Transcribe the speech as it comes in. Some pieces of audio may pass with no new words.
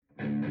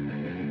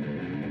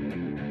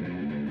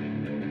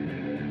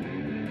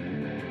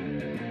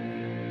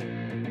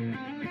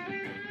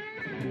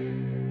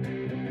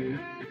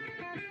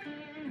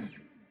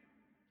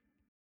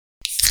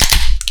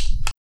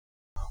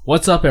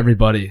What's up,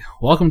 everybody?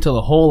 Welcome to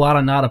the Whole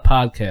Lotta Notta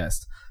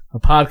podcast, a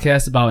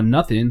podcast about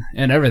nothing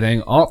and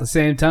everything all at the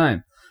same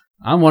time.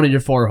 I'm one of your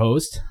four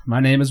hosts.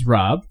 My name is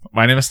Rob.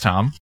 My name is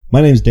Tom.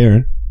 My name's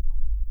Darren.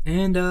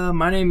 And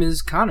my name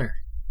is Connor.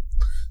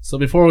 So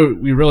before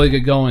we really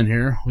get going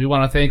here, we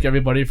want to thank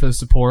everybody for the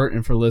support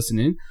and for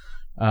listening.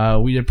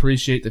 We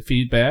appreciate the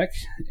feedback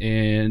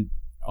and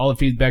all the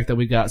feedback that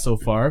we got so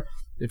far.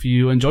 If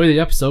you enjoy the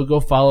episode, go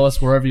follow us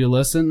wherever you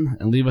listen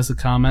and leave us a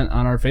comment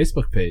on our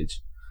Facebook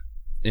page.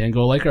 And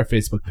go like our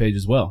Facebook page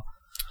as well.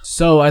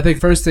 So I think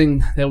first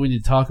thing that we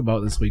need to talk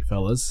about this week,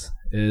 fellas,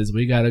 is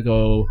we got to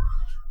go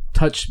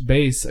touch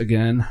base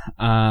again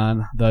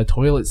on the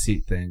toilet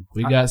seat thing.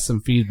 We got some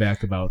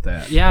feedback about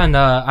that. Yeah, and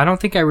I don't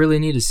think I really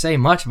need to say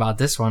much about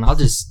this one. I'll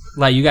just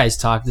let you guys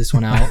talk this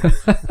one out.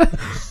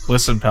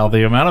 Listen, pal,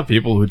 the amount of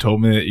people who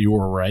told me that you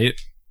were right,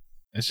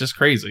 it's just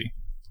crazy.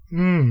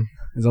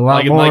 There's a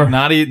lot more. Like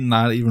not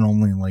even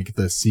only like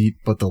the seat,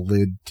 but the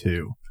lid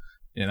too.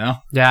 You know?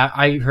 Yeah,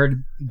 I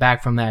heard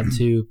back from that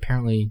too.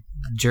 Apparently,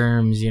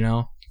 germs,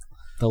 the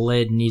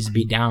lid needs to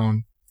be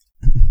down.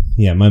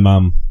 Yeah, my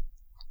mom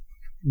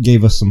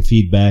gave us some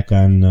feedback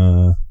on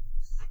the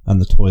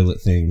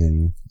toilet thing,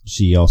 and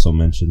she also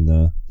mentioned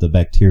the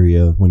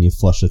bacteria when you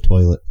flush a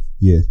toilet.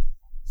 You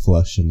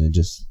flush, and it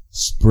just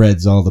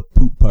spreads all the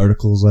poop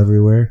particles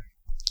everywhere.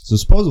 So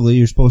supposedly,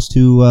 you're supposed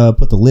to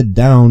put the lid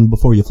down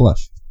before you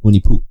flush when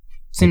you poop.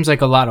 Seems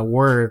like a lot of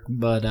work,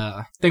 but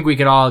I think we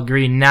could all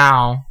agree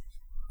now,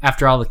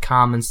 after all the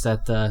comments,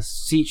 that the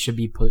seat should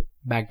be put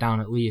back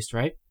down at least,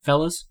 right,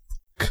 fellas?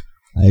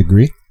 I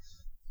agree.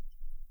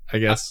 I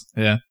guess,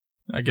 yeah.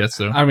 I guess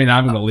so. I mean,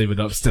 I'm going to leave it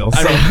up still.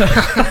 So.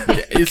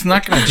 It's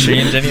not going to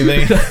change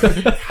anything.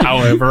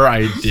 However,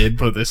 I did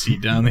put the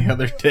seat down the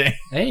other day.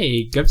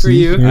 Hey, good for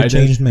you. You're a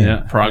changed man.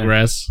 Yeah.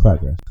 Progress.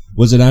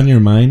 Was it on your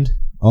mind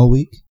all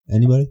week?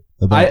 Anybody?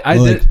 I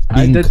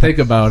did think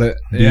about it.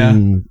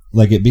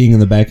 Like it being in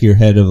the back of your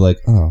head of like,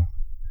 oh,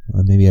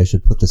 maybe I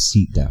should put the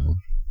seat down.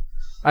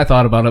 I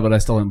thought about it, but I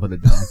still didn't put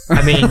it down.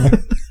 I mean,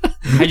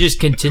 I just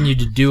continued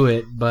to do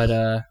it, but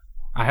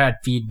I had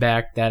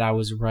feedback that I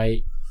was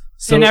right.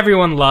 And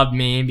everyone loved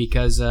me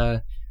because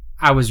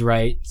I was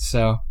right,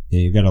 so.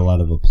 Yeah, you got a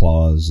lot of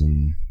applause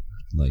and,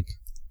 like,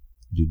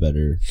 do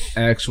better.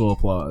 Actual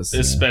applause.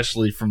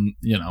 Especially from,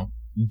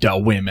 the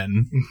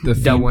women.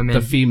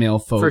 The female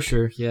folk. For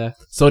sure, yeah.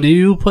 So do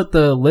you put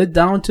the lid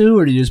down too,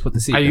 or do you just put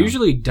the seat down? I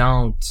usually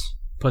don't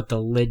put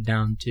the lid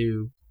down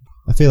too.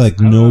 I feel like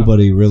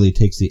nobody really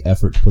takes the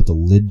effort to put the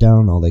lid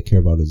down. All they care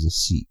about is the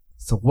seat.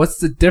 So what's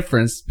the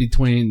difference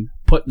between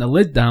putting the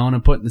lid down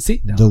and putting the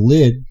seat down? The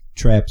lid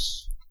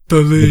traps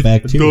the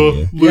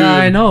bacteria. Yeah,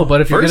 I know,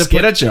 but if you're going to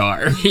get a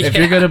jar. If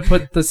you're going to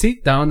put the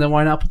seat down, then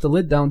why not put the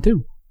lid down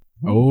too?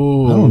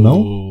 Oh, I don't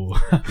know.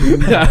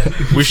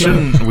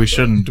 We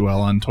shouldn't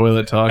dwell on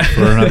toilet talk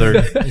for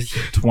another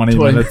 20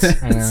 minutes.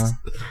 I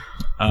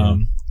know.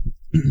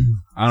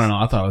 I don't know.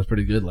 I thought it was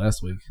pretty good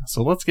last week.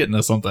 So let's get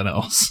into something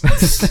else.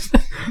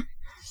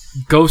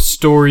 Ghost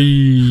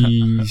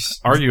stories.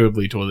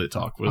 Arguably, toilet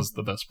talk was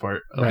the best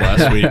part of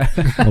last week.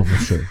 Oh, for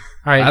sure.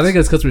 All right. I think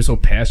it's because we were so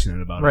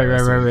passionate about it.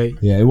 Right.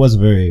 Yeah, it was a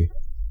very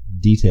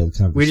detailed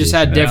conversation. We just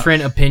had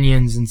different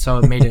opinions, and so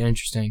it made it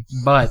interesting.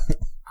 But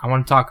I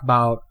want to talk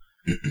about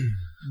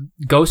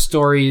ghost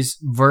stories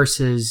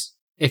versus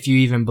if you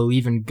even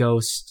believe in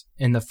ghosts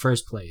in the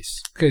first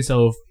place. Okay,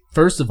 so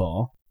first of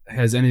all,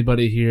 has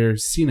anybody here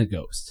seen a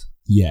ghost?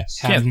 Yes.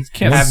 Can't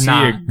have see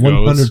not. a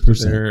ghost.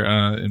 100%.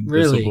 They're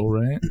invisible,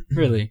 right?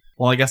 Really?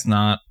 Well, I guess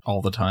not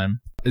all the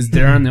time. Is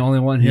Darren the only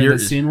one here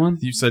that's seen one?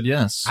 You said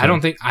yes. So. I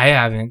don't think I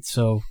haven't,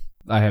 so.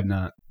 I have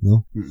not.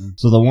 No?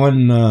 So the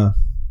one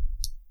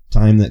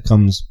time that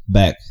comes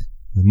back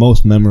the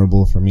most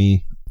memorable for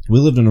me, we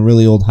lived in a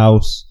really old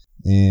house,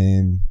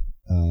 and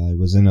I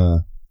was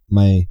in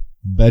my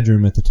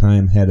bedroom at the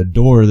time had a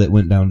door that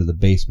went down to the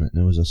basement,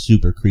 and it was a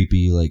super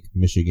creepy, like,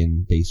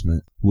 Michigan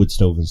basement. Wood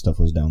stove and stuff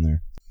was down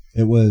there.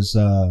 It was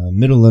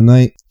middle of the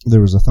night.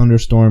 There was a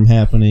thunderstorm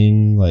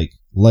happening, like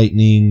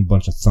lightning,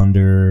 bunch of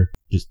thunder,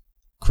 just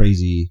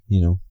crazy,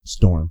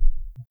 storm.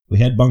 We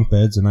had bunk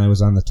beds, and I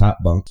was on the top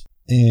bunk,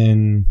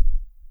 and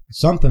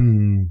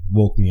something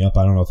woke me up.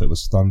 I don't know if it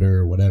was thunder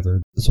or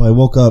whatever. So I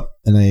woke up,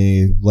 and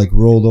I,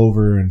 rolled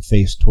over and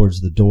faced towards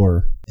the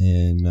door,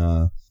 and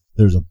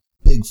there was a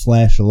big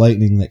flash of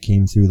lightning that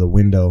came through the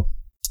window,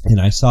 and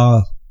I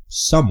saw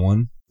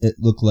someone, it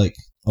looked like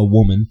a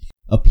woman,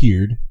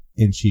 appeared,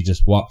 and she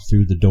just walked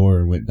through the door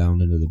and went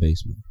down into the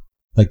basement.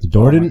 Like, the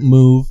door didn't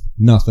move,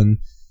 nothing.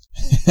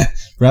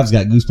 Rob's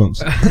got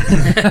goosebumps.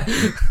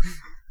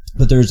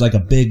 But there's like a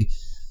big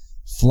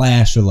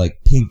flash of like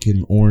pink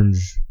and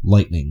orange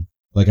lightning.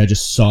 Like, I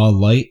just saw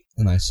light,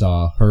 and I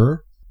saw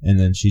her, and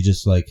then she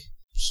just like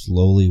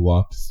slowly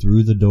walked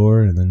through the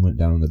door and then went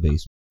down in the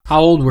basement.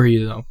 How old were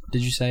you, though,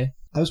 did you say?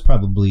 I was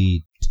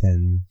probably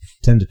 10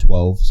 to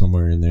 12,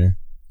 somewhere in there.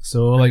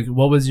 So,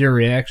 what was your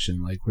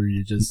reaction? Were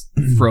you just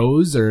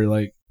froze, or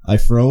I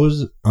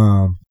froze.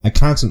 I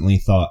constantly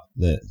thought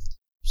that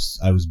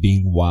I was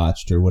being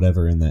watched or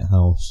whatever in that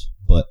house,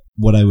 but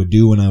what I would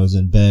do when I was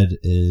in bed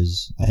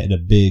is I had a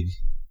big,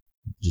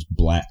 just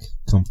black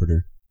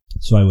comforter.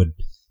 So I would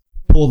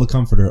pull the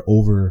comforter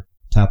over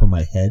top of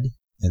my head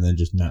and then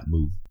just not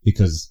move.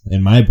 Because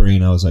in my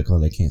brain, I was like, oh,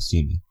 they can't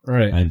see me.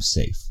 Right. I'm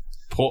safe.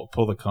 Pull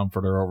the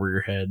comforter over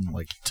your head and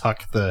like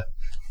tuck the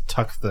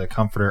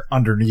comforter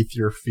underneath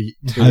your feet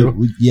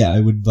too.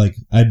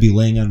 I'd be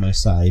laying on my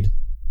side,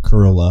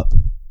 curl up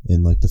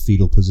in like the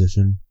fetal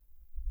position,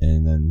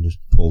 and then just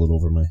pull it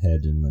over my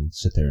head and then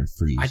sit there and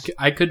freeze.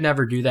 I could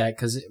never do that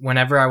because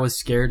whenever I was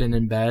scared and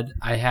in bed,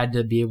 I had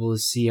to be able to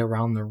see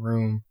around the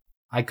room.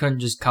 I couldn't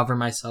just cover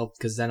myself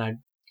because then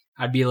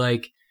I'd be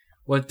like,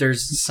 what if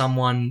there's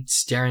someone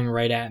staring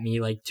right at me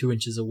like 2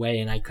 inches away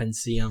and I couldn't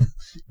see them?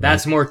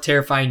 That's more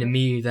terrifying to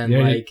me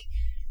than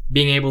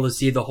being able to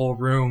see the whole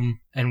room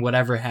and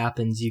whatever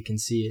happens, you can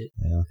see it.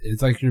 Yeah.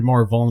 It's like you're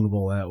more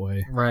vulnerable that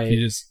way. Right.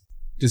 You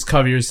just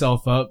cover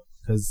yourself up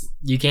because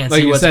you can't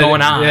see what's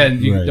going on. Yeah,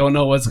 and you don't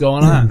know what's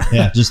going on.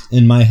 Yeah, just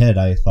in my head,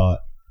 I thought,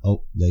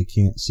 oh, they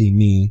can't see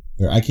me,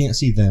 or I can't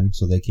see them,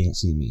 so they can't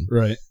see me.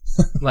 Right.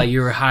 Like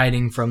you were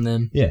hiding from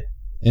them. Yeah.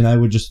 And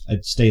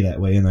I'd stay that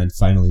way, and I'd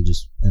finally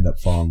just end up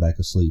falling back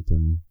asleep,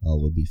 and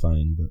all would be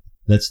fine. But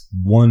that's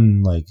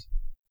one, like,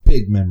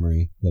 big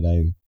memory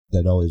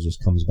that always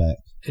just comes back.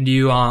 And do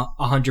you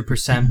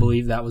 100%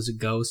 believe that was a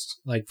ghost?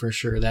 Like, for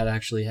sure that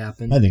actually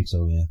happened? I think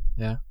so, yeah.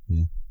 Yeah?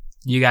 Yeah.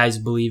 You guys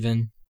believe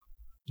in,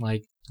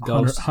 like,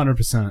 ghosts?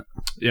 100%.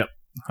 Yep,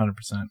 100%.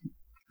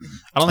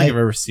 I don't think I've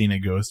ever seen a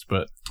ghost,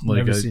 but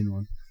like Never seen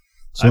one.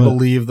 I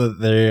believe that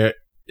they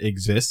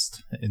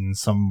exist in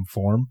some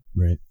form.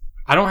 Right.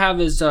 I don't have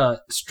as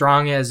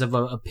strong as of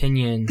an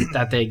opinion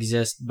that they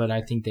exist, but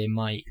I think they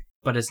might.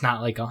 But it's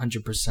not like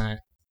 100%.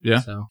 Yeah.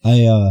 So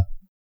I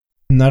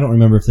don't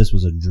remember if this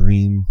was a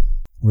dream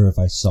or if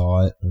I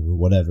saw it or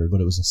whatever, but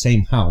it was the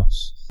same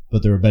house,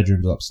 but there were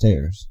bedrooms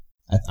upstairs.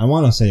 I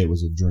want to say it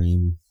was a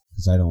dream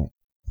because I don't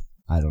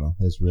know.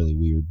 It's really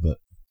weird, but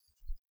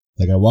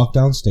like I walked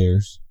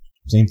downstairs,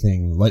 same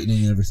thing,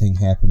 lightning and everything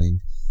happening,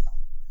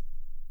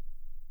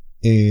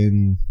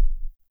 and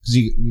because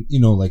you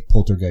know, like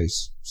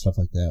poltergeist stuff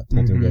like that.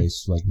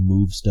 Poltergeist like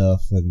move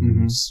stuff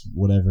and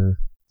whatever.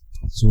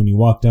 So when you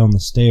walk down the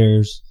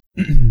stairs,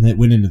 it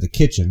went into the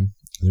kitchen.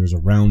 There was a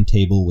round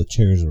table with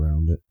chairs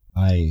around it.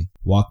 I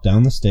walked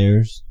down the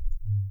stairs,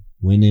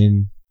 went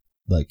in,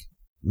 like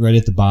right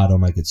at the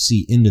bottom. I could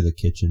see into the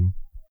kitchen,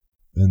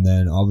 and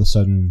then all of a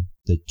sudden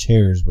the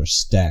chairs were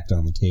stacked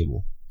on the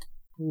table.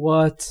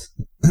 What?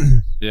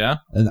 Yeah.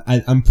 And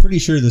I'm pretty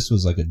sure this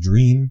was like a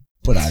dream,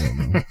 but I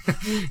don't know.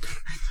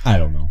 I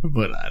don't know.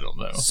 But I don't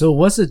know. So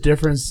what's the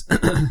difference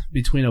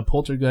between a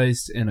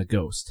poltergeist and a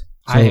ghost?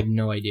 So, I have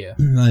no idea.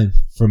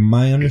 From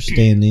my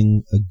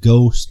understanding, a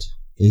ghost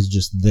is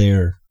just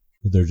there.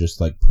 They're just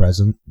like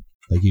present.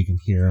 Like you can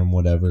hear them,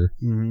 whatever.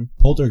 Mm-hmm.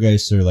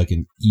 Poltergeists are like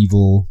an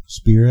evil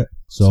spirit.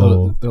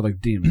 So they're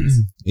like demons.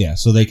 Yeah,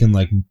 so they can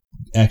like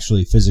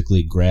actually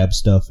physically grab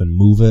stuff and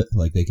move it.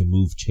 Like they can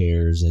move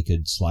chairs. They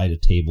could slide a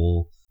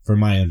table. From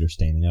my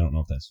understanding, I don't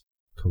know if that's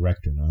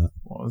correct or not.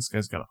 Well, this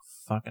guy's got a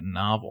fucking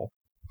novel.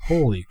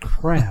 Holy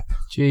crap.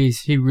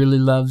 Jeez, he really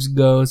loves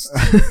ghosts.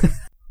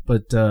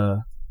 But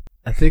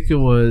I think it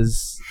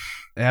was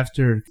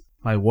after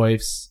my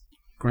wife's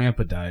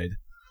grandpa died.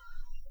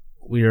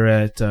 We were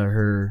at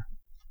her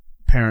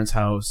parents'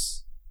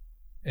 house,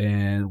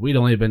 and we'd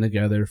only been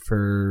together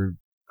for,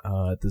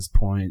 at this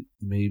point,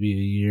 maybe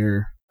a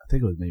year. I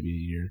think it was maybe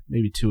a year,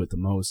 maybe 2 at the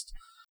most.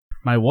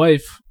 My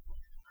wife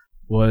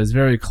was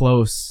very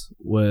close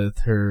with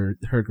her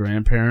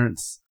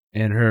grandparents,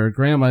 and her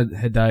grandma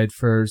had died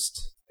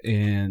first,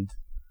 and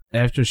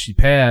after she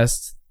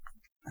passed,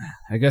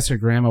 I guess her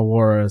grandma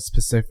wore a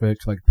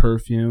specific like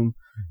perfume,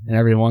 and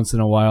every once in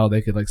a while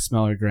they could like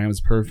smell her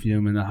grandma's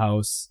perfume in the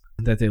house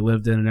that they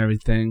lived in and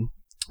everything.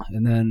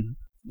 And then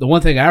the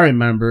one thing I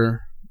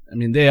remember, I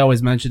mean, they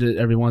always mentioned it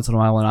every once in a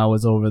while when I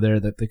was over there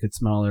that they could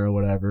smell her or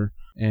whatever.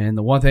 And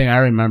the one thing I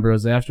remember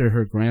was after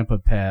her grandpa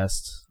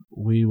passed,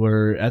 we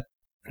were at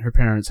her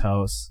parents'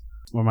 house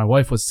where my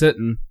wife was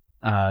sitting.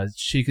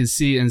 She could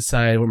see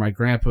inside where my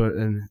grandpa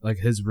in like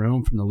his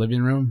room from the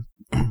living room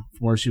from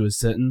where she was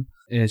sitting.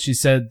 And she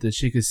said that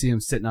she could see him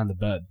sitting on the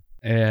bed.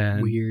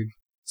 And weird.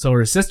 So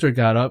her sister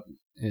got up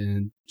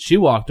and she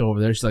walked over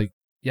there. She's like,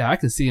 yeah, I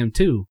can see him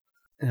too.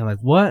 And I'm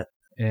like, what?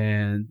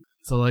 And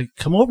so like,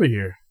 come over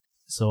here.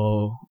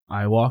 So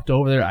I walked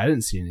over there. I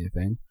didn't see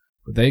anything,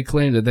 but they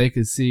claimed that they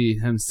could see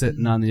him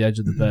sitting on the edge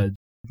of the bed.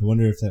 I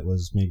wonder if that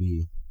was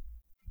maybe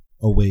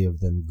a way of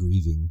them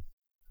grieving.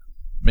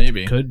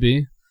 Maybe. Could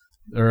be.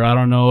 Or I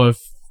don't know if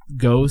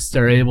ghosts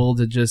are able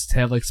to just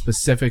have like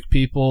specific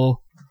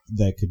people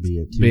that could be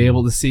it too. Be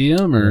able to see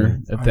him, or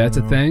if that's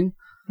a thing.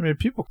 I mean,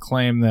 people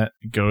claim that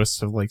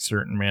ghosts have like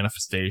certain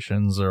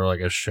manifestations or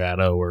like a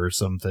shadow or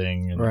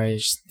something, and right,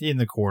 just in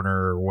the corner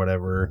or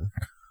whatever,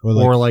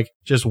 or like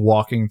just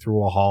walking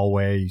through a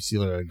hallway, you see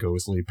like a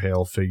ghostly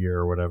pale figure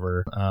or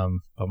whatever.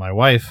 But my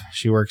wife,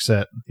 she works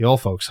at the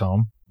old folks'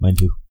 home. Mine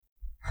too.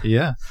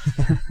 Yeah.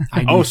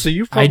 I do. So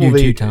you I probably do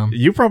too, Tom.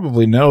 You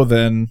probably know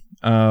then.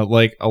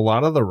 Like a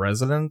lot of the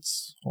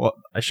residents, well,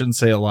 I shouldn't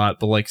say a lot,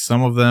 but like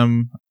some of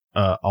them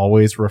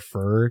always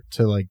refer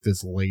to like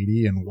this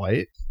lady in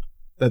white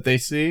that they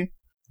see.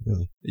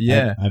 Really?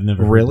 Yeah. I've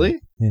never heard Really? that.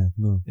 Yeah,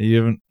 no. You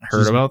haven't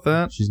heard about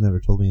that? She's never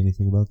told me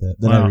anything about that.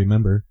 That Wow. I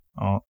remember.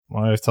 Oh,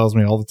 my wife tells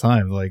me all the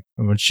time, like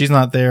when she's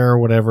not there or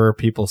whatever,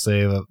 people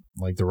say that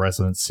like the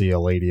residents see a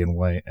lady in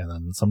white, and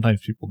then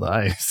sometimes people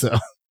die. So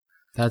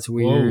That's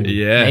weird.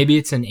 yeah, Maybe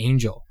it's an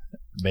angel.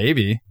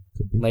 maybe,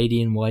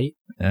 Lady in white.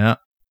 yeah.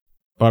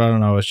 But I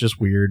don't know. It's just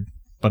weird.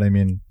 But I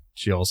mean,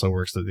 she also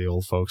works at the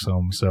old folks'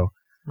 home, so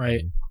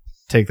Right.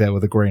 take that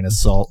with a grain of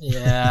salt.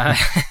 Yeah.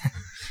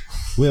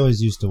 We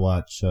always used to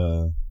watch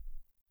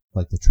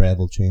like the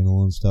Travel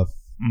Channel and stuff.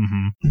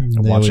 Mm-hmm.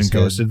 They Watching always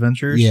Ghost had-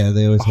 Adventures. Yeah,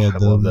 they always had I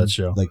them. love that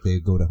show. Like they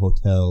go to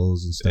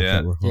hotels and stuff Yeah.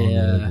 that were haunted,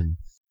 Yeah.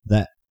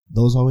 and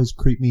those always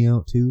creep me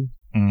out too.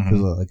 Because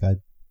Mhm. like I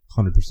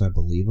 100%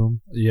 believe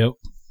them. Yep.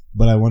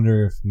 But I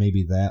wonder if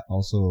maybe that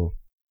also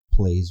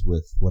plays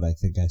with what I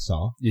think I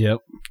saw. Yep.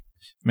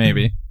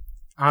 Maybe.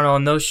 I don't know.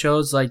 In those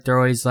shows, like, they're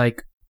always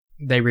like,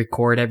 they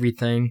record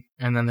everything,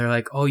 and then they're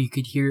like, oh, you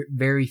could hear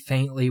very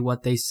faintly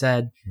what they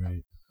said.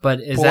 Right.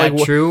 But is But, that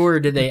like, true, or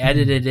did they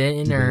edit it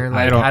in, or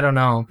like, I don't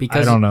know. I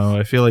Because don't know.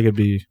 I feel like it'd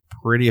be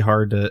pretty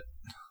hard to.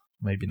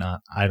 Maybe not.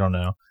 I don't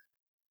know.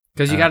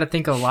 you got to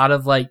think a lot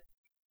of like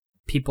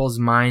people's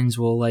minds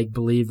will like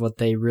believe what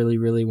they really,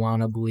 really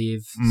want to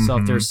believe. So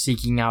if they're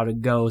seeking out a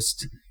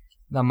ghost,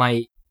 that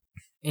might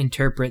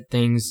interpret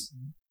things,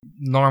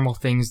 normal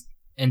things,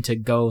 into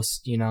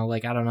ghost. You know,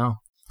 like I don't know.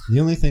 The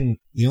only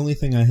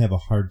thing I have a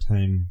hard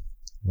time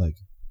like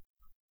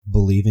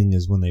believing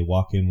is when they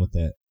walk in with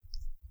that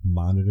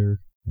monitor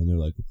and they're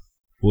like,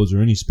 "Well, is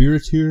there any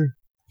spirits here?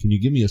 Can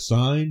you give me a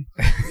sign?"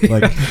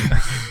 Like,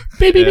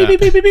 Beep, beep, Yeah. beep,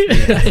 beep, beep, beep,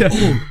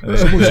 beep.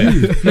 someone's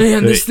here.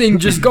 Man, this thing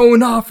just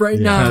going off right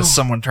now. Has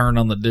someone turned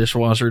on the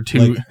dishwasher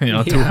two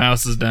Yeah.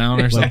 houses down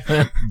or Like,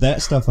 something?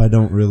 that stuff I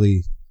don't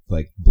really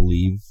like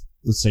believe.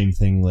 The same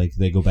thing, like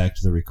they go back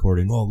to the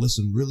recording. Oh,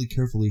 listen really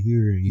carefully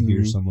here, and you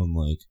hear someone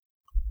like,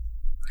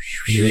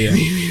 Yeah.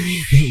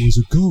 "That was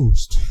a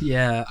ghost."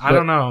 Yeah, I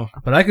don't know.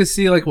 But I could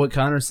see like what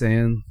Connor's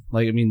saying.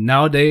 Like, I mean,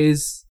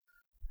 nowadays,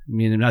 I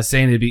mean, I'm not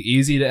saying it'd be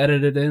easy to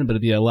edit it in, but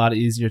it'd be a lot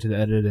easier to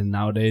edit in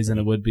nowadays than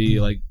it would be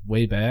like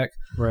way back.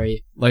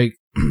 Right. Like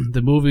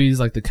the movies,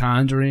 like The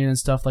Conjuring and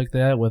stuff like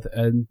that with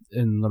Ed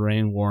and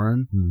Lorraine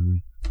Warren. Mm-hmm.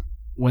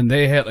 When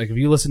they had, like, if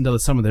you listen to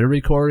some of their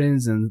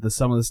recordings and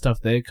some of the stuff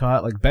they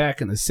caught, like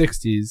back in the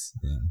 60s,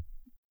 Yeah.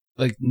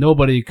 like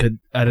nobody could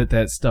edit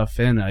that stuff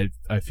in. I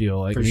feel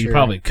like For I mean, you sure.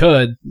 probably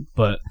could,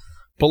 but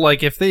But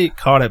like, if they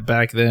caught it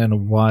back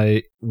then,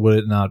 why would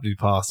it not be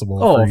possible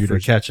for you to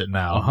catch it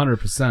now?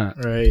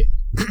 100%. Right.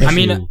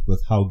 Especially mean-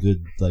 with how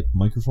good like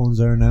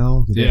microphones are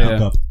now, they Yeah.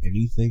 pick up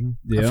anything.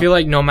 Yeah. I feel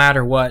like no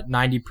matter what,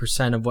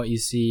 90% of what you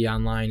see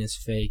online is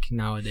fake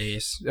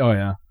nowadays. Oh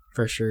yeah.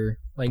 For sure.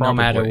 Like, Probably.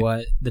 no matter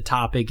what the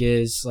topic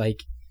is,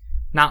 like,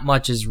 not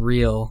much is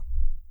real.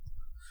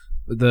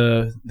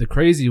 The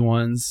crazy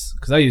ones,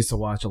 because I used to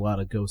watch a lot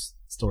of ghost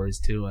stories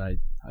too. I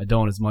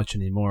don't as much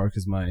anymore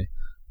because my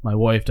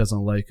wife doesn't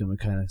like them. It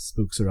kind of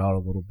spooks her out a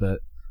little bit.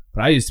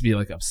 But I used to be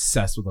like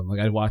obsessed with them. Like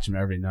I'd watch them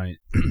every night.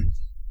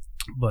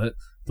 But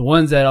the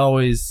ones that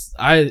always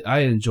I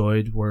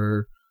enjoyed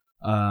were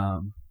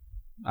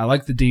I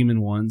like the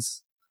demon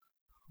ones.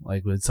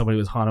 Like when somebody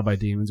was haunted by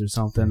demons or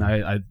something.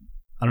 I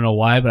don't know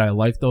why, but I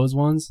like those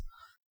ones.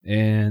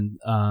 And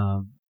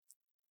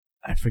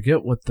I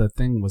forget what the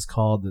thing was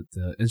called, that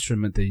the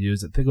instrument they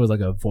used. I think it was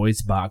like a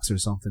voice box or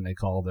something they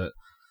called it.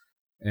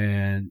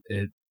 And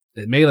it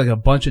made like a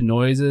bunch of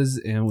noises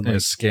and They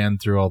like, scan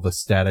through all the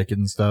static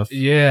and stuff.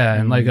 yeah,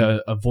 and like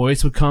a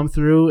voice would come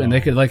through and they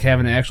Oh. could like have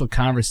an actual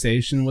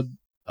conversation with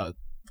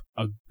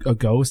a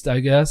ghost, I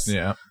guess.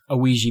 Yeah. A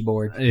Ouija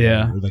board.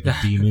 Yeah. Or like a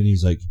demon.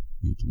 He's like,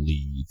 "You need to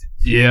leave.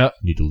 Yeah.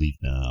 You need to leave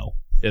now."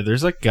 Yeah,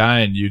 there's a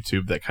guy on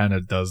YouTube that kind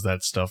of does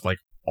that stuff like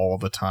all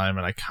the time,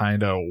 and I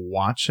kind of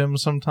watch him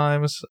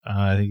sometimes.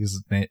 I think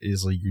his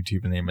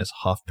YouTube name is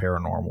Huff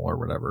Paranormal or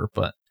whatever,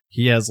 but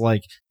he has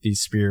like these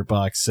spirit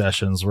box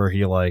sessions where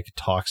he like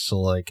talks to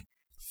like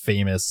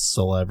famous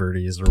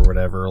celebrities or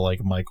whatever, like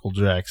Michael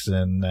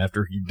Jackson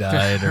after he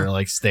died, or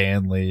like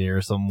Stanley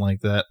or something like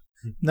that.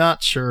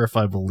 Not sure if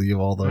I believe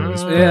all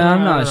those. but Yeah, I'm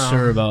I not don't know.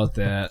 sure about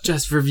that.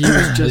 Just for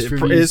views. Just for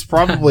views. It's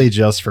probably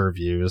just for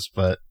views,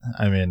 but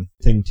I mean,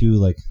 Thing too,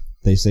 like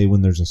they say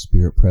when there's a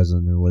spirit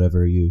present or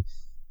whatever,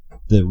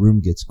 the room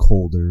gets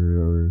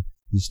colder or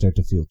you start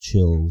to feel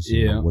chills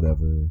Yeah. or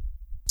whatever.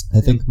 I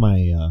think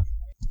my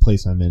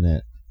place I'm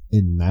in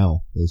now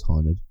is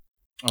haunted.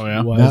 oh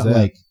yeah, Why is Not that?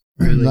 like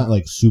Really? not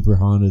like super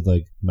haunted,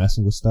 like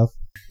messing with stuff.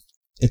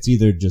 It's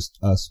either just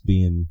us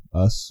being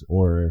us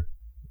or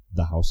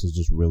the house is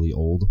just really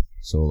old.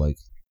 So like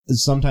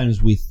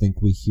sometimes we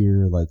think we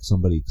hear like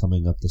somebody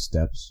coming up the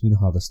steps. You know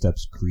how the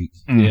steps creak?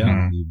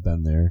 Yeah. You've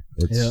been there.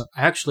 It's Yeah.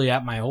 Actually,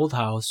 at my old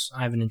house,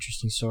 I have an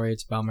interesting story.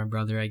 It's about my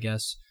brother, I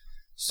guess.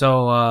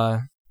 So,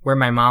 where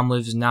my mom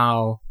lives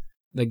now,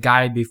 the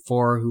guy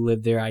before who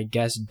lived there, I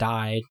guess,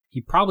 died.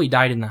 He probably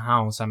died in the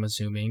house, I'm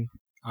assuming.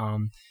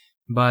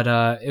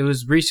 But it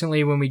was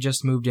recently when we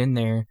just moved in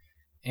there,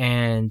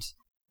 and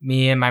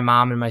me and my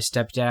mom and my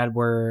stepdad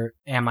were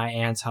at my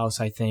aunt's house,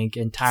 I think,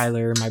 and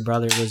Tyler, my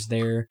brother, was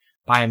there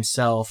by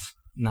himself.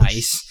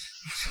 Nice.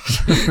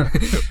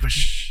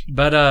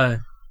 But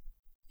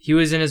he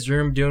was in his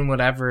room doing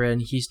whatever,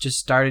 and he just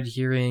started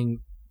hearing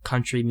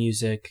country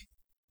music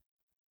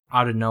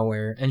out of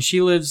nowhere. And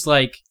she lives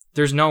like,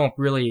 there's no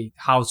really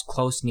house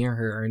close near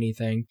her or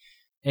anything.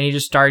 And he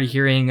just started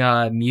hearing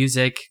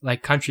music,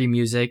 like country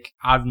music,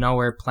 out of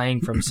nowhere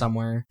playing from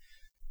somewhere.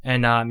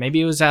 And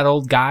maybe it was that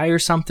old guy or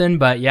something,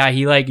 but yeah,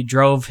 he like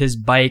drove his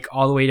bike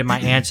all the way to my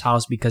aunt's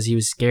house because he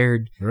was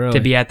scared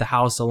to be at the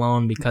house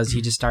alone because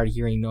he just started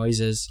hearing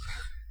noises.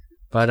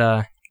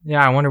 But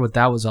yeah, I wonder what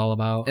that was all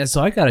about. And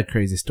so I got a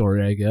crazy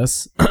story, I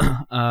guess.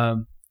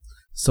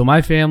 So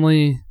my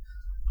family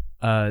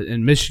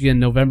in Michigan,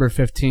 November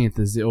 15th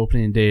is the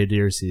opening day of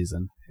deer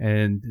season.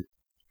 And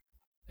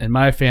in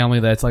my family,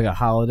 that's like a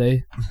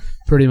holiday,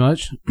 pretty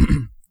much.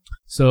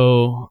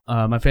 So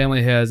my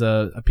family has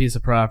a piece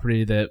of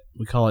property that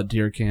we call it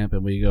deer camp,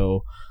 and we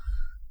go.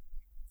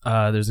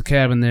 There's a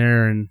cabin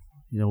there, and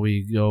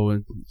we go,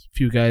 and a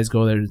few guys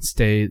go there and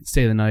stay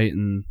the night,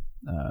 and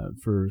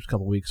for a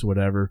couple weeks or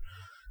whatever.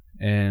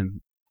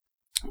 And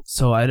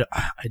so I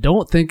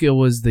don't think it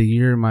was the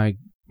year my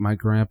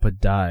grandpa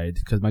died,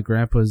 because my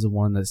grandpa is the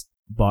one that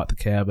bought the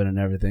cabin and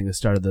everything that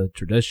started the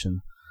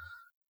tradition.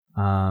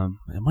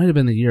 It might have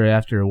been the year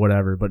after or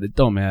whatever, but it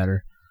don't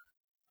matter.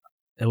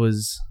 It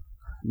was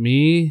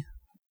me,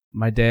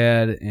 my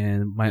dad,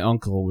 and my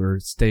uncle were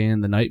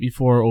staying the night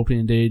before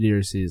opening day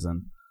deer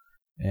season,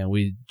 and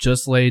we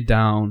just laid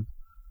down,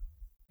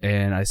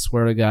 and I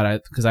swear to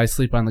God, because I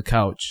sleep on the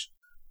couch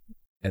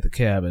at the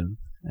cabin,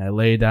 and I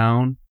laying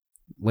down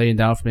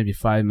for maybe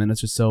 5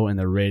 minutes or so, and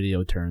the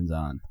radio turns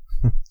on.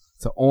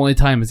 It's the only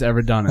time it's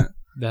ever done it.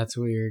 That's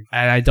weird.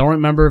 And I don't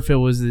remember if it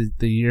was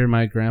the year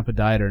my grandpa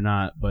died or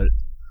not, but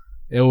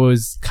it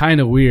was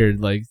kind of weird,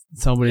 like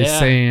somebody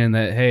saying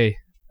that, hey,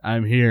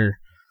 I'm here.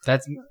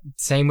 That's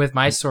same with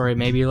my story.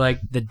 Maybe like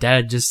the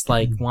dead just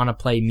like want to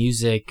play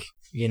music,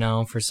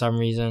 for some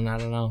reason. I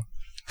don't know.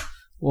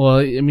 Well,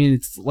 I mean,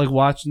 it's like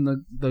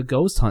watching the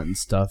ghost hunting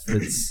stuff.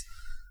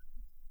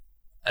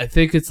 I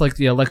think it's like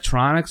the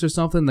electronics or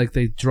something. Like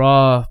they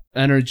draw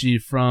energy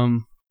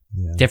from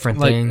different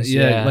things.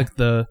 Yeah,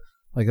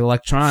 like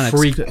electronics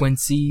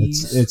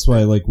frequencies. It's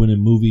why, like, when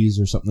in movies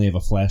or something they have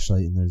a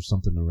flashlight and there's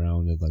something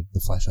around it, like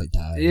the flashlight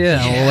dies.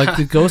 Yeah, well, like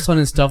the ghost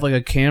hunting stuff, like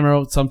a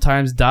camera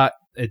sometimes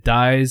it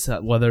dies,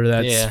 whether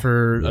that's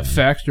for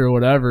effect or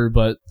whatever.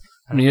 But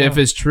I mean, if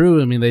it's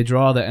true, I mean, they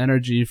draw the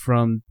energy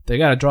from. They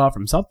got to draw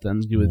from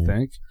something, you would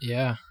think.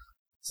 Yeah.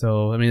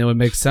 So I mean, it would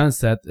make sense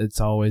that it's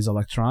always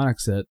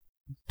electronics that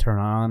turn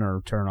on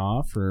or turn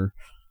off or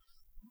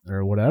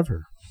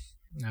whatever.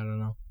 I don't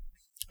know.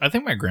 I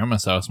think my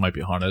grandma's house might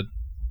be haunted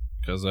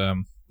because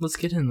let's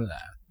get into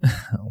that.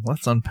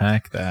 Let's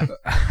unpack that.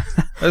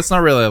 It's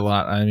not really a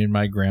lot. I mean,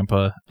 my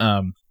grandpa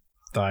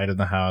died in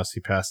the house. He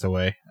passed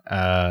away,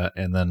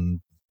 and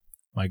then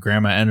my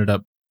grandma ended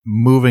up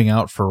moving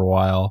out for a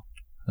while,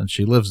 and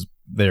she lives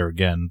there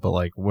again. But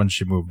like when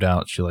she moved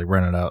out, she like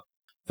rented out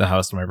the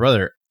house to my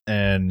brother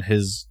and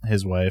his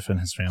wife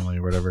and his family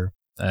or whatever.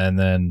 And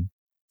then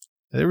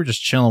they were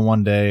just chilling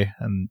one day,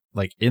 and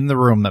like in the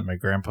room that my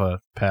grandpa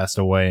passed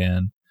away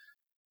in,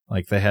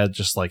 like they had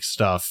just like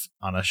stuff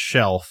on a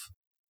shelf,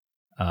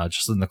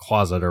 just in the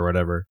closet or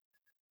whatever.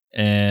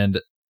 And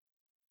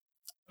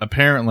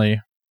apparently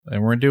they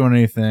weren't doing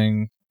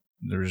anything.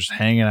 They were just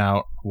hanging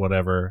out,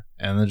 whatever.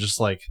 And then just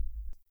like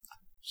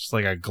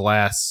a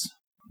glass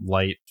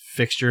light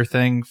fixture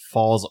thing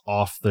falls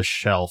off the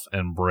shelf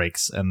and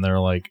breaks. And they're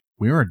like,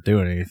 we weren't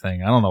doing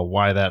anything. I don't know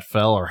why that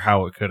fell or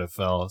how it could have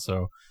fell.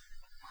 So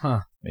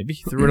maybe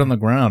he threw it on the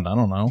ground. I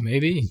don't know.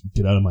 Maybe.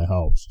 Get out of my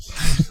house.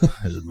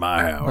 This is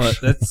my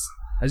house. Well,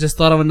 I just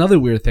thought of another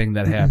weird thing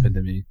that happened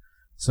to me.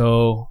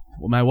 So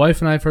when my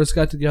wife and I first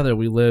got together,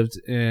 we lived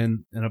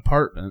in an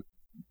apartment,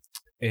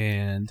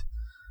 and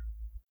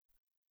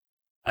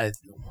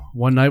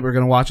one night we were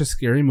going to watch a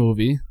scary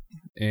movie,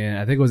 and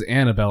I think it was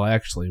Annabelle,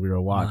 actually, we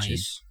were watching.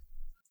 Nice.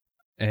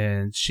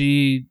 And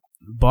she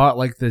bought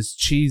like this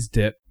cheese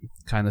dip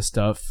kind of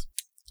stuff.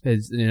 She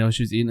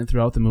was eating it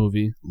throughout the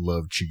movie.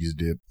 Love cheese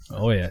dip.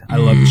 Oh, yeah. I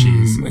love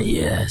cheese.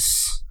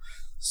 Yes.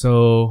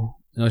 So,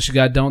 she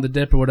got done with the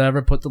dip or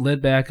whatever, put the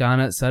lid back on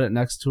it, set it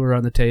next to her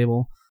on the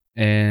table,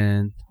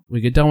 and we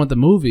get done with the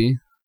movie,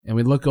 and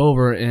we look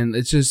over, and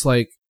it's just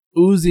like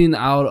oozing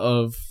out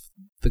of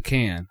the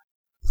can.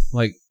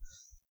 Like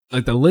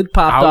the lid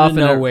popped off. Out of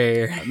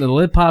nowhere. The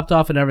lid popped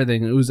off and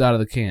everything, and oozed out of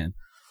the can.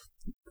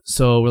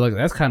 So we're like,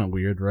 that's kind of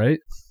weird, right?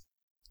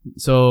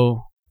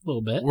 So a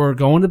little bit. We're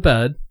going to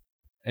bed,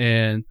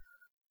 and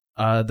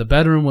the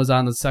bedroom was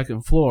on the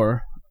second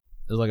floor.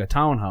 It was like a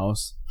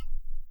townhouse,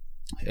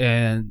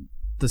 and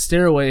the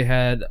stairway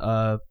had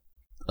a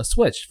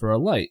switch for a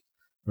light.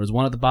 There was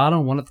one at the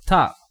bottom, one at the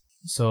top.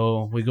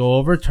 So we go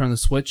over, turn the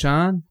switch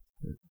on.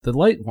 The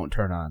light won't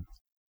turn on.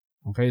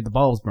 Okay, the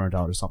bulb's burned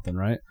out or something,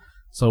 right?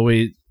 So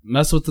we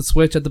mess with the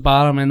switch at the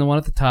bottom and the one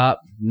at the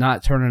top,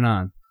 not turning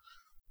on.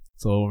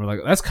 So we're like,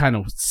 that's kind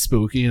of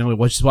spooky. You know,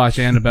 we just watch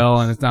Annabelle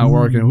and it's not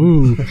working.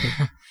 Ooh.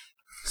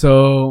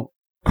 So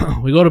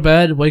we go to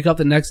bed, wake up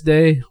the next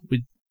day.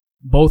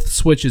 Both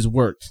switches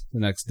worked the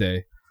next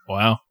day.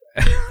 Wow.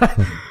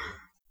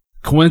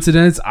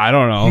 Coincidence? I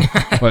don't know.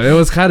 But it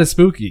was kind of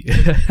spooky.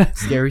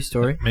 Scary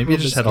story. Maybe it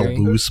just had scary. a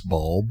loose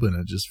bulb and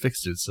it just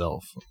fixed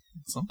itself.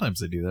 Sometimes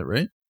they do that,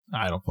 right?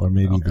 I don't Or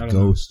maybe know. the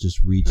ghost just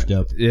reached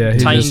up. Yeah, he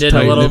Tightened just it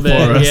a little for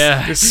us. bit.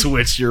 Yeah. Just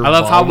switch your I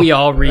love how bulb. we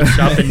all reached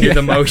up and do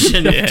the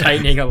motion of Yeah.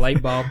 tightening a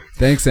light bulb.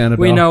 Thanks,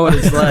 Annabelle. We know what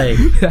it's like.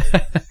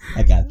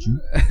 I got you.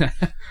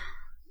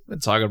 Been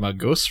talking about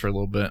ghosts for a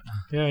little bit.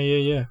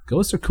 Yeah.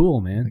 Ghosts are cool,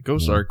 man.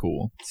 Ghosts Yeah. are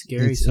cool.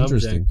 Scary It's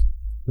subject. interesting.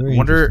 Very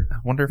Wonder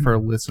interesting. if our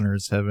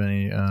listeners have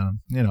any,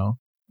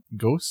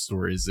 ghost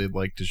stories they'd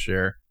like to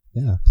share.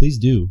 Yeah, please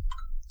do.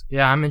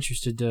 Yeah, I'm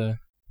interested to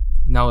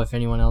know if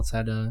anyone else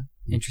had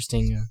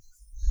interesting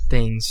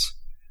things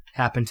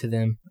happen to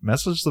them.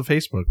 Message the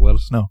Facebook. Let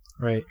us know.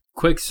 Right.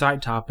 Quick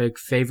side topic: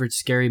 favorite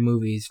scary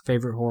movies,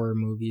 favorite horror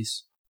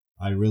movies.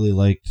 I really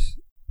liked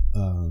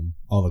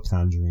all the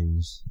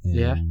Conjurings and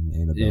Yeah.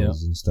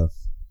 Annabelles and stuff.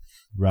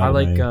 Rob I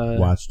like, and I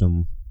watched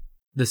them.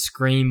 The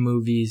Scream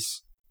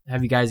movies.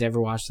 Have you guys ever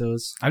watched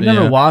those? I've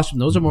never Yeah. watched them.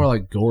 Those are more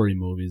like gory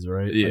movies,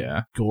 right? Yeah.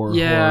 Like gore.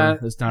 Yeah, horror.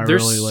 It's not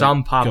There's really like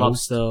some pop-ups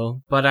ghosts.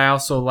 though, but I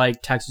also like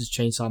Texas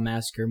Chainsaw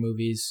Massacre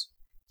movies.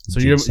 So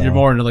you're Jigsaw.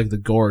 more into like the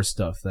gore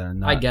stuff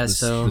then. I not guess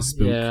the, so. The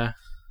spook. Yeah.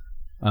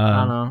 I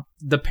don't know.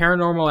 The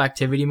Paranormal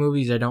Activity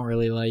movies I don't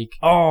really like.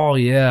 Oh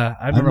yeah,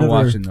 I I've remember never-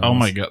 watching those. Oh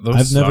my god, those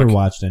I've suck. never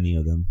watched any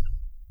of them.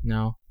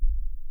 No.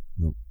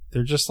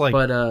 They're just like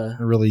But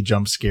really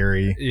jump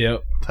scary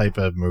Yep. type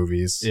of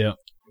movies. Yep.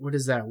 what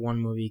is that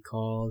one movie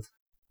called?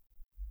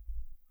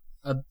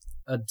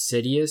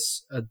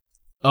 Obsidious?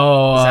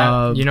 Oh, Is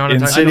that, you know what I'm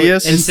talking about?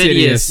 Insidious?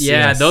 Insidious.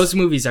 Yeah, yes. those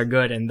movies are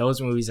good and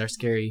those movies are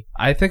scary.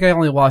 I think I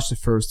only watched the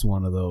first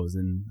one of those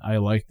and I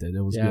liked it.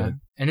 It was Yeah. good.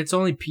 And it's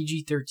only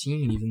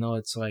PG-13 even though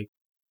it's like,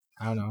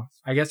 I don't know.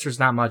 I guess there's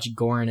not much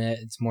gore in it.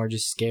 It's more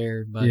just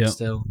scare, but Yeah.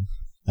 still.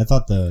 I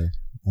thought the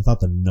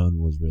Nun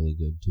was really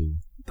good too.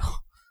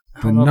 I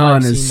The don't know if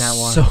Nun I've is seen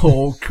that one.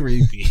 so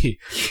creepy.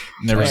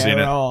 Never seen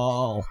it.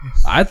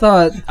 I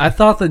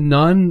thought the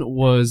Nun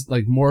was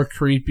like more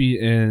creepy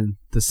in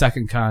the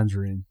second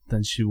Conjuring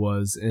than she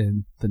was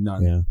in the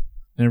Nun. Yeah,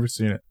 Never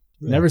seen it.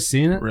 Never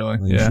seen it? Really?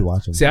 Well, you Yeah. should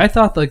watch them. See, I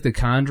thought like the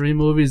Conjuring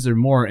movies are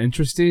more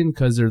interesting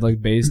because they're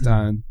like based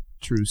on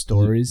true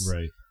stories,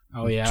 Right.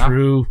 Oh yeah.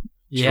 True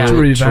Yeah.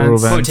 true events.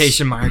 events.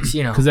 Quotation marks,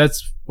 you know. Because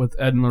that's with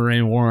Ed and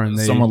Lorraine Warren.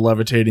 They, Someone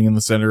levitating in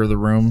the center of the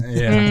room.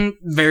 yeah.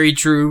 Very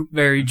true.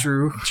 Very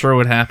true. Sure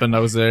what happened. I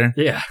was there.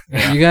 Yeah.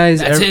 You guys,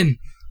 That's him.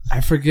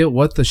 I forget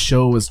what the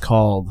show was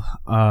called,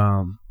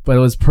 but it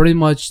was pretty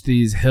much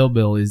these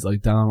hillbillies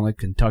like down in like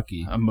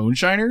Kentucky.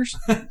 Moonshiners?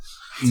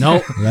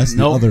 Nope. That's the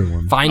Nope. other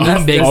one. Finding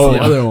Oh, Bigfoot.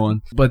 the other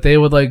one. But they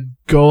would like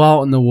go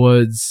out in the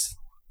woods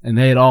and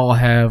they'd all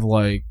have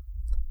like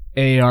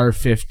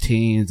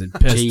AR-15s and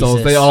pistols.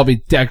 Jesus. They'd all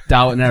be decked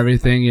out and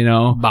everything, you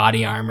know.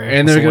 Body armor.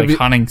 And Also, they're gonna like be.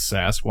 hunting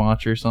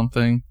Sasquatch or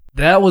something.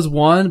 That was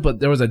one, but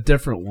there was a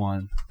different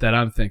one that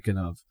I'm thinking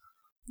of.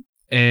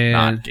 And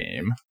Not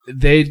game.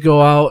 they'd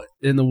go out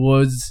in the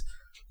woods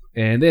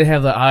and they'd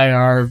have the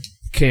IR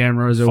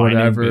cameras or Finding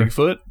whatever.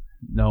 Bigfoot?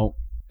 No,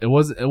 it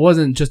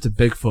wasn't just a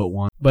Bigfoot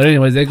one. But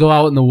anyways, they go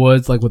out in the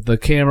woods like with the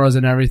cameras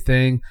and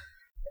everything.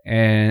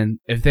 And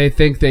if they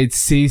think they'd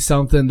see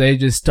something, they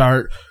just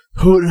start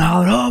hooting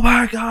out, "Oh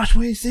my gosh,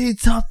 we seen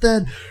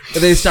something!"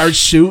 And they start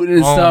shooting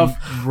and stuff.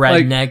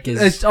 Redneck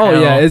is. It's hell.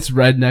 it's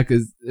redneck.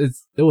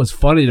 It was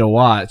funny to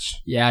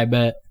watch. Yeah, I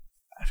bet.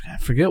 I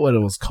forget what it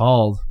was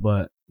called,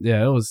 but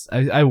yeah, it was.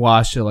 I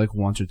watched it like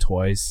once or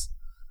twice,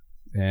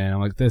 and I'm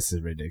like, this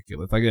is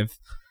ridiculous. Like, if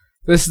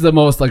this is the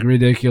most like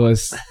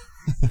ridiculous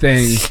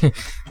thing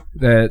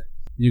that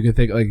you can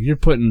think, like, you're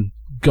putting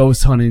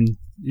ghost hunting,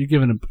 you're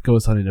giving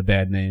ghost hunting a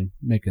bad name,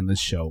 making this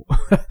show.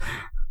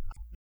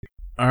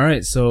 All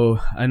right, so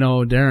I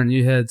know Darren,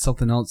 you had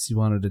something else you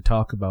wanted to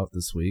talk about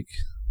this week.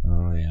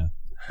 Oh yeah.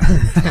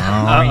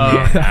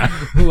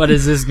 What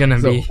is this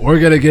gonna So be? we're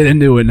gonna get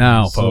into it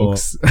now, So-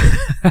 folks.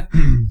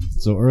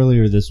 So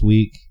earlier this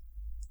week,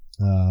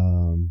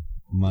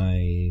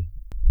 my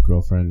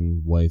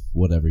girlfriend, wife,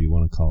 whatever you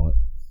want to call it,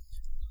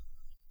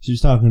 she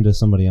was talking to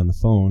somebody on the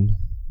phone,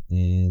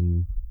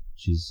 and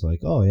she's like,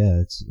 "Oh yeah,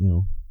 it's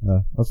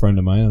a friend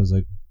of mine." I was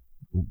like,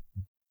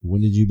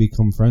 "When did you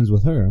become friends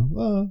with her?"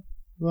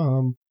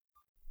 A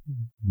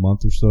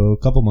month or so, a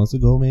couple months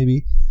ago,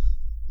 maybe.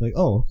 Like,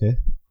 oh, okay.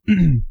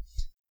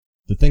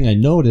 The thing I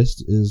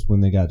noticed is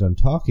when they got done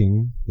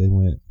talking, they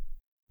went,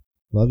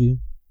 "Love you.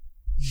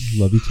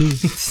 Love you too."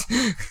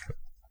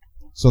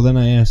 So then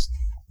I asked,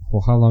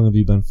 "Well, how long have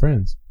you been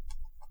friends?"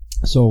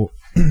 So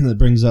that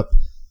brings up,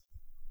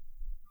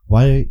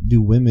 why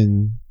do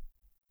women,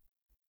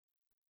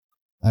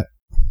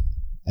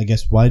 I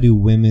guess, why do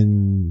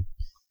women...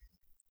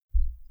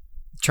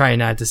 Trying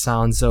not to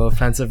sound so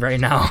offensive right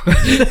now,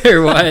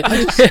 or what?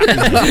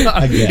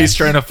 I guess. He's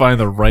trying to find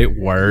the right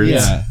words.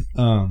 Yeah.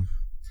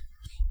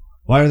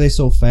 why are they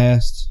so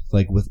fast,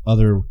 like, with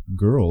other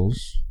girls?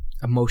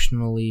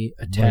 Emotionally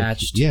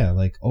attached. Like, yeah,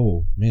 like,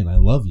 oh, man, I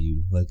love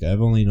you. Like,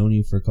 I've only known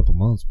you for a couple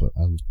months, but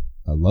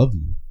I love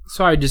you.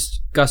 So I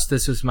discussed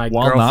this with my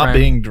While girlfriend. not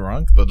being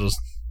drunk, they'll just,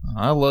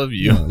 I love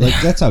you. Yeah, like,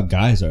 that's how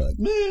guys are. Like,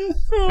 man,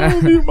 I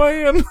love you,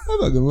 man. I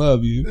fucking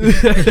love you.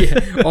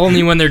 Yeah,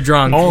 only when they're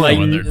drunk. Only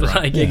when they're drunk.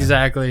 Like, Yeah.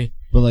 Exactly.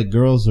 But, like,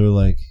 girls are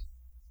like,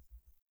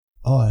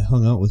 oh, I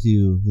hung out with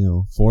you,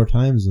 4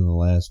 times in the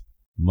last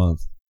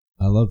month.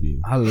 I love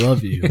you. I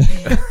love you.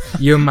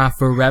 You're my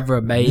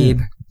forever, babe.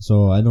 Yeah.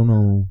 So I don't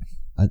know.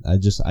 I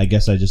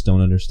guess I just don't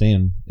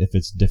understand if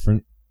it's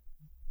different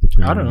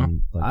between. I don't know.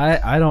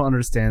 Like, I don't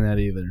understand that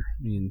either.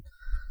 I mean,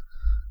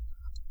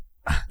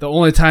 the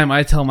only time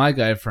I tell my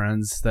guy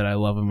friends that I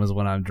love them is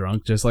when I'm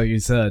drunk, just like you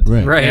said.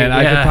 right. And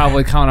I could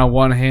probably count on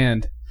one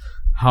hand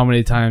how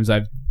many times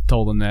I've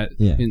told them that.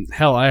 Yeah. And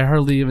hell, I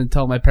hardly even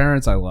tell my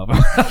parents I love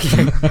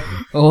them,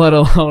 let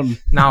alone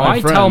Now, my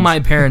I friends. tell my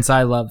parents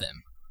I love them.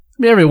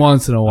 I mean, every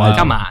once in a while.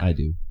 Come on. I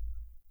do.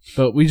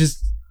 But we just,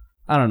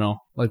 I don't know.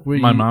 Like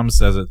My mom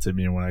says it to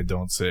me when I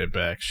don't say it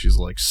back. She's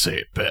like, say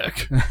it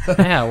back.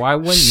 Yeah, why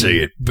wouldn't Say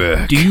you? it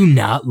back. Do you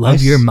not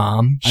love your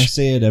mom? I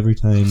say it every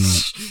time.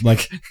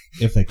 Like,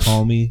 if they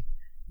call me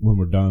when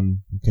we're done,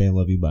 okay, I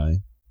love you, bye.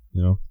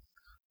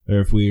 Or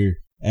if we're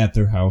at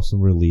their house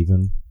and we're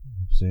leaving,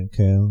 say,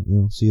 okay,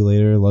 see you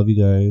later, love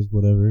you guys,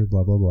 whatever,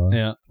 blah, blah, blah.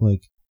 Yeah.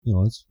 Like,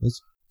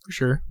 it's For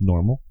sure.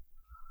 normal,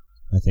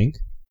 I think.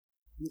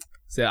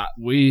 See,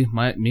 me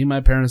and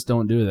my parents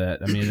don't do that.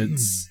 I mean,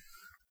 it's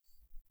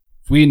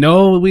we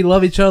know we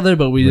love each other,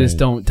 but we just Right.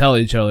 don't tell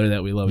each other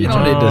that we love You each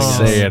don't other. need to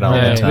say it all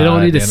Yeah, the time. we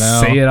don't need to you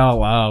know? say it out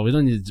loud. We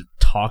don't need to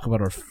talk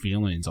about our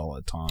feelings all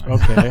the time.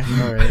 Okay.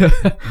 All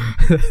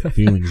right.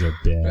 Feelings are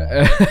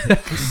bad.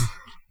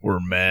 We're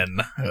men.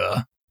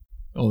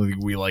 Only thing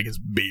we like is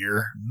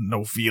beer.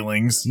 No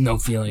feelings. No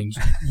feelings.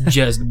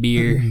 Just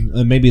beer.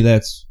 And maybe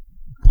that's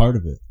part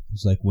of it.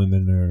 It's like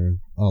women are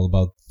all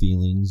about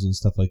feelings and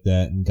stuff like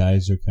that, and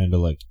guys are kind of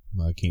like,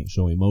 well, I can't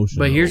show emotion.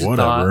 But here's or a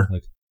thought. whatever.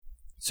 Like,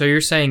 So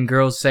you're saying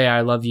girls say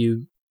I love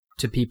you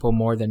to people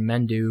more than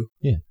men do.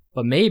 Yeah.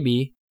 But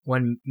maybe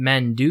when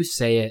men do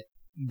say it,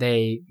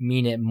 they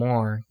mean it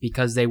more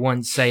because they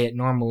wouldn't say it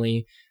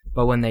normally.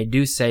 But when they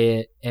do say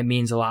it, it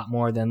means a lot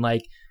more than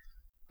like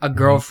a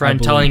girlfriend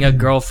believe telling a you.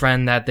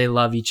 girlfriend that they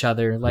love each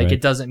other. Like Right.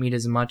 it doesn't mean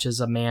as much as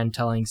a man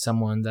telling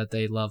someone that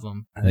they love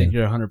them. I think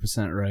you're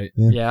 100% right.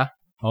 Yeah. Yeah.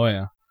 Oh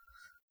yeah.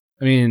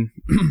 I mean,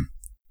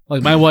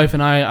 like my wife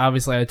and I,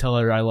 obviously, I tell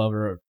her I love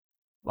her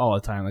all the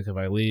time. Like if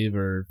I leave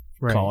or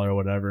Right. call her or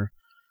whatever.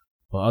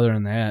 But other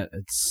than that,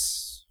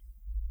 it's.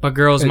 But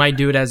girls might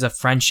do it as a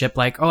friendship,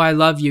 like, "Oh, I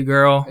love you,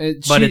 girl."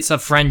 But it's a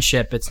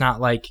friendship. It's not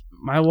like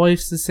My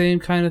wife's the same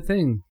kind of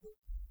thing.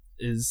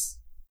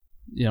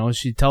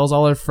 She tells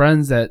all her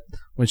friends that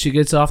when she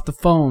gets off the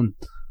phone,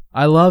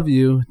 I love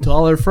you to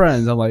all her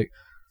friends. I'm like,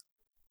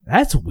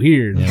 that's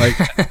weird. Yeah.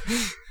 Like,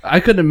 I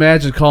couldn't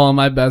imagine calling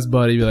my best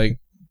buddy, be like,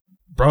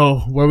 bro,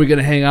 where are we going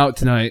to hang out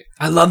tonight?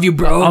 I love you,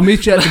 bro. I'll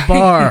meet you at the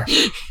bar.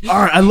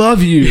 All right, I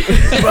love you.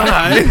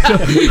 Bye.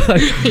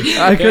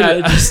 I couldn't. Yeah,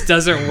 it just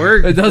doesn't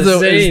work. It doesn't. the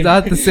same. It's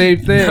not the same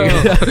thing.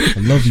 No. I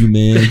love you,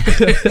 man.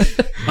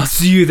 I'll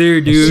see you there,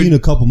 I'll see you in dude. a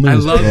couple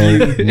minutes, love bro.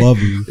 you. Love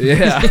you.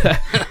 Yeah.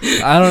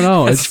 I don't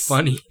know. That's It's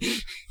funny,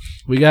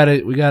 We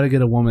gotta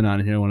get a woman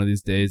on here one of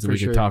these days, and For we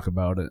sure. can talk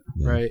about it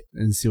Yeah. right?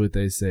 and see what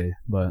they say.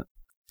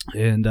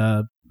 And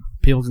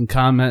people can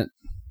comment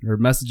or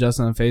message us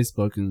on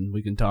Facebook, and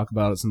we can talk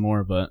about it some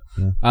more. But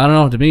Yeah. I don't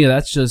know. To me,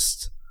 that's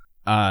just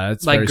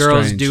it's Like very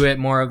girls strange. do it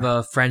more of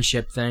a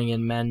friendship thing,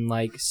 and men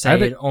like I say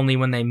think- it only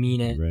when they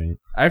mean it. Right.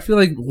 I feel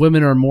like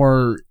women are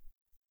more.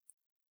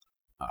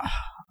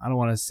 I don't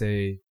want to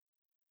say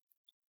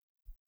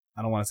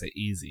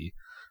easy,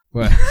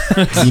 but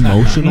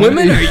Emotional.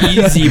 Women are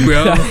easy,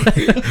 bro.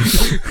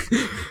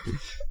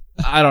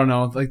 I don't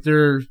know. Like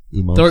they're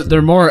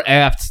Emotional. more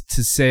apt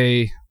to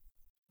say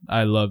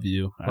 "I love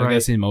you." I Right.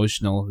 guess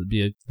emotional would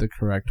be the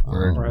correct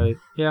word. Right?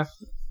 Yeah.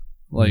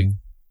 Like Mhm.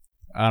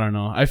 I don't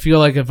know. I feel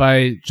like if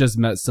I just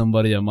met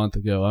somebody a month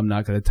ago, I'm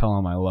not going to tell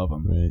them I love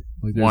them. Right.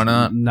 Like, Why there's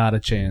not? Not a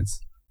chance.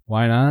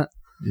 Why not?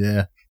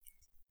 Yeah.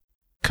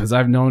 Because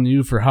I've known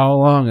you for how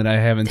long, and I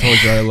haven't told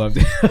you I loved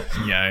you.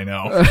 Yeah, I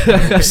know.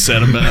 I'm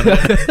sad about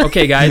it.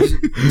 Okay, guys,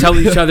 tell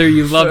each other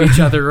you love each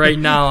other right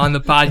now on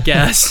the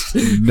podcast.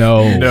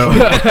 No. No.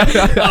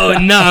 Oh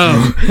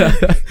no!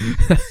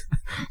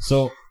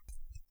 So,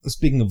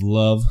 speaking of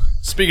love,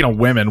 Speaking of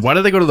women, why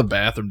do they go to the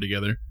bathroom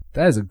together?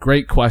 That is a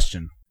great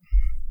question.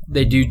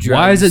 They do drugs.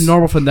 Why is it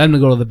normal for them to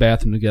go to the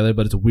bathroom together,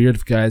 but it's weird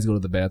if guys go to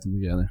the bathroom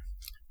together?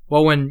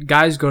 Well, when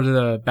guys go to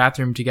the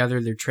bathroom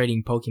together, they're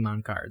trading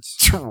Pokemon cards.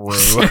 True.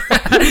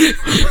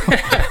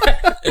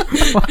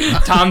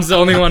 Tom's the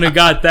only one who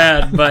got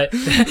that, but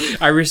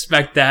I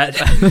respect that.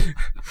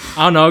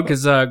 I don't know,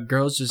 because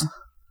girls just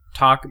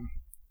talk,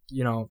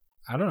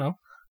 I don't know.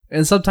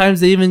 And sometimes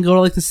they even go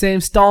to like the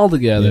same stall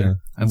together. yeah,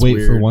 That's wait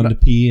for weird. one to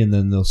pee, and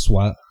then they'll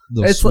swap.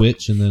 They'll It's like-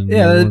 switch, and then the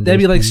Yeah, other one they'd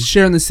be goes like pee.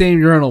 sharing the same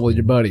urinal with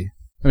your buddy.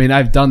 I mean,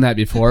 I've done that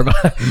before, but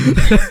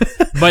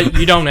But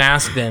you don't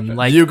ask them.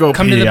 Like, you go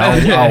come pee. to the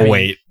bathroom. I'll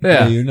wait. Yeah,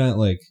 Yeah. you're not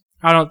like,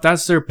 I don't.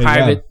 That's their Hey,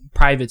 Rob,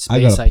 private I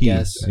space, gotta I pee.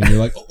 guess. And you're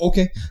like, oh,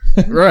 okay.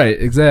 Right.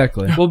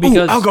 Exactly. Well,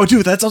 because I'll go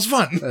too. That sounds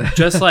fun.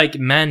 just like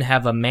men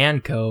have a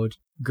man code,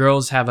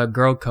 girls have a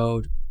girl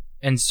code.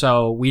 And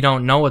so we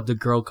don't know what the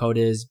girl code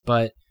is,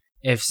 but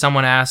if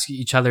someone asks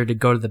each other to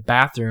go to the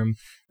bathroom,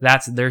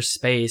 that's their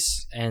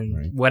space, and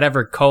Right.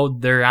 whatever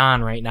code they're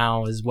on right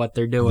now is what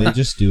they're doing. They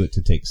just do it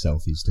to take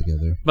selfies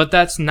together. But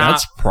that's not.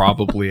 That's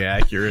probably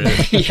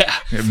accurate. Yeah.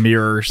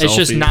 Mirror selfie. It's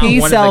just not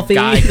Pee one selfie. of the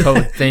guy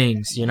code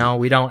things, you know?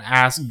 We don't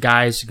ask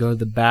guys to go to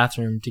the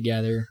bathroom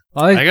together.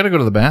 I gotta go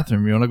to the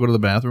bathroom. You want to go to the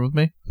bathroom with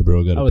me? The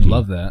bro got I would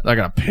love that. I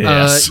gotta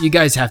piss. You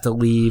guys have to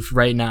leave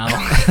right now.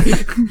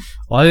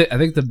 Well, I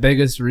think the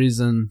biggest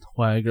reason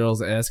why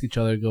girls ask each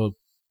other to go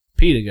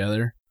pee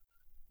together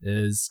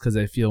is because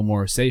they feel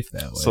more safe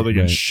that way. so they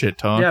can Right. shit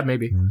talk. Yeah,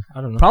 maybe. Mhm. I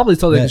don't know. Probably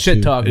so they can That shit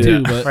too. talk Yeah.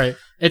 too, but Right.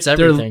 It's they're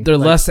everything. they're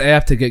Like, less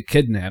apt to get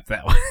kidnapped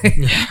that way.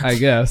 Yeah. I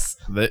guess.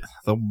 They'll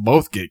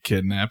both get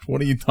kidnapped. What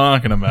are you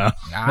talking about?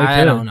 I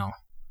could. don't know.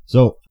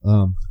 So,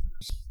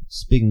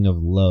 speaking of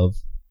love,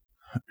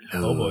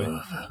 Oh boy.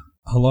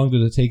 how long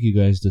did it take you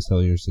guys to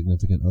tell your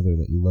significant other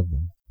that you love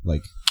them?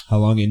 Like, how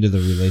long into the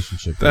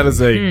relationship? That were is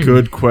you? a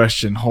good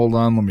question. Hold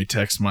on, let me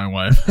text my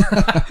wife.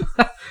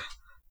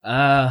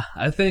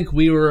 I think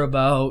we were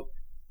about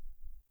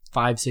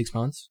 5-6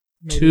 months?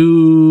 Maybe?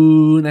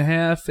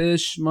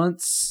 2.5-ish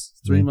months,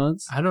 3 Yeah.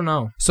 months. I don't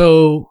know.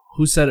 So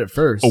who said it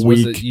first? A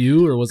Was week. it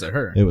you or was it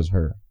her? It was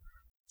her.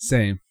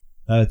 Same.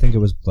 I think it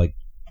was like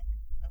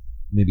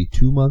maybe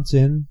 2 months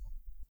in,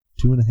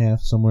 2.5,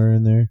 somewhere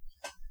in there.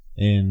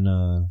 And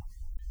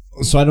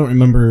so I don't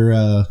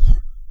remember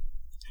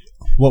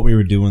what we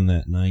were doing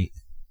that night.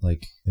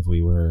 Like if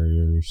we were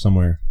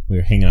somewhere, we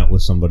were hanging out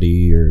with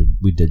somebody or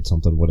we did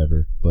something,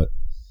 whatever. But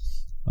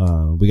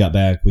we got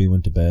back, we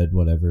went to bed,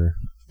 whatever.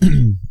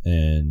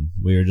 And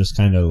we were just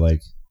kind of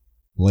like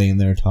laying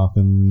there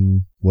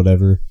talking,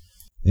 whatever.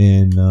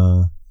 And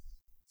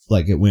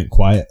like it went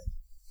quiet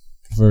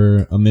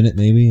for a minute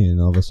maybe, and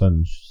all of a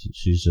sudden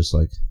she's just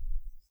like,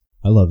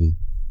 I love you.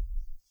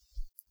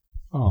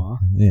 Aw.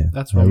 Yeah.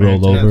 That's I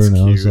rolled romantic. over That's and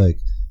I was cute. like,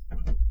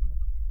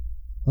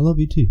 I love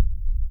you too.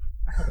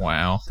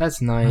 Wow. That's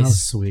How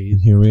nice. sweet.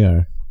 And here we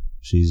are.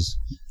 She's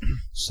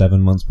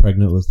 7 months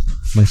pregnant with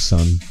my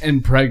son.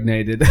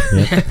 Impregnated.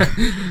 Yep.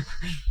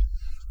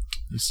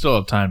 You still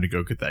have time to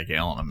go get that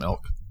gallon of milk.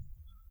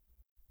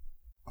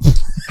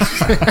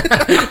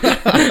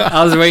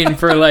 I was waiting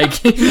for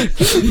like.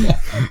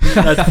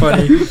 That's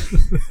funny.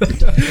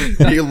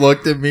 He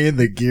looked at me and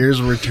the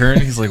gears were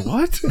turning. He's like,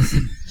 what?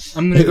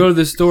 I'm gonna go to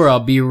the store. I'll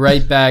be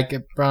right back. I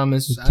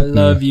promise. I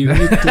love you.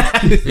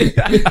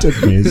 It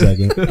took me a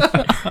second.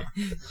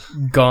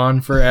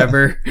 Gone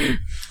forever.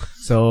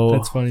 So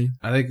That's funny.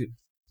 I think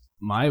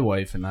my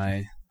wife and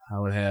I,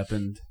 how it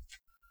happened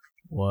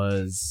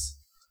was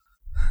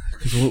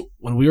because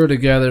when we were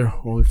together,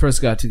 when we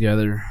first got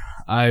together,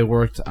 I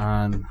worked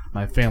on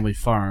my family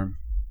farm.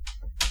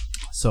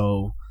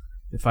 So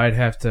if I'd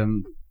have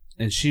to,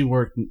 and she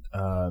worked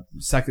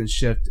second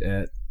shift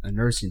at a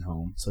nursing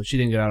home, so she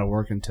didn't get out of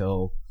work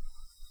until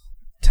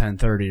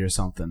 10:30 or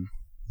something.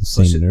 The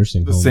same she-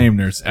 nursing The home. same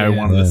nurse. I Yeah.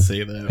 wanted Yeah. to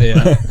say that.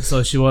 Yeah.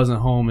 So she wasn't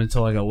home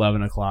until like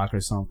 11 o'clock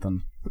or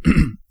something.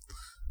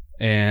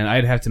 And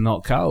I'd have to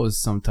milk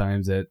cows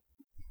sometimes at,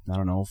 I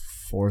don't know,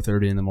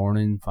 4:30 in the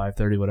morning,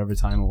 5:30, whatever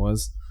time it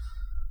was.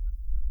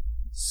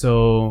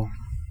 So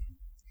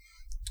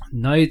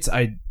mornings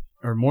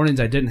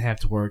I didn't have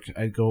to work.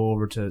 I'd go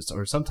over to,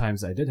 or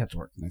sometimes I did have to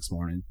work the next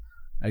morning.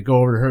 I'd go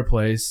over to her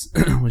place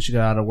when she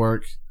got out of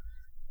work,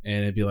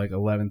 and it'd be like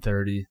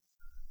 11:30.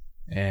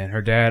 And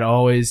her dad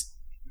always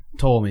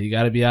told me, you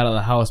got to be out of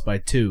the house by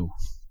 2.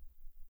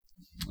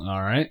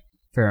 All right,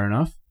 fair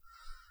enough.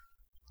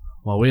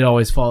 Well, we'd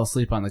always fall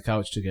asleep on the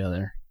couch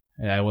together.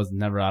 And I was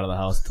never out of the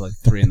house until like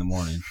 3 in the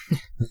morning.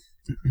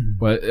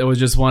 But it was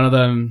just one of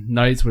them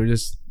nights where we're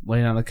just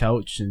laying on the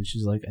couch, and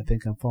she's like, I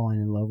think I'm falling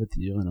in love with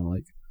you. And I'm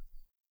like,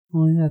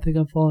 oh yeah, I think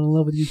I'm falling in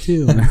love with you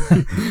too.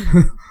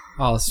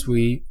 Oh,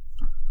 sweet.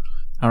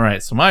 All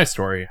right, so my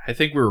story. I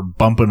think we were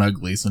bumping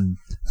uglies and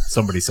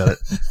somebody said it.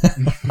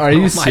 Are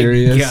you Oh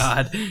serious? My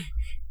God.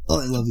 Oh,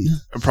 I love you.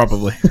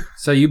 Probably.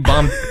 So you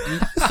bumped.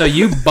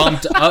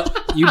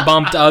 You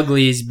bumped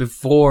uglies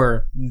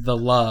before the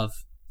love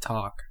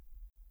talk.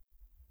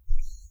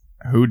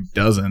 Who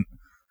doesn't?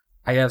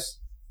 I guess.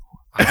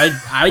 I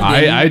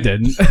didn't. I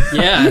didn't.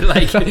 Yeah,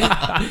 like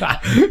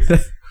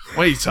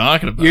What are you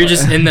talking about? you're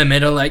just in the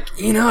middle, like,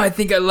 I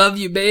think I love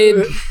you,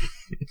 babe.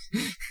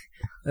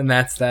 And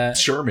that's that.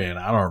 Sure, man.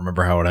 I don't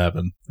remember how it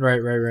happened. Right.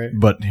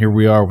 But here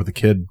we are with a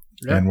kid,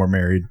 Yeah. and we're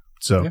married.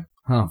 So, Yeah.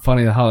 Huh,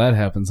 funny how that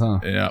happens, huh?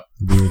 yeah.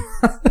 Dude.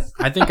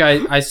 I think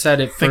I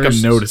said it I think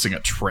first. I'm noticing a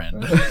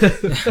trend.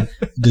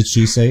 Did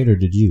she say it or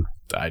did you?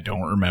 I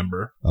don't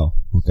remember. Oh,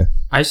 okay.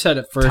 I said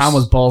it first. Tom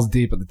was balls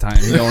deep at the time.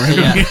 You don't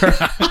remember?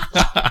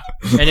 Yeah.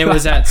 And it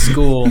was at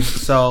school.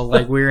 So,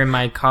 like, we were in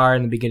my car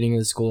in the beginning of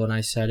the school, and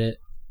I said it.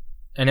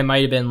 And it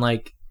might have been,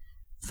 like,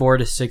 4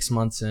 to 6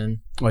 months in.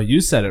 Well,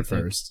 you said it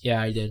first. Yeah,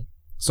 I did.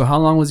 So how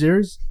long was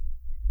yours?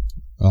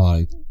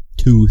 Like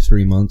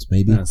 2-3 months,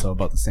 maybe. Yeah, so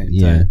about the same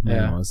Yeah. time.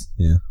 Yeah. Mine was.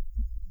 Yeah.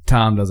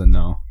 Tom doesn't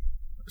know.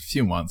 A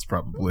few months,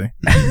 probably.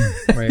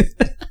 Right.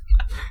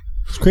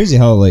 It's crazy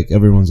how like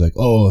everyone's like,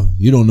 oh,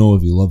 you don't know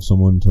if you love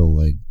someone until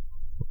like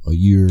a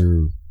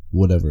year,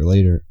 whatever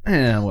later.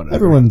 Yeah, whatever.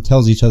 Everyone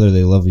tells each other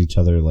they love each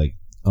other like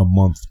a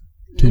month,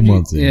 2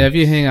 months. Yeah, if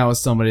you hang out with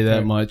somebody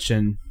that much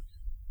and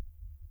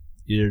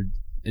you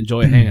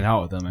enjoy hanging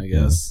out with them, I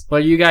guess.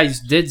 But you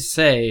guys did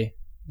say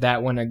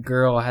that when a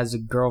girl has a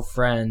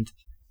girlfriend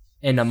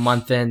in a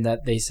month in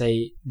that they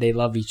say they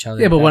love each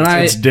other. Yeah, but when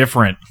It's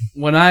different.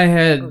 when I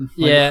had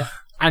yeah,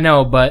 I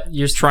know, but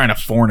you're Trying to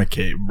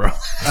fornicate, bro.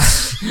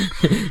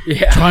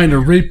 yeah, trying to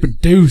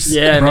reproduce,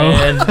 yeah, bro.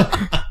 man.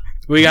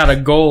 We got a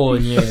goal,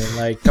 and you're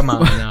like, come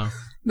on now.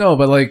 No,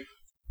 but like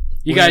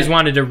You guys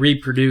wanted to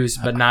reproduce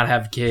but not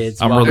have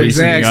kids. I'm Well,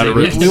 releasing exactly,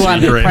 you out of we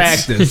wanted to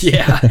restraints. practice.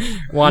 yeah,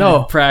 wanted No.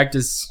 to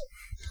practice.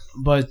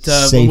 But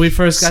Safe when we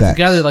first got sex.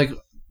 together, like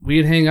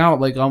we'd hang out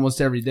like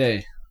almost every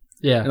day.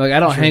 Yeah, And, like I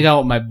don't Sure. hang out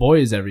with my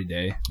boys every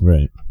day.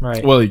 Right.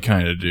 right. Well, you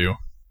kind of do.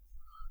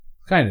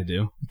 Kind of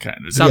do. Kind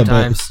of do.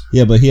 Sometimes.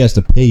 Yeah, but he has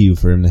to pay you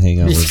for him to hang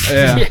out with.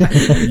 Yeah.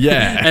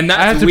 Yeah. And that's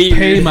I have to weird.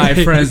 pay my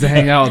friends to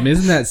hang out with me.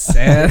 Isn't that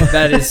sad?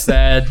 That is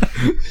sad.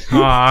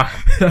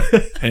 Aw.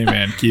 Hey,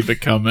 man, keep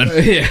it coming.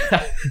 Yeah.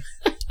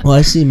 Well,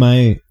 I see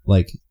my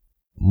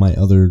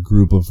other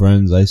group of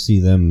friends. I see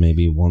them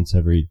maybe once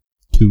every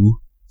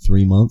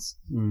 2-3 months.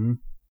 Mhm.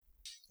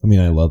 I mean,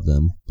 I love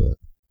them, but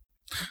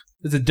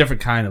It's a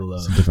different kind of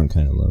love. it's a different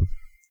kind of love.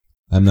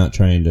 I'm not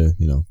trying to,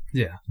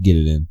 Yeah. get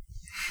it in.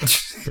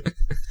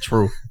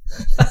 True.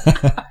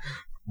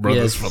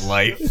 Brothers Yes. for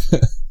life.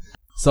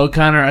 So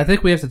Connor, I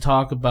think we have to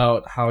talk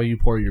about how you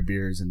pour your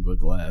beers into a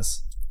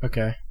glass.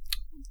 Okay.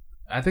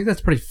 I think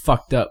that's pretty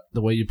fucked up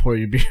the way you pour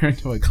your beer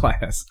into a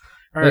glass.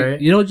 All Like,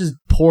 right. You don't just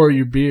pour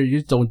your beer, you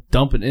just don't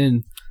dump it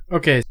in.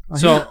 Okay.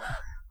 So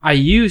I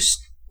used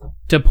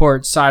to pour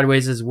it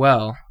sideways as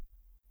well,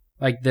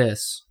 like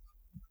this,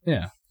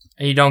 Yeah.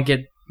 and you don't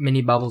get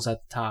mini bubbles at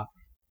the top.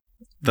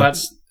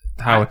 That's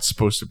how it's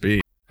supposed to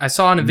be. I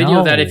saw in a video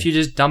No. that if you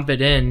just dump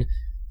it in,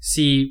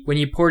 see, when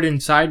you pour it in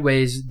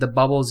sideways, the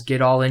bubbles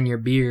get all in your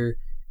beer,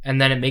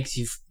 and then it makes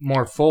you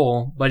more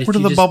full. But if Where do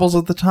you the just, bubbles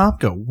at the top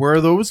go? Where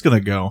are those going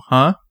to go,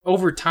 huh?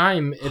 over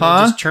time, it'll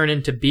Huh? just turn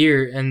into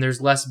beer, and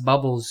there's less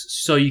bubbles,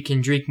 so you can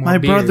drink more My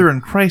beer. brother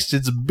in Christ,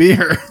 it's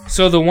beer.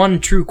 So the one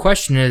true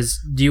question is,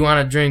 do you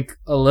want to drink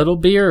a little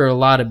beer or a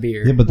lot of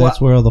beer? Yeah, but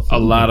that's where all the A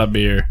flavor, lot of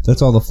beer.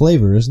 that's all the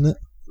flavor, isn't it?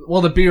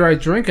 Well, the beer I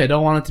drink, I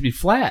don't want it to be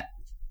flat.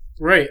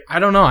 Right. I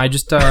don't know. I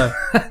just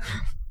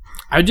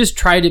I just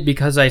tried it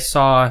because I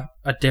saw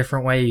a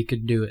different way you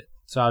could do it.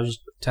 So I was just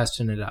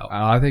testing it out.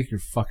 I think you're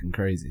fucking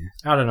crazy.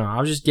 I don't know. I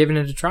was just giving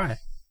it a try.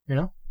 You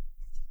know?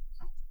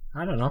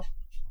 I don't know.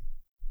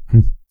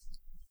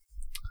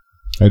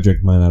 I drink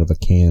mine out of a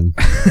can.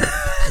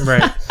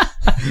 Right.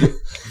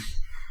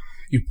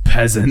 You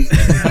peasant.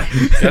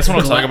 That's when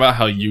I talk about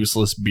how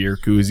useless beer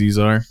koozies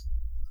are.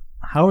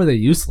 How are they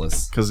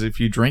useless? Because if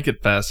you drink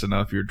it fast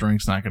enough, your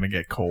drink's not going to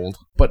get cold.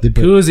 But the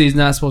But- koozie's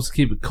not supposed to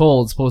keep it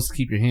cold. It's supposed to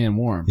keep your hand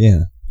warm.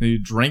 Yeah. If you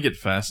drink it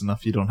fast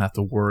enough, you don't have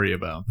to worry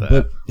about that.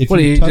 But if What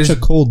do you you touch just- a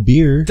cold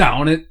beer,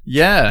 Down it.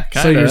 yeah,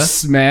 So kind you're of.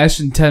 smashed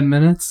in 10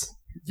 minutes?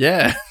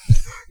 Yeah.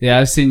 Yeah,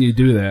 I've seen you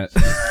do that.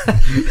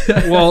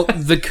 Well,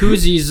 the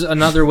koozie's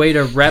another way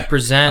to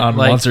represent On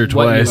like once or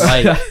what you twice.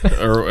 like.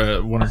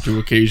 Or one or two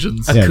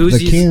occasions. A yeah, the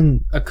koozie's- can.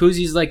 A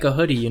koozie's like a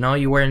hoodie, you know?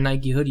 You wear a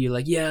Nike hoodie, you're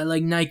like, yeah, I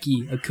like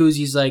Nike. A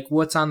koozie's like,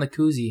 what's on the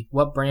koozie?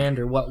 What brand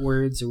or what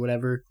words or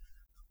whatever.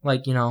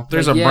 Like, you know.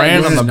 There's like, a yeah,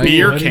 brand this on is the Nike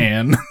beer hoodie?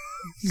 can.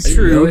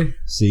 True. Really?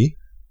 See,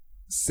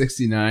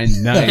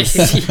 69.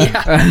 Nice.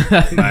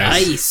 Yeah.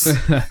 Nice. Nice.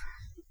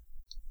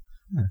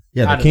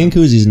 yeah, I the don't can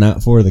koozie is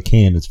not for the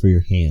can; it's for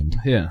your hand.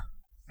 Yeah.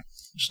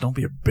 Just don't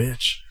be a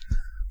bitch.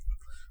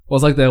 Well,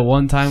 it's like that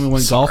one time we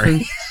went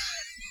Sorry.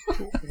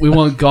 golfing. We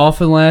went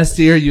golfing last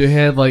year. You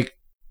had like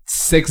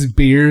 6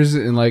 beers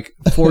in like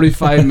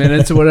 45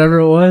 minutes or whatever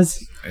it was.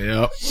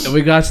 Yep. And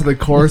we got to the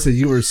course and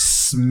you were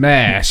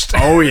smashed.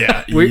 Oh,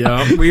 yeah. We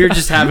Yep. were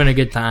just having a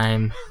good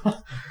time.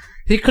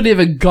 He couldn't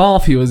even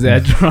golf. He was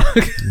that drunk.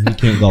 You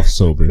can't golf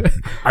sober.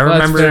 I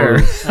That's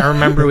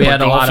remember we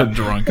had a lot of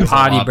drunk is a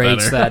potty lot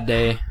breaks better. that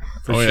day.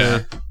 For Oh,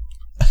 sure.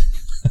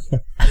 yeah.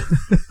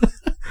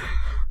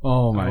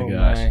 Oh my Oh,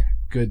 gosh. my.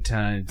 Good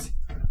times.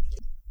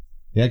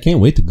 Yeah, I can't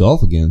wait to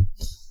golf again.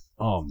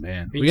 Oh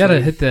man. Me We got to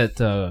too. hit that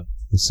The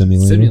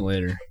simulator.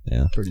 simulator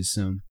Yeah. pretty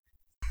soon.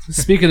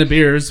 Speaking of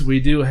beers, we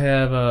do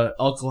have a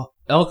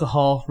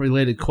alcohol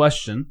related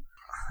question.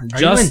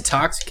 Are you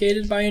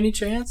intoxicated by any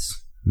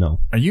chance? No.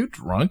 Are you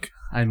drunk?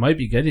 I might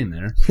be getting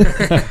there.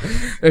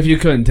 If you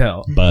couldn't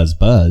tell. Buzz.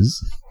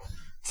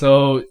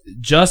 So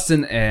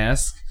Justin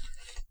asked,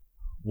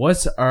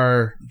 "What's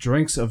our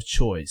drinks of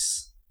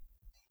choice?"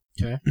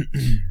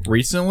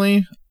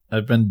 Recently,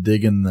 I've been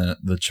digging the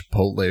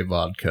Chipotle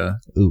vodka.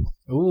 Ooh.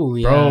 Ooh,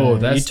 yeah. Bro,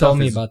 that you stuff told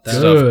me is about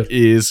that. good. Stuff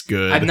is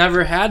good. I've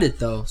never had it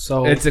though.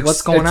 So It's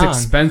what's going it's on?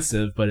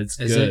 expensive, but it's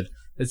Is good. it?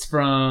 It's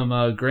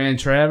from Grand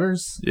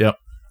Traverse. Yep.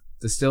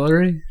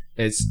 Distillery.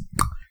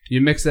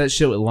 You mix that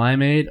shit with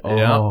limeade. Oh,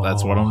 Yeah,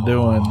 that's what I'm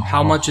doing.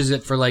 How much is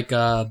it for like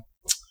a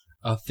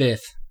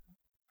fifth?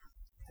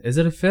 Is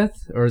it a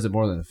fifth or is it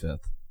more than a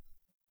fifth?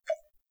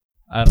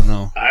 I don't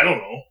know. I don't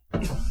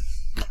know.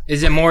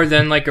 Is it more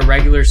than like a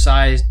regular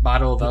sized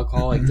bottle of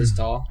alcohol like this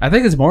tall? I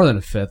think it's more than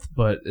a fifth,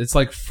 but it's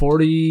like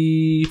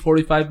 40,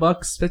 45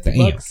 bucks, 50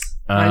 Damn. bucks.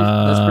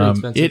 That's pretty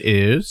expensive. It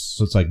is.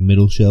 So it's like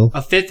middle shelf.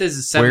 A fifth is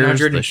Where's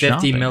the 750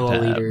 shopping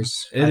milliliters.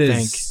 It I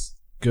is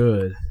think.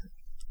 good.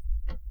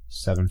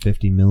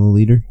 750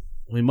 milliliter.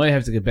 We might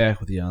have to get back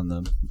with you on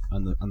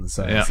the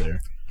size Yeah. there.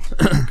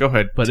 Go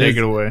ahead. But Take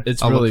it away.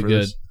 It's I'll look really for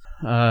good. this.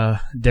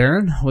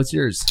 Darren, what's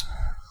yours?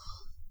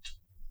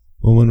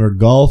 Well, when we're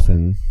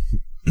golfing,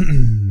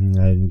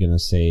 I'm gonna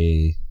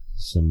say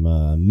some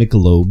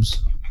Michelobes.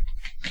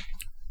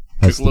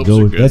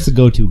 Michelobes are good. That's the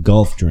go-to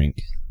golf drink.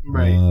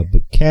 Right.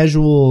 But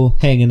casual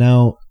hanging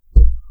out.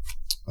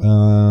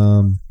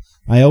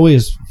 I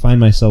always find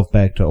myself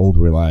back to Old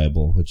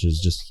Reliable, which is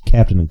just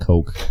Captain and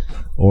Coke.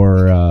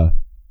 Or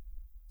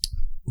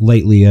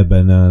lately, I've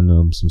been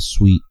on some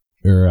sweet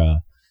or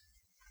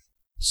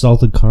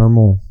salted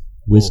caramel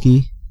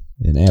whiskey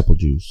and apple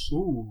juice.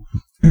 Ooh.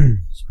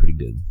 It's pretty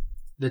good.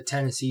 The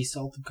Tennessee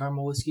salted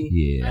caramel whiskey?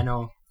 Yeah. I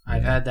know.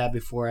 I've had that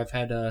before. I've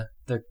had the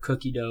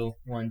cookie dough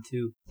one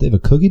too. They have a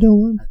cookie dough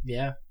one?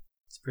 Yeah.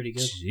 It's pretty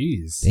good.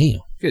 Jeez. Damn.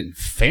 Getting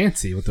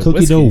fancy with the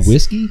Cookie dough whiskeys.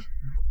 whiskey?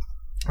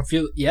 I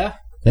feel That'd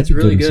It's be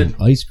really good with good.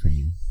 some ice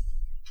cream.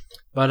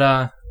 But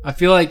I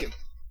feel like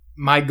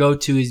my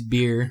go-to is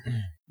beer.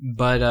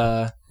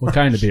 But What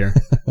kind of beer?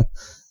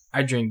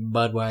 I drink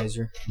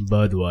Budweiser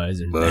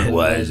Budweiser.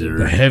 Budweiser.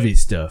 The heavy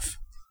stuff.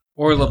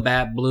 or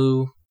Labatt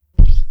Blue.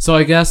 So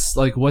I guess,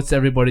 like, what's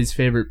everybody's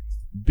favorite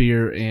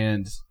beer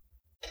and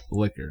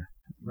liquor?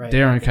 Right.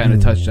 Darren kind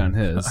of touched on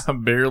his. I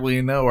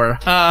barely know her.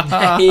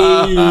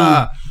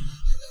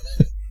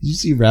 Did you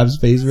see Rob's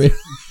face right?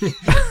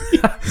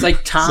 It's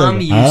like, Tom,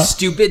 like, you huh?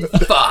 stupid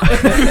fuck.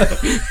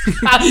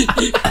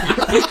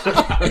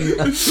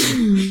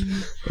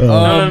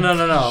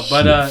 No.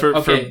 But, For-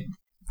 okay.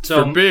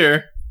 So, For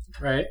beer,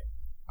 right.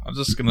 I'm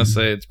just going to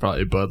say it's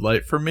probably Bud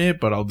Light for me,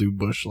 but I'll do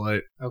Busch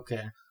Light.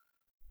 Okay.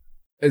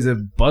 Is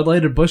it Bud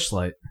Light or Busch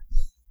Light?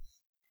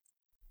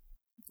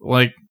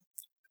 Like,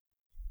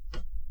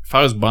 if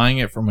I was buying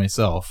it for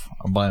myself,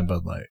 I'm buying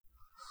Bud Light.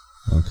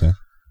 Okay.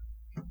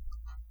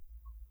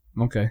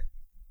 Okay.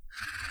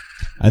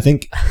 I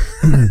think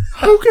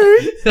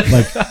Okay.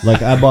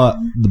 like I bought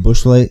the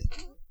Busch Light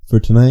for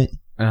tonight,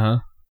 Uh-huh.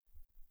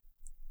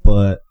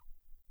 but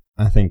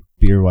I think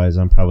beer wise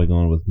I'm probably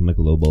going with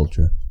Michelob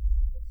Ultra.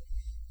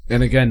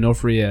 And again, no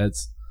free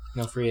ads.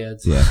 No free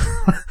ads. Yeah.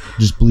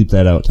 Just bleep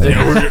that out, Tyler.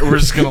 Yeah, we're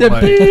just going to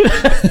like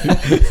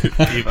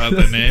keep out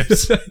the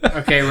names.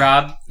 Okay,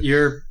 Rob,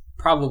 you're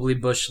probably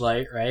Busch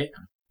Light, right?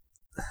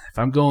 If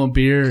I'm going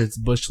beer, it's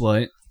Busch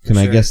Light. Can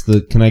I guess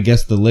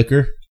the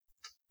liquor?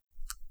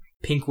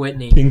 Pink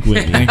Whitney. Pink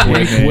Whitney. Pink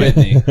Whitney.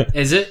 Whitney.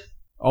 Is it?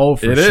 Oh,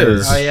 for It sure.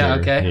 is. Oh, yeah,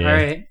 Sure, okay. yeah. All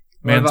right.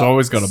 What Man's about-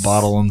 always got a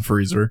bottle in the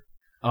freezer.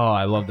 Oh,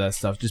 I love that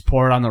stuff. Just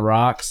pour it on the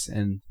rocks,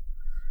 and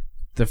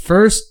the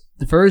first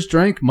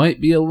drink might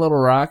be a little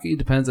rocky,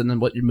 depends on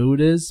what your mood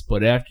is.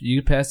 But after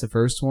you pass the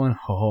first one,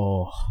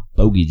 oh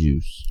Bogey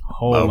juice.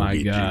 my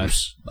Bogey gosh,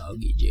 juice.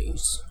 Bogey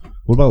juice.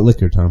 What about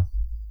liquor, Tom?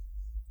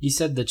 You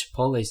said the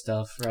Chipotle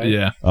stuff, right?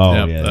 Yeah. Oh,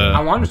 Yeah, yeah.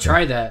 I want to Okay.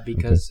 try that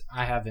because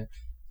I haven't.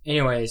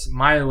 Anyways,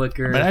 my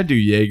liquor. I mean, I do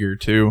Jaeger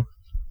too.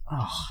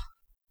 oh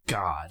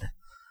God,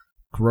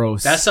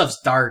 gross. That stuff's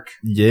dark.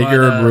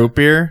 Jaeger But, and root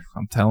beer.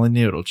 I'm telling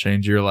you, it'll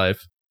change your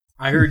life.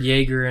 I heard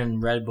Jaeger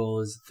and Red Bull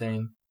is the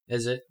thing.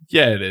 Is it?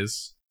 Yeah, it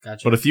is.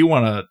 Gotcha. But if you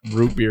want a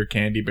root beer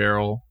candy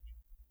barrel,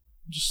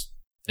 just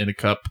in a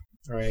cup,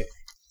 Right.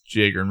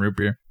 Jaeger and root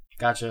beer.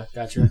 Gotcha.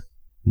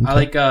 I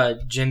like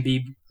Jim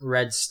Beam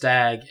Red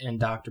Stag and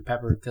Dr.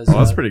 Pepper because Oh,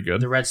 that's pretty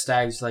good. the Red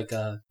Stag's like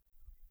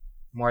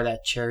more of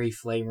that cherry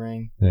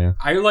flavoring. Yeah.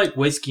 I like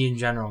whiskey in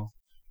general,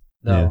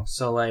 though. Yeah.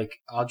 So like,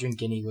 I'll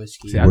drink any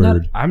whiskey. See, I'm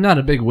Word. not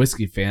a big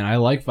whiskey fan. I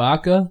like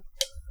vodka.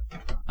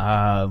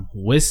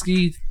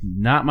 Whiskey,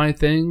 not my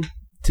thing.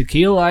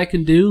 Tequila, I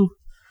can do,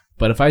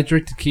 but if I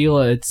drink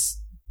tequila,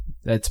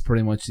 that's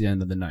pretty much the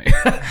end of the night.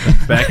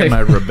 Back in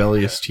my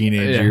rebellious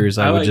teenage Yeah, years,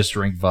 I I would like- just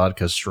drink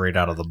vodka straight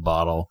out of the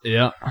bottle.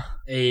 Yeah,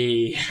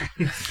 A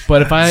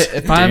but if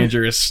I'm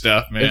Dangerous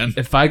stuff, man.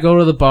 if I go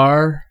to the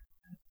bar,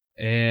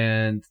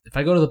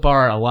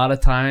 a lot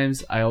of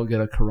times I'll get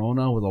a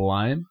Corona with a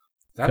lime.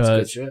 that's good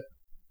 'Cause- shit.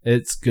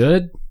 It's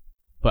good,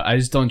 but I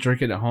just don't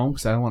drink it at home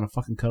because I don't want to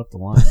fucking cut up the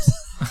limes.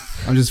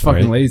 I'm just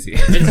fucking Right. lazy.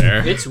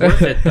 It's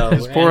worth it though.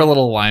 Just pour a And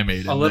little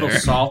limeade in a little there.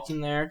 salt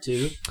in there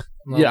too.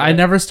 Yeah, I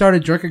never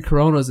started drinking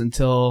Coronas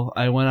until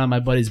I went on my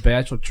buddy's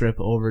bachelor trip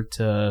over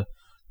to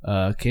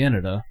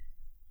Canada,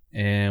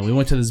 and we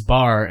went to this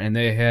bar, and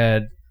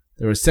there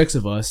were 6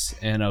 of us,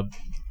 and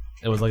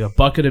it was like a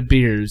bucket of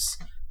beers,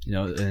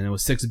 and it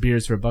was 6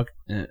 beers for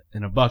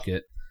in a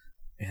bucket,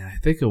 and I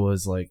think it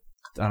was like,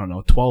 I don't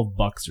know,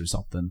 $12 or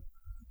something.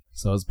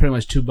 So it was pretty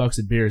much $2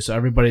 a beer. So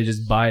everybody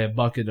just buy a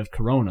bucket of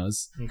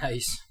Coronas,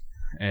 Nice.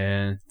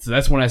 And so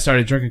that's when I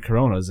started drinking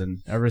Coronas, and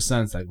ever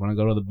since, like when I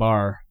go to the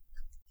bar,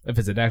 if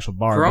it's an actual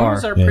bar,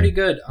 Coronas are pretty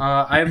good.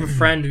 I have a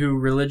friend who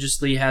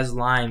religiously has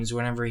limes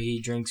whenever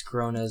he drinks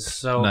Coronas.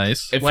 So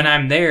Nice. when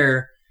I'm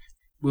there,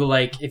 we'll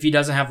like, if he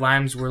doesn't have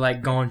limes, we're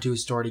like going to a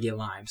store to get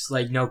limes.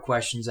 Like no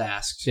questions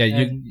asked. Yeah,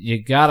 And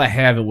you gotta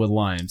have it with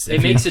limes.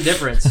 it makes a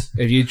difference.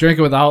 If you drink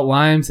it without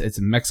limes, it's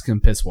Mexican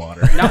piss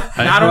water.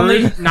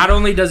 Not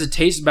only does it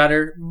taste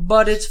better,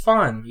 but it's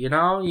fun. You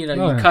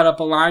cut up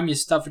a lime, you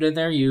stuff it in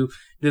there, you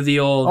do the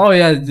old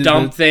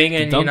dump thing,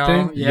 and dump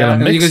thing? gotta And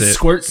you mix can it.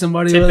 squirt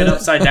somebody tip with it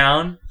upside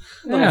down,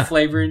 a little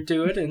flavor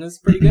into it, and it's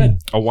pretty good.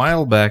 A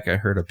while back, I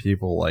heard of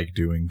people like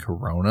doing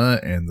Corona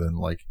and then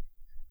like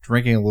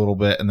drinking a little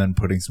bit and then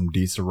putting some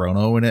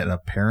Di-Serono in it, and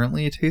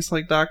apparently it tastes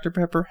like Dr.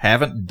 Pepper.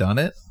 Haven't done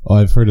it. Oh,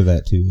 I've heard of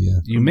that too. Yeah.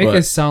 You make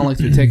it sound like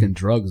you're taking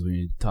drugs when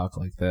you talk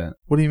like that.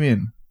 What do you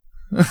mean?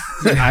 I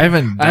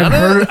haven't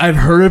done it. I've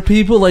heard of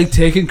people like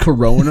taking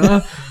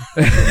Corona.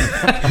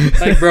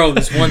 Like, bro,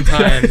 this one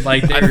time,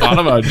 like I thought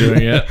about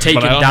doing it, taking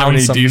but I don't down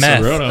have some any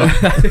meth.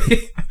 Di-Serono.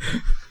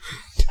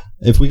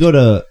 If we go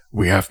to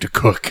We have to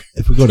cook.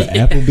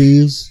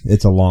 Applebee's,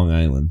 it's a Long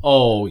Island.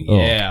 Oh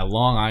yeah,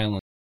 Long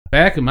Island.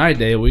 Back in my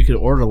day, we could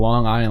order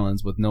Long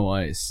Islands with no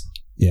ice.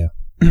 Yeah.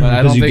 But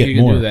I don't Because you think get you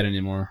can more. do that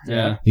anymore.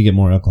 Yeah. You get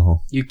more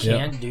alcohol. You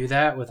can't do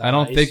that without I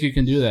don't ice. think you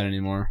can do that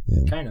anymore.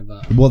 Yeah. Kind of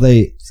Well,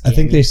 I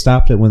think they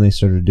stopped it when they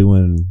started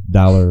doing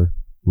dollar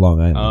Long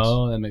Islands.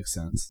 Oh, that makes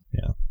sense.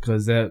 Yeah.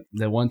 Because that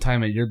one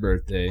time at your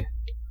birthday,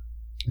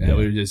 we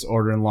were just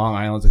ordering Long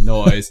Islands with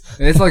no ice.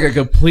 And it's like a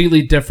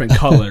completely different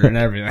color and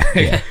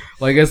everything. Yeah.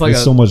 Like it's like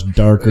it's so much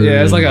darker.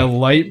 Yeah, it's like a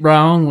light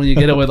brown when you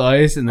get it with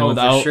ice, and then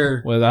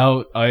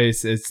without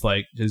ice, it's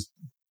like just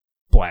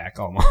black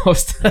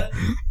almost.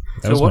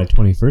 That was my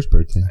 21st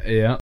birthday.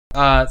 Yeah.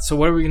 So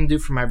what are we gonna do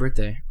for my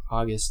birthday,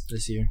 August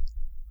this year?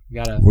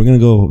 We're gonna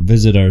go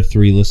visit our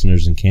 3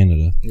 listeners in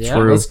Canada. Yeah.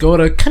 Let's go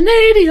to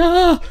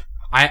Canada.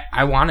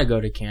 I want to go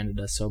to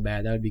Canada so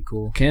bad. That would be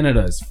cool.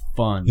 Canada is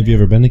fun. Have you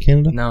ever been to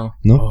Canada? No.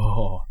 No.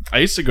 Oh, I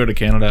used to go to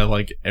Canada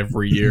like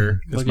every year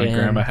because Look my at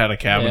grandma him. had a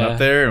cabin Yeah. up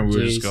there, and we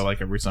would Jeez. just go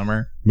like every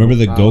summer. Remember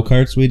the Wow.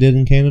 go-karts we did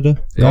in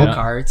Canada? yeah.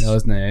 Go-karts. That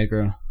was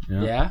Niagara.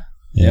 Yeah.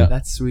 Yeah.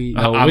 That's sweet.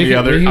 No, on we the can-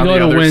 other, we can on go the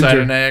to other side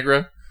Windsor. of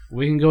Niagara.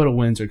 We can go to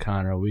Windsor,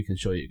 Connor. We can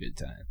show you a good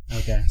time.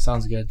 Okay,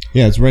 sounds good.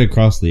 Yeah, it's right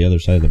across the other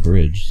side of the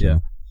bridge. So. Yeah.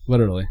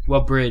 Literally.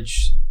 What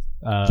bridge?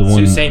 The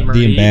one, Sault Ste.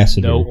 Marie, the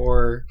ambassador. Nope.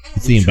 Or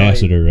It's the Detroit?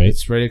 ambassador, right?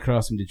 It's right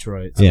across from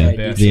Detroit. Yeah,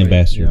 Okay, the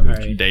ambassador. Yeah. All bridge.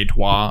 right.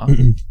 Detroit.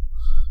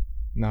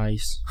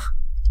 Nice.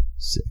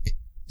 Sick.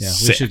 Yeah, we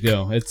Sick. should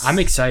go. It's I'm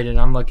excited.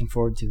 I'm looking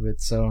forward to it.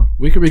 So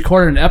we could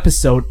record an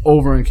episode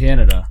over in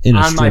Canada. In a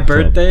on my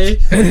strip club.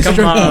 birthday,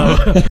 come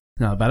on.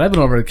 No, but I've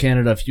been over to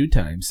Canada a few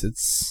times.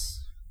 It's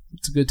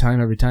a good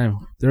time every time.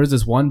 There was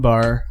this one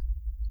bar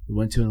we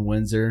went to in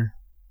Windsor.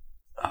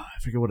 I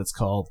forget what it's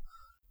called.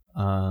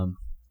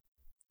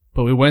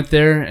 But we went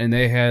there and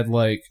they had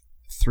like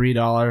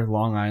 $3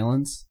 Long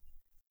Islands.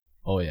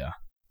 Oh yeah.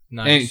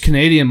 Nice. And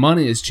Canadian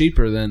money is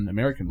cheaper than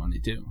American money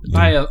too.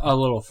 By a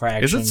little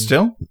fraction. Is it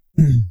still?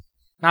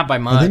 Not by I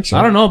think much. so.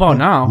 I don't know about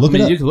now. Look I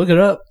mean, it up. you can look it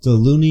up. It's a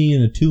loony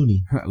and a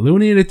toonie.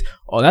 Looney and it.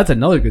 Oh, that's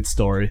another good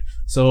story.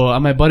 So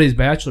on my buddy's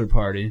bachelor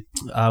party,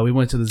 we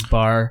went to this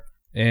bar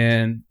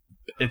and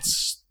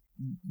It's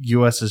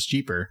U.S. is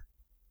cheaper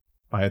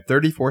by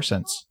 34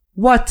 cents.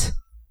 what?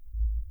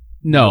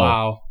 No.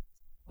 Wow.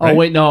 Oh Right?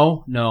 wait,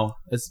 no,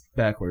 it's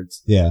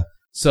backwards. Yeah.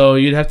 So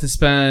you'd have to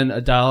spend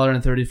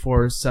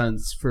 $1.34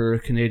 for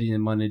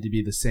Canadian money to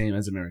be the same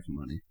as American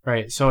money.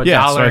 Right. So a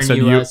Yeah, so dollar I in said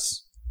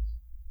U.S.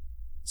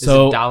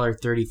 So is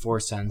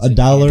 $1.34. A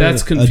dollar.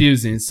 that's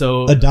confusing.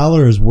 So A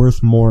dollar is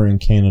worth more in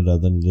Canada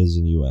than it is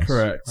in U.S.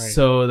 correct. Right.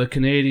 So the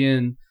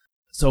Canadian,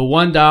 so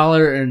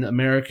 $1 in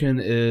American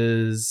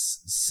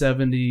is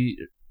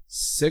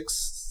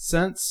 76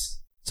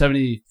 cents,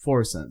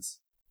 74 cents.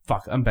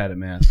 Fuck, I'm bad at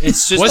math.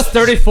 It's just What's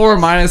 34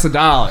 minus $1?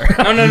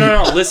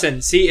 No. Listen,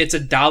 see, it's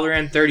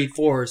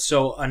 $1.34.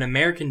 So an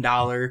American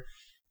dollar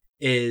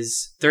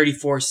is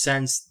 34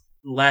 cents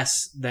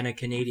less than a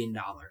Canadian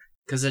dollar,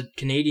 because a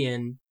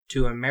Canadian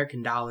to an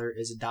American dollar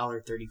is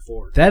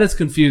 $1.34. That is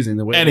confusing.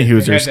 The way Anywho, they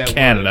have there's that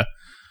Canada. word.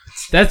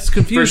 That's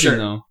confusing sure.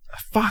 though.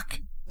 Fuck.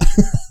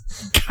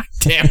 God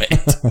damn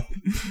it.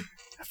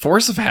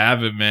 Force of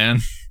habit, man.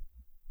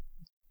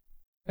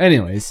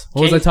 Anyways,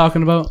 what was I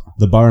talking about?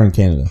 The bar in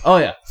Canada. Oh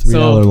yeah. $3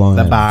 So Long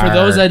The Island. bar. for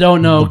those that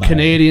don't know, The bar.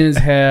 Canadians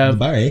The have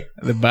bar, eh?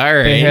 The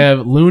bar. they eh?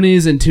 have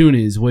loonies and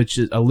toonies, which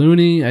is a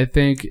loonie I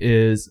think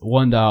is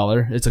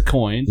 $1. It's a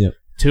coin. Yep.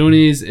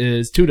 Toonies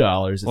is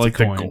 $2. It's like a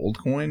the coin. gold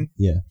coin.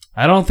 Yeah.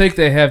 I don't think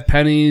they have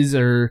pennies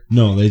or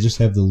No, they just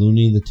have the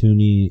loony, the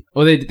toonie,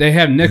 well they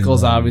have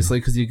nickels And, obviously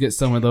because you get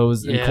some of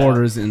those in Yeah.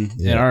 quarters in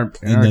our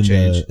and then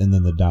change. and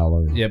then the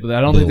dollar. Yeah, but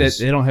I don't think bills.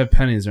 that they don't have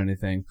pennies or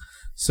anything.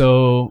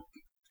 So,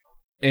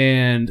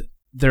 and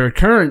their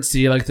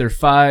currency, like their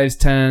 5s,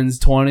 10s,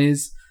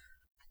 20s,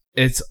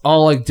 it's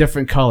all like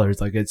different colors.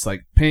 Like it's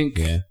like pink,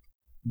 Yeah.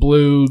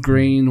 blue,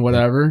 green,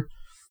 whatever.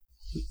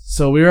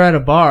 So we were at a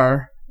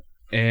bar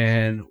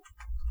and,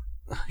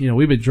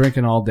 we've been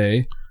drinking all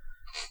day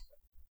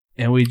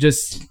And we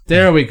just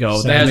there we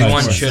go. That As makes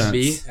one more should sense.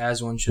 be.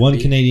 As one should One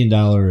be. Canadian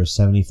dollar is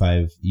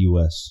 75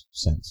 US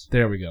cents.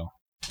 There we go.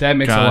 That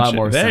makes a lot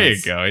more sense. There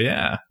you go.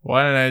 Yeah.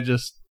 Why did I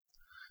just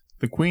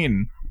the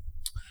Queen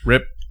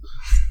rip?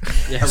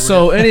 Yeah,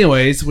 So,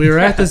 anyways, we were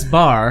at this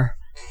bar,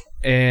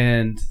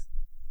 and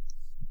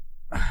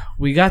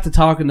we got to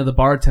talking to the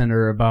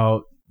bartender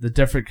about the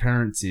different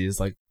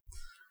currencies,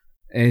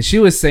 and she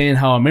was saying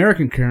how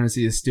American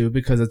currency is stupid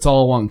because it's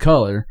all one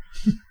color.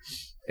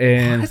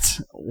 And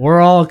we're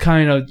all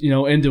kind of,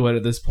 into it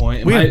at this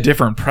point. We have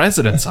different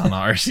presidents on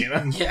ours,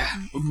 yeah.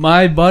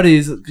 My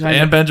buddy's kind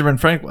and of, Benjamin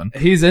Franklin.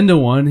 he's into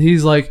one.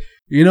 He's like,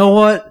 you know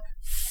what?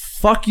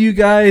 Fuck you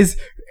guys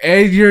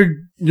and your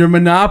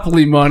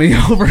Monopoly money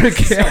over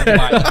again. Oh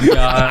my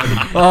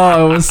god.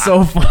 Oh, it was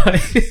so funny.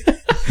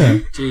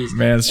 Jeez.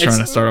 Man's trying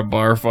to start a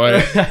bar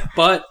fight.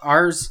 But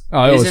ours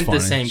Oh, it was isn't funny.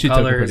 the same She took it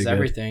color pretty as good.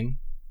 everything.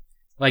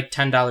 Like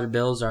 $10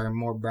 bills are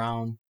more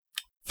brown.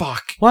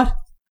 Fuck. What?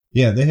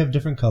 Yeah, they have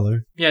different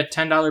color. Yeah,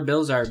 $10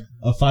 bills are.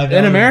 A $5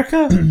 In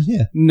America?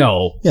 yeah,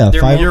 No. yeah.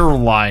 They're Five, You're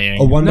lying.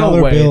 a $1 No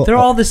way. bill. They're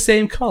all the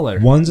same color.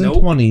 Ones and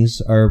Nope.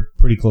 20s are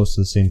pretty close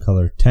to the same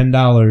color.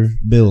 $10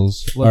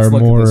 bills Let's are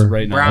look more at this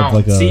right now. Brown.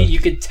 like a- See, you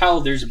could tell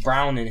there's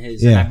brown in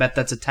his, and Yeah. I bet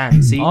that's a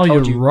 10. See, Oh,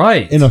 told you're you.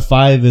 right. and a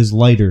 5 is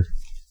lighter.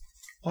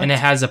 And it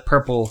has a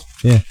purple.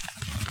 Yeah.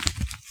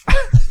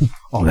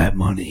 Oh, that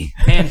money.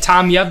 Man,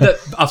 Tom, you have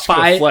a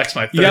 5. Flex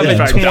my You have a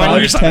 $35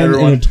 $20, on 10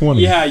 everyone. and a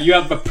 20. Yeah, you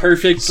have a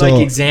perfect So,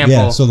 example.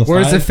 Yeah, so the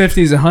Where's the 5,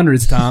 50s and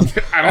 100s, Tom?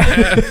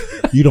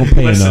 you don't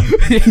pay enough.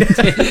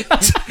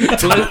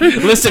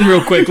 Listen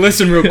real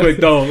quick,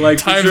 though. Like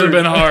Times have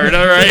been hard,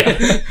 all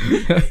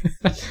right?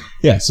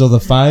 Yeah, so the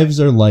 5s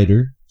are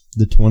lighter.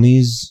 The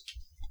 20s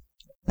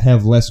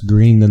have less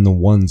green than the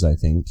 1s, I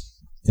think.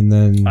 And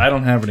then I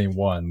don't have any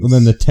ones. and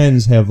then the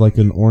 10s have like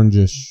an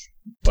orangish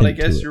but I tint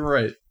to guess it. you're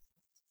right.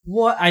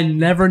 What? I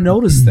never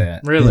noticed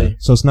that. Really? Yeah,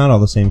 so it's not all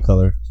the same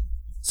color.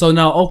 So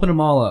now open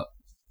them all up.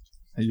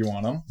 You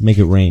want them? Make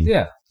it rain.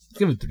 Yeah.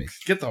 Give it to me.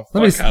 Get the fuck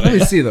Let me out let of me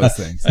here. see those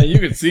things. You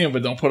can see them,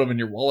 but don't put them in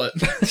your wallet.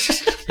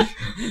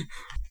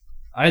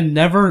 I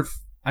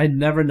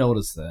never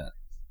noticed that.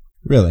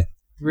 Really?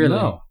 Really?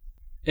 No.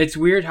 It's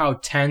weird how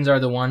 10s are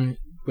the one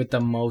with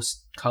the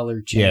most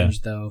color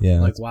change, though.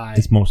 Yeah. Like, why?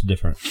 It's most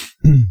different.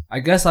 I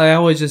guess I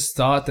always just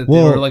thought that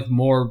Well, they were like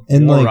more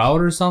and, wore like, out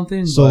or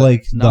something. so, but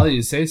like, now the- that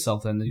you say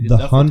something, you can The definitely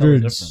tell the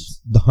hundreds,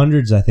 difference. the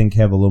hundreds, I think,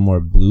 have a little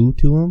more blue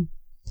to them,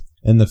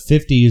 and the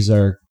 50s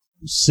are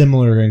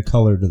similar in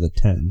color to the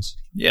 10s.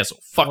 Yeah, so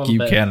fuck Little you,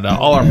 bit. Canada.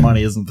 All our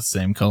money isn't the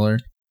same color.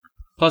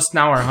 Plus,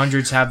 now our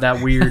hundreds have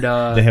that weird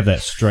They have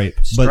that stripe,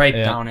 stripe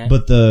yeah. down it.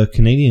 but the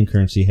Canadian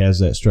currency has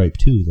that stripe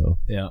too, though.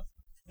 Yeah.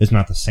 It's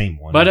not the same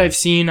one. But I've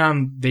seen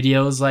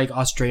videos like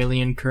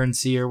Australian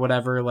currency or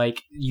whatever,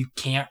 like you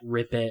can't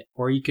rip it,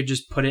 or you could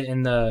just put it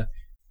in the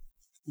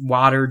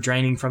water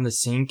draining from the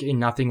sink and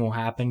nothing will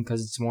happen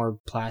because it's more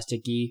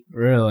plasticky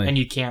Really? and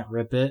you can't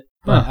rip it.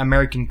 But Huh.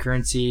 American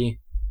currency,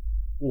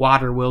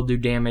 water will do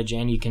damage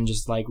and you can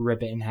just like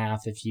rip it in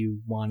half if you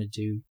wanted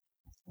to.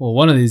 Well,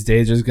 one of these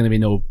days there's going to be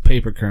no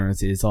paper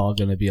currency. It's all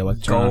going to be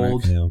electronic.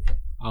 Gold. Yeah.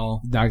 Oh,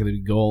 It's not going to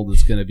be gold.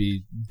 It's going to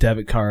be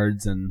debit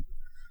cards and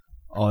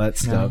all that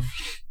stuff.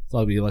 It's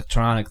all going to be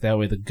electronic. That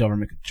way the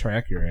government can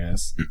track your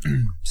ass.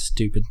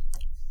 stupid.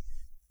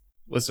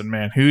 Listen,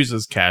 man, who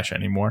uses cash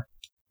anymore?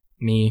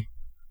 Me.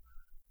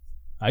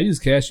 I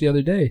used cash the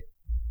other day.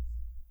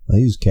 I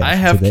use cash I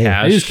have today.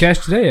 cash. I used cash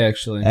today,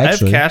 actually.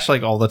 Actually, I have cash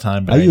like all the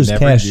time, but I I used never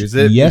cash use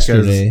it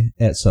yesterday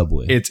at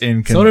Subway. because it's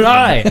inconvenient. So did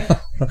I.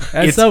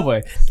 At It's-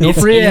 Subway. No It's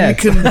free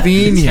ads.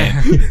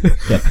 inconvenient.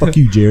 Yeah, fuck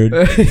you, Jared.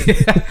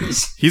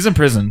 He's in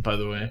prison, by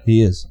the way.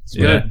 He is.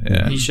 Yeah,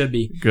 yeah. He should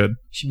be. Good.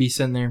 Should be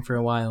sitting there for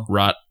a while.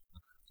 Rot.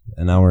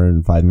 An hour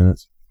and 5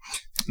 minutes.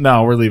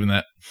 No, we're leaving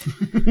that.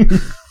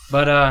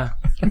 But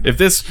If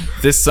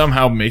this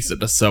somehow makes it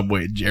to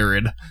Subway,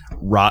 Jared,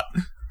 rot.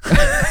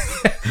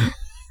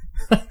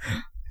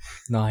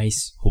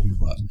 nice. Hope you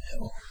rot in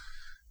hell.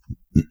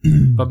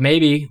 But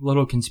maybe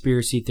little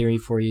conspiracy theory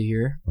for you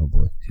here. Oh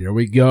boy. Here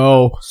we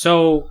go.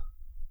 So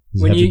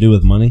Does it When have you- to do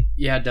with money?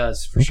 yeah, it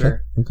does for Okay,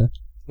 sure. Okay.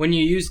 When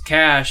you use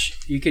cash,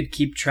 you could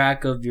keep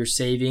track of your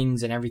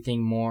savings and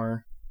everything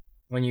more.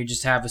 When you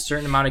just have a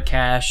certain amount of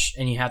cash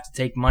and you have to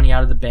take money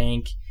out of the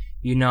bank,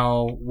 you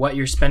know what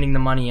you're spending the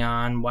money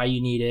on, why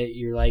you need it.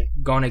 You're like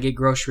going to get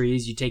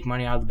groceries, you take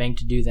money out of the bank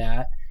to do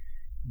that.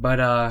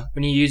 But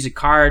when you use a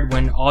card,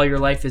 when all your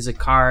life is a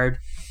card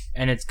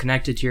and it's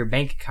connected to your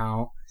bank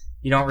account,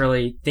 you don't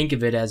really think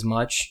of it as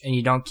much and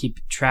you don't keep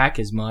track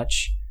as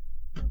much.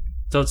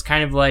 So it's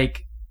kind of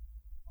like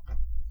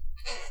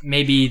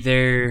maybe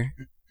they're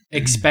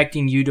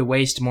expecting you to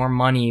waste more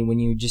money when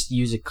you just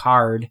use a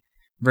card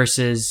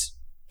versus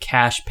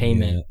cash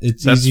payment. Yeah,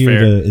 it's That's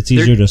easier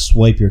fair. to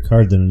swipe your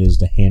card than it is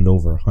to hand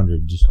over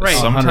 100. Just Right.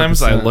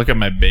 Sometimes I 100%. look at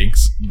my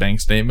bank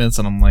statements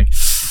and I'm like,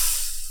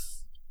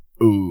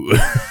 ooh.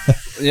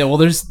 Yeah, well,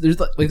 there's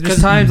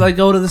times I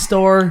go to the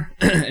store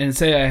and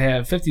say I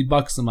have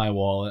 $50 in my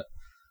wallet,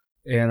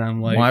 And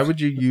I'm like, why would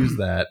you use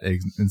that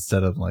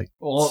instead of like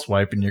Well,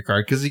 swiping your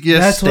card? Because you just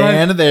that's what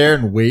stand there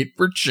and wait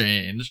for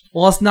change.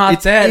 well, it's not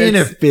It's that.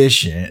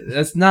 inefficient.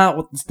 It's not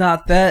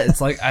that. It's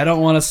like I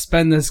don't want to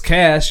spend this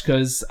cash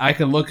because I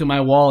can look at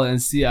my wallet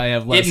and see I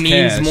have less It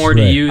means cash. more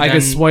to Right. you. I than,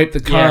 can swipe the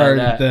card.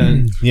 that.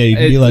 Then Yeah, you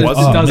can be like, it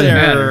oh, doesn't man,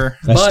 matter.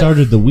 I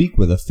started the week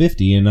with a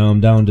 50 and now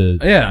I'm down to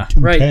Yeah, two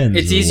right. tens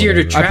It's or easier to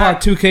whatever. track. I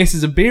bought 2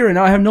 cases of beer and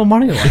now I have no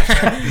money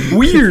left.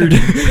 Weird.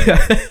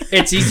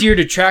 It's easier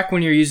to track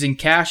when you're using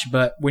cash,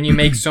 but when you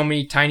make so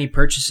many tiny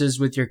purchases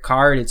with your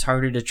card, it's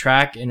harder to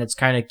track, and it's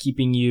kind of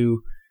keeping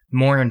you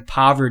more in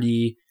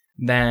poverty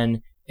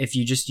than if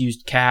you just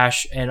used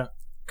cash and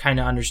kind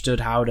of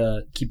understood how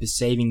to keep a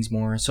savings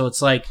more. So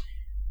it's like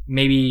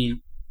maybe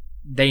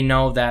they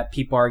know that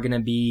people are going to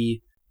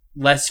be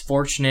less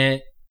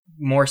fortunate,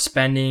 more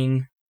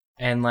spending,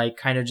 and like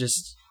kind of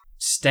just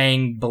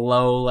staying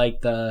below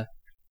like the,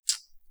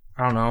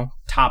 I don't know,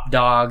 top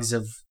dogs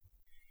of,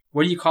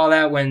 what do you call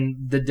that when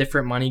the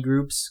different money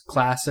groups,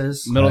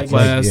 classes? Middle Like,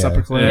 class, yeah.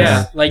 upper class.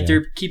 Yeah, like Yeah.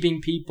 they're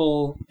keeping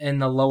people in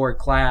the lower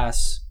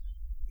class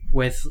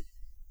with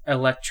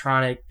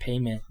electronic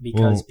payment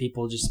because Well-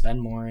 people just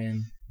spend more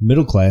in.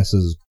 Middle class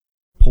is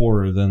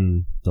poorer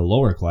than the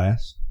lower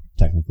class,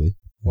 technically.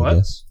 What? I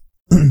guess.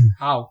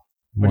 How?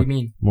 More, What do you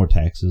mean? More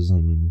taxes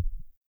and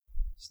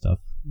stuff.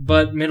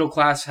 But middle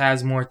class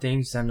has more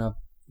things than a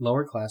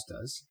lower class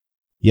does.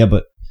 Yeah,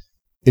 but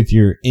if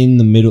you're in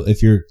the middle,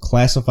 if you're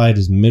classified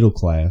as middle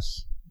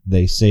class,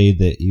 they say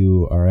that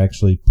you are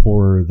actually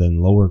poorer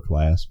than lower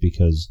class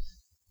because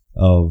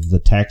of the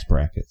tax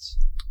brackets.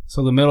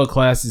 So the middle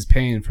class is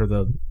paying for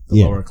the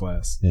Yeah. lower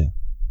class.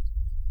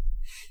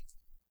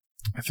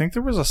 I think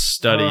there was a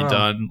study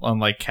done on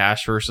like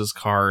cash versus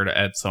card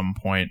at some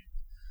point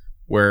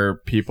where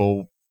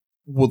people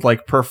would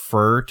like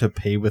prefer to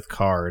pay with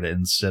card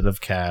instead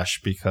of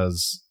cash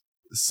because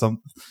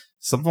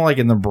something like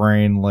in the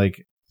brain,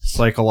 like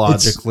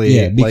psychologically,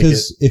 Yeah,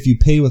 because if you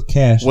pay with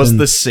cash, was then,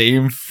 the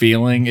same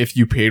feeling if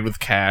you paid with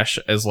cash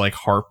as like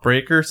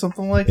heartbreak or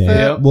something like yeah.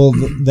 that. Well,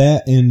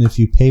 that and if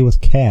you pay with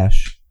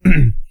cash,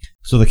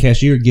 so the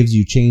cashier gives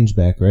you change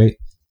back, right?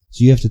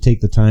 So you have to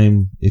take the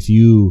time if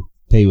you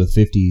pay with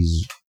 50s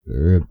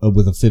or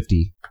with a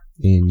 50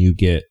 and you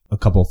get a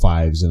couple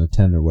 5s and a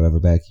 10 or whatever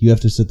back, you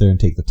have to sit there and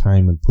take the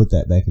time and put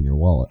that back in your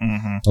wallet.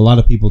 Mm-hmm. A lot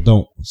of people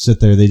don't sit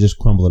there; they just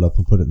crumble it up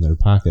and put it in their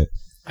pocket.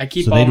 I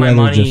keep So all they'd my rather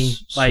money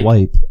just like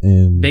swipe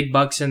and big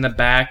bucks in the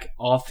back,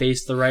 all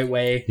faced the right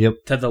way Yep.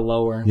 to the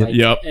lower. Yep. Like,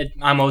 Yep.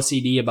 I'm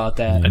OCD about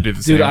that. I do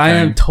the same Dude, I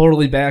am thing.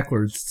 totally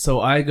backwards.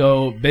 So I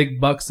go big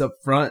bucks up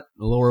front,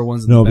 the lower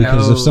ones in no, the back.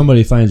 because if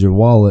somebody finds your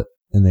wallet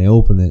and they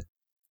open it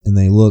and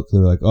they look,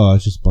 they're like, "Oh,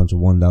 it's just a bunch of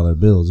 $1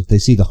 bills." If they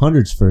see the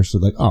hundreds first, they're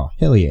like, "Oh,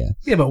 hell yeah!"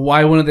 Yeah, but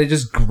why wouldn't they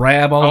just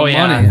grab all Oh the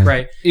yeah, money?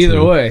 right. Either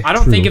True. way. I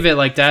don't True. think of it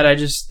like that. I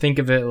just think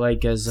of it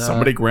like as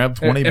Somebody grabbed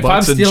 20 if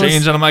bucks I'm and stealing-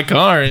 change out of my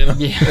car. You know?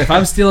 Yeah. If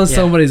I'm stealing Yeah.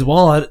 somebody's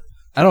wallet,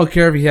 I don't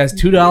care if he has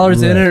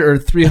 $2 in it or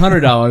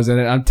 $300 in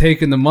it. I'm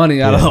taking the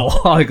money out of the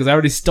wallet because I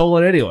already stole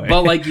it anyway.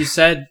 But like you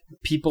said,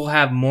 people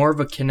have more of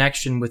a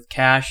connection with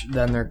cash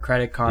than their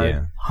credit card.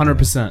 Yeah.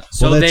 100%.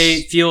 So Well,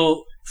 they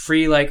feel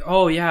free, like,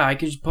 oh yeah, I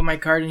could just put my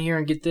card in here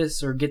and get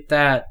this or get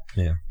that.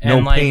 Yeah.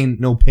 And like,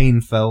 no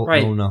pain felt,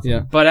 Right. no nothing.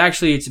 Yeah. but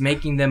actually, it's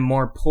making them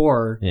more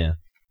poor, Yeah.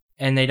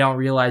 and they don't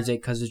realize it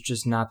because it's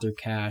just not their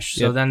cash.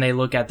 So Yep. then they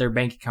look at their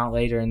bank account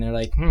later and they're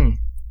like,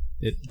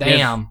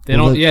 damn. They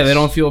Well, they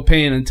don't feel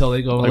pain until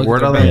they go Like, look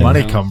where'd at all their that bank money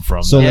account. come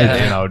from? So, that,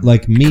 like- you know,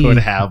 Like me, could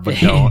have, but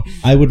don't.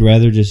 I would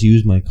rather just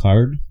use my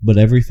card, but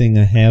everything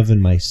I have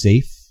in my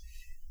safe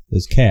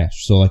is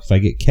cash. So, like, if I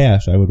get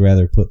cash, I would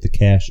rather put the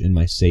cash in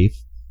my safe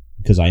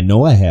because I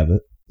know I have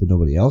it, but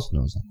nobody else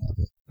knows I have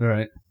it. All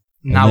right.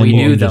 And Now then we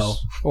we'll do, just-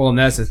 though. Well, and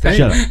that's the thing.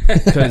 Shut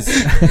up. Because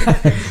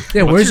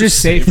yeah, where's your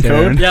safe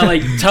code? Yeah,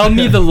 like, tell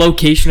me the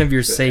location of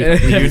your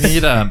safe. You please.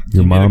 need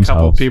Your mom's a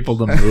couple house. people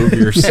to move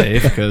your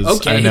safe because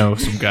Okay. I know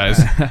some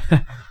guys.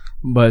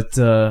 but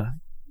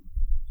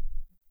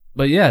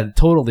yeah,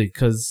 totally.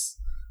 Because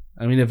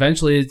I mean,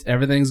 eventually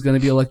everything's going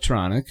to be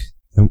electronic,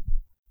 Yep.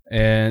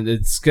 and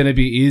it's going to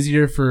be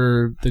easier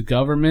for the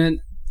government,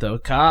 the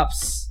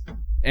cops,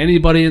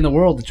 anybody in the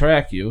world to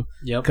track you.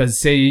 Yep. Because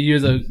say you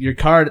use your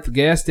card at the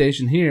gas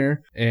station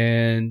here,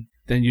 and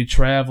then you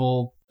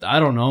travel, I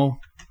don't know,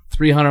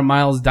 300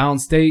 miles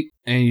downstate,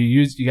 and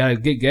you gotta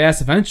get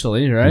gas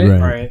eventually, right? Right.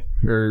 Right.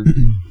 Or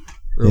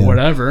Yeah.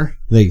 whatever.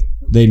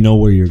 They know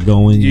where you're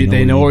going.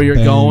 They know where you've you're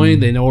been. going.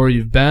 They know where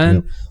you've been.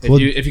 Yep. If Well-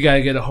 you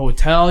gotta get a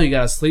hotel, you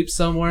gotta sleep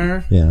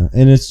somewhere. Yeah,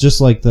 and it's just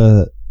like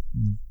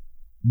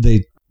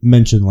they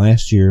mentioned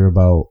last year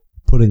about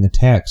putting a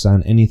tax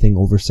on anything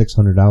over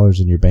 $600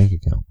 in your bank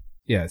account.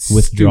 Yeah, it's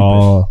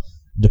Withdraw,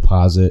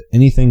 deposit,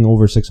 anything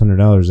over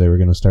 $600, they were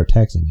going to start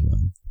taxing you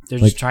on. They're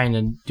Like- just trying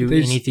to do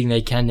They just- anything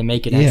they can to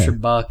make an Yeah. extra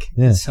buck.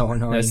 Yeah. It's so stupid.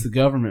 annoying. That's the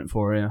government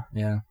for you.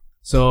 Yeah.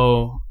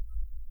 So,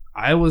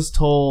 I was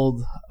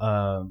told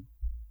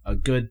a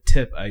good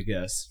tip, I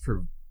guess,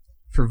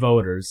 for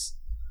voters.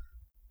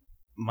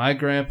 My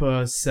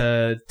grandpa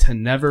said to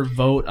never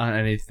vote on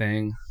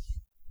anything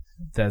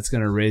that's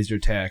going to raise your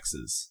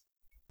taxes.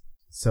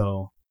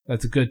 So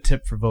that's a good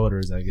tip for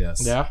voters, I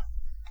guess. Yeah.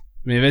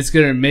 I mean, if it's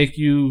going to make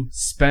you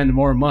spend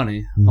more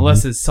money,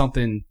 unless it's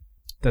something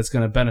that's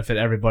going to benefit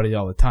everybody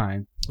all the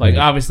time. Like,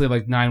 obviously,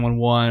 like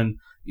 911,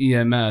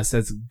 EMS,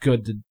 that's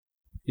good to,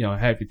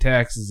 have your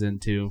taxes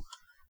into.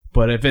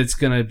 But if it's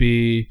going to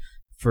be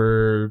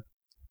for,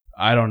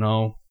 I don't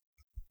know,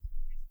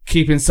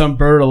 keeping some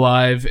bird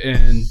alive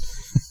and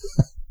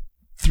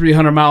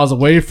 300 miles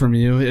away from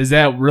you, is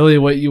that really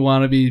what you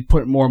want to be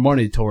putting more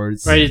money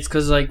towards? Right, it's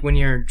because, like, when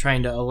you're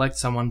trying to elect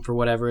someone for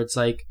whatever, it's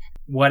like,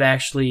 what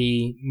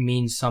actually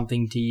means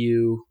something to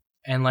you,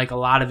 and, like, a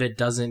lot of it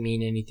doesn't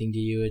mean anything to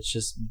you. It's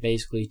just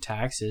basically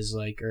taxes,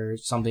 like, or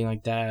something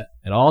like that.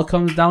 It all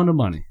comes down to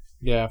money.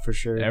 Yeah, for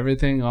sure.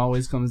 Everything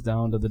always comes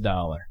down to the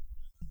dollar.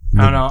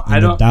 I don't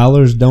know. The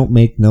dollars don't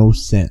make no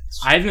sense.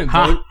 I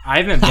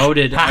haven't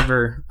voted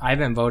ever. I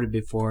haven't voted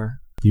before.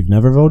 You've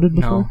never voted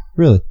before? No.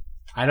 Really?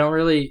 I don't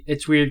really.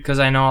 It's weird because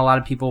I know a lot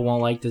of people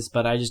won't like this,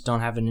 but I just don't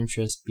have an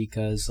interest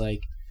because,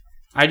 like,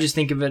 I just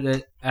think of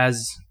it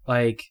as,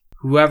 like,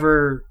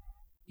 whoever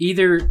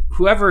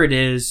it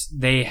is,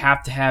 they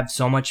have to have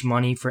so much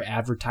money for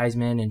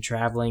advertisement and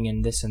traveling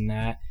and this and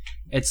that.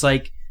 It's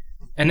like,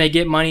 and they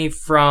get money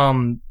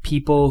from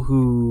people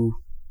who,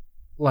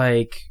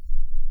 like,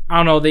 I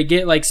don't know, they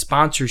get, like,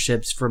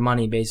 sponsorships for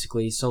money,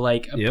 basically. So,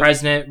 like, a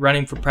president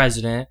running for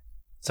president,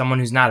 someone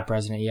who's not a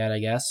president yet, I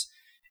guess,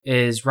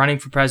 is running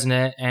for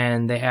president,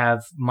 and they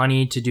have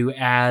money to do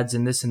ads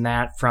and this and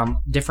that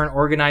from different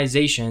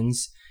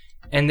organizations,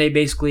 and they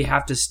basically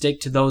have to stick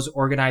to those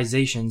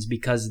organizations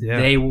because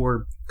they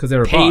were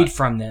paid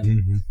from them.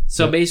 Mm-hmm.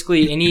 So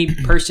basically, any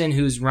person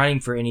who's running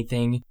for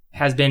anything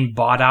has been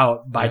bought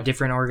out by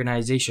different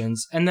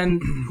organizations, and then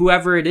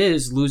whoever it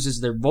is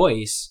loses their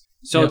voice.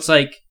 So it's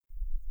like,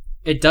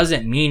 it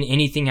doesn't mean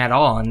anything at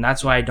all, and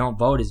that's why I don't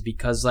vote, is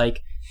because, like,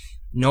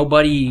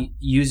 nobody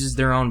uses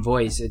their own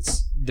voice.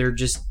 They're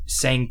just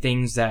saying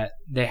things that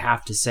they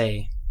have to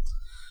say.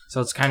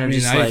 So it's kind of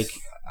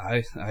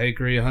I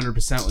agree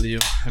 100% with you.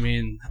 I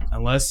mean,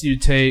 unless you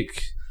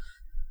take,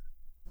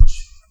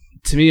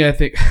 to me, I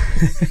think,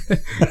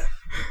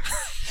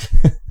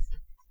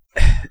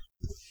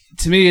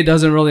 to me, it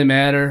doesn't really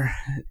matter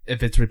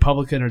if it's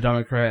Republican or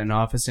Democrat in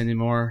office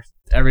anymore.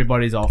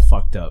 Everybody's all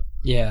fucked up.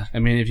 Yeah. I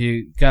mean, if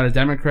you got a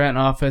Democrat in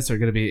office, they're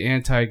going to be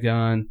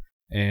anti-gun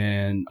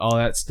and all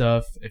that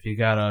stuff. If you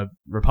got a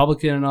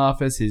Republican in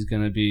office, he's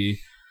going to be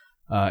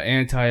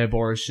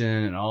anti-abortion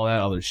and all that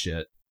other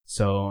shit.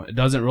 So it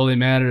doesn't really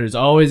matter. There's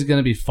always going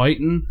to be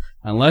fighting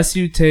unless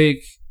you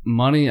take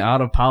money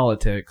out of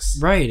politics.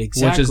 Right,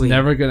 exactly. Which is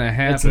never going to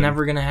happen. It's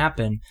never going to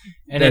happen.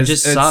 And it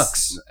just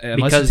sucks.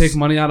 Unless you take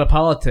money out of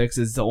politics,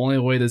 it's the only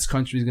way this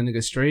country is going to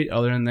get straight.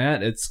 Other than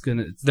that, it's going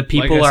to... The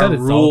people like are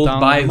ruled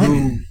by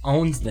who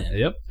owns them.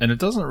 Yep. And it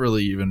doesn't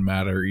really even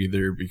matter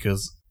either,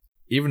 because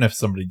even if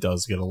somebody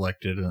does get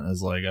elected and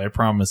is like, I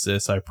promise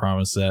this, I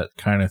promise that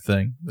kind of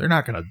thing, they're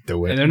not going to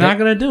do it. And they're not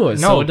going to do it.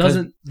 No, so it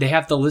doesn't... They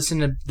have to listen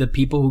to the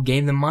people who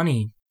gave them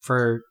money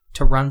to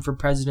run for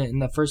president in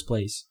the first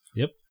place.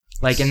 Yep.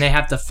 Like, and they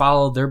have to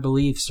follow their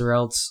beliefs, or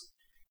else,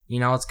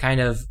 it's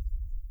kind of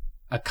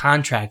a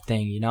contract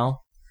thing,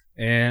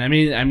 And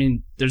I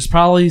mean, there's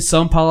probably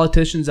some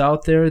politicians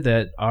out there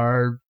that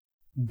are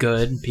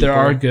good. People. There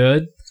are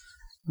good,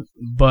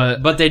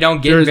 but they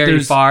don't get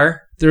very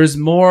far. There's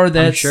more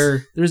that's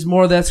sure. There's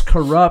more that's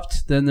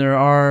corrupt than there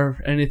are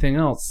anything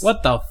else.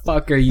 What the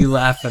fuck are you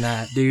laughing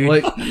at,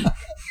 dude?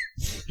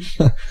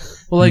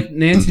 Like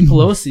Nancy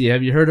Pelosi.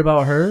 Have you heard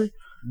about her?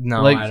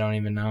 No, I don't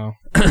even know.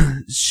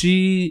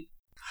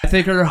 I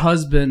think her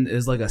husband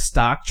is like a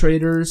stock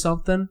trader or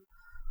something.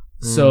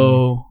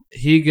 So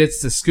he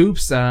gets the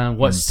scoops on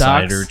what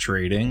insider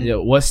trading. Yeah,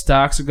 what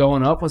stocks are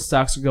going up, what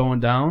stocks are going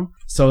down.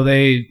 So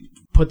they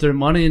put their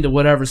money into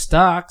whatever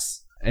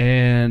stocks,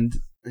 and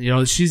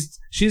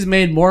she's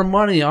made more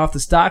money off the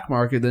stock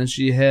market than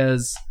she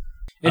has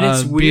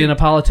being a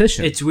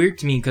politician. It's weird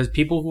to me because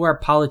people who are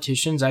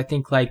politicians, I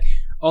think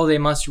they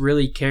must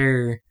really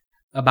care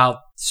about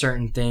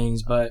certain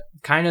things, but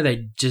kind of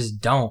they just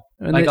don't.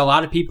 And a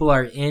lot of people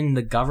are in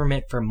the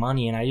government for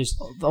money, and I just...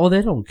 Oh,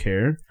 they don't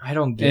care. I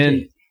don't get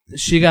it.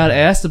 She got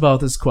asked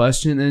about this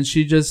question, and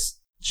she just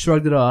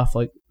shrugged it off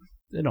like,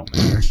 they don't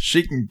matter.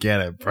 She can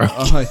get it, bro.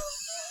 Come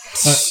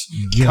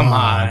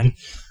on.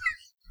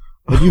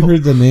 Have you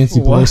heard the Nancy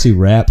Pelosi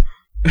rap?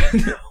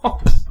 No.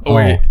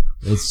 Oh,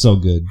 it's so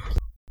good.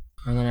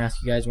 I'm going to ask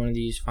you guys one of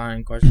these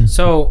fine questions.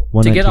 So,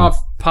 to get off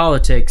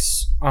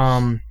politics,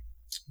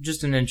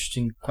 just an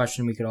interesting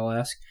question we could all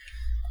ask.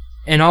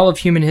 In all of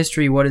human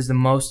history, what is the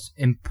most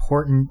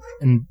important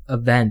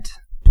event?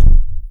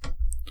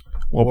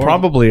 Well,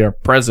 probably our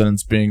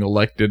president's being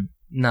elected.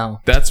 No.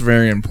 That's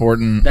very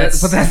important.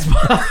 That's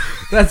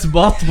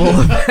multiple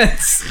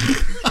events.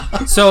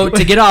 So,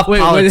 to get off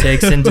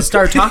politics and to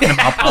start talking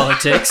about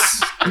politics...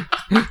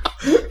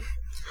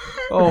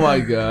 Oh my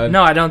god.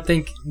 No, I don't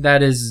think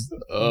that is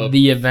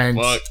the event.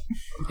 Fuck.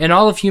 In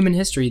all of human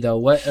history, though,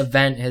 what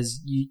event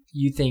has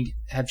you think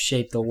have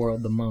shaped the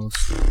world the most?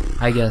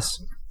 I guess.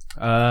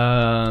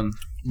 The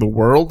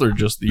world or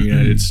just the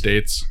United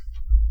States?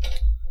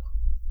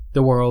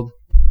 the world?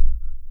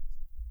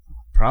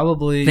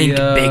 Probably Think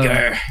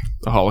bigger.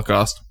 The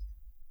Holocaust.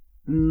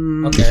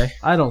 Okay.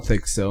 I don't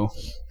think so.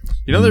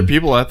 You know, there are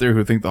people out there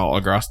who think the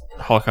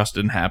Holocaust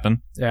didn't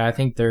happen. Yeah, I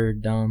think they're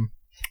dumb.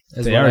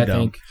 Is They what are I dumb.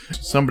 think.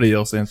 Somebody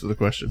else answer the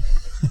question.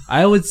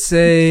 I would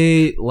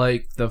say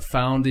like the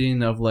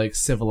founding of like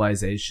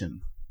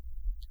civilization.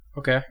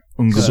 Okay.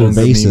 Su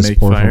basis,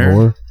 por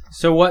favor.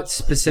 So what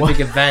specific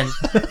event?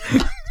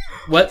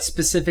 What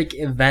specific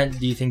event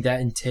do you think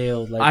that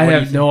entailed? Like, I what do you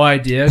have no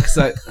idea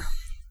because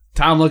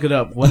Tom, look it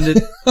up.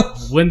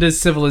 When did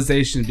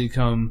civilization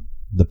become?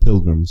 The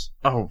Pilgrims.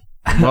 Oh,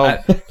 well, I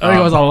think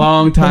it was a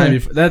long time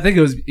before. I think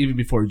it was even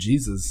before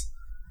Jesus.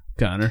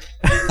 Connor.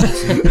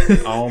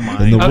 oh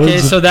my. In the Okay,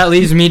 words so that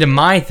leads me to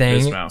my This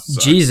thing. mouse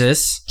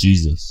sucks.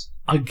 Jesus.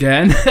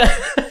 Again?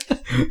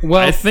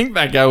 Well, I think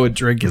that guy would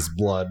drink his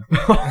blood.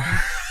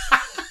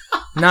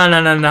 nah.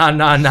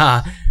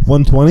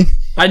 120?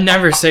 I'd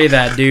never say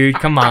that, dude.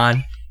 Come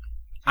on.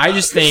 I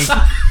just think.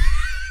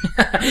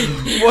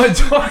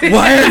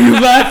 Why are you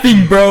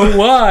laughing, bro?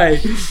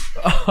 Why?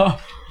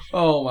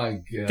 Oh my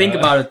god. Think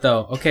about it,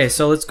 though. Okay,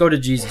 so let's go to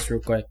Jesus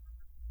real quick.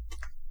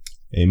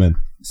 Amen.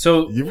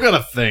 So, You've got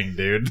a thing,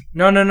 dude.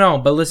 no.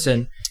 But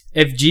listen,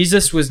 if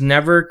Jesus was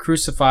never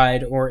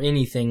crucified or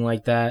anything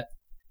like that,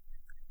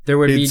 there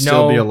would He'd be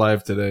still no. be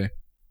alive today.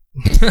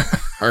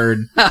 Heard.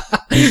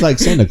 He's like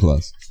Santa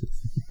Claus.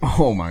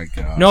 Oh my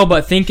god. No,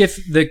 but think if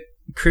the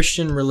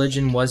Christian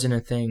religion wasn't a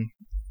thing,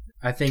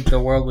 I think the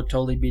world would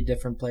totally be a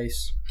different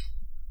place,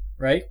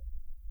 right?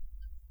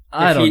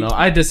 I If don't he- know.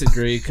 I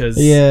disagree because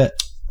Yeah,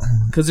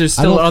 there's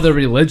I still don't- other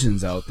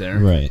religions out there.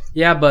 right.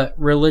 Yeah, but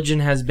religion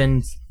has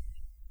been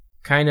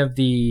kind of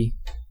the,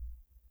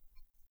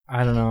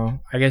 I don't know,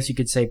 I guess you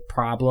could say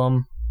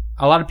problem.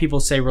 A lot of people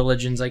say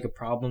religion's like a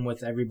problem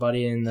with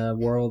everybody in the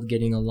world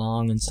getting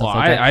along and stuff Well,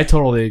 like that. I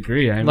totally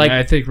agree. I mean, Like-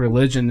 I think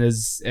religion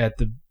is at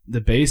the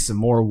base of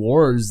more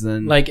wars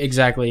than Like,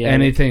 exactly, yeah.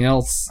 anything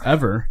else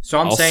ever. So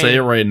I'm I'll saying, say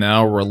right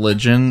now,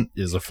 religion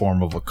is a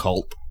form of a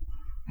cult.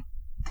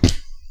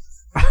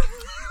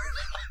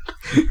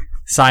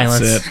 silence.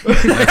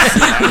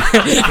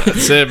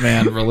 That's it,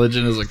 man.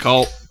 Religion is a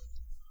cult.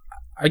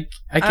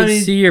 I can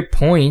mean- see your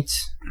point,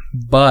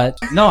 but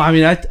No, I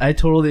mean, I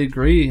totally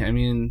agree. I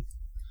mean,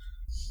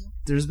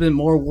 there's been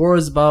more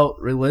wars about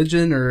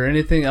religion or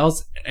anything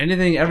else.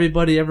 Anything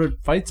everybody ever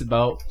fights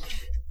about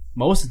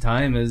most of the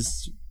time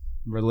is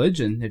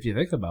religion, if you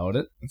think about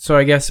it. so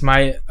I guess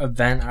my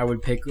event I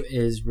would pick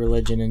is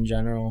religion in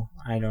general.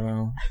 I don't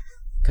know.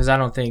 Because I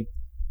don't think...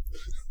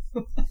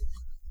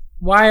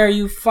 Why are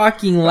you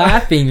fucking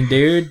laughing,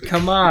 dude?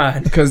 Come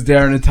on. Because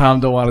Darren and Tom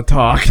don't want to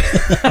talk.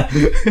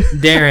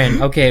 Darren,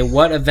 okay,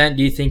 what event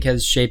do you think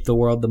has shaped the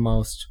world the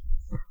most?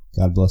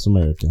 God bless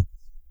America.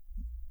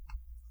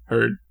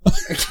 Heard.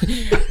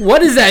 What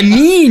does that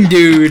mean,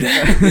 dude?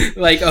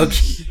 Like,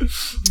 okay,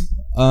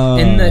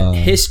 in the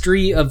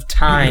history of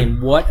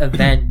time, what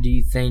event do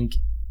you think?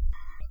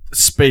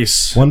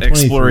 Space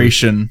 123.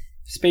 exploration.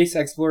 Space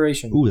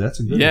exploration. Ooh, that's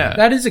a good Yeah.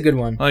 That is a good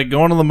one. Like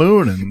going to the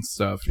moon and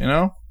stuff, you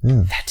know? one.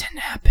 Yeah. That didn't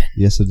happen.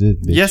 Yes, it did.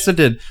 bitch. Yes, it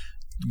did.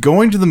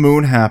 Going to the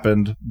moon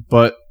happened,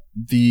 but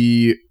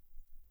the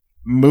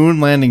moon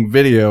landing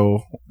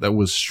video that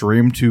was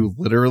streamed to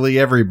literally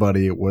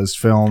everybody was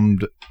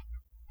filmed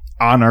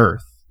on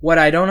Earth. What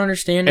I don't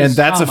understand is And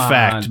that's a come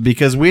fact on.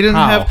 because we didn't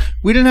How?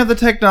 have the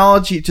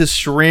technology to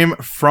stream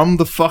from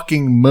the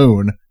fucking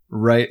moon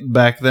right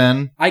back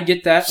then I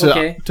get that. to,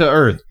 Okay. to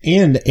Earth.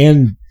 And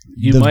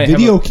You the might have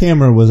video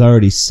camera was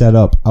already set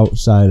up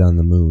outside on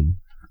the moon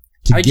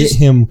to I get just-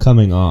 him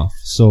coming off.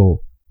 So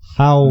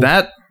how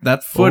That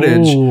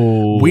footage,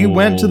 we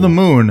went to the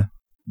moon.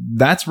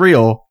 That's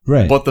real.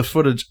 right? But the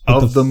footage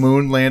But of the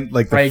moon land,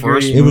 like I the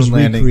first agree. It moon was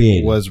landing,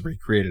 recreated. was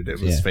recreated. It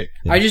was Yeah. fake.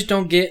 Yeah. I just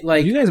don't get,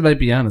 like... You guys might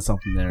be onto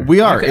something there.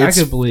 We are. I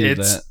could believe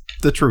it's that.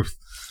 the truth.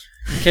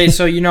 Okay,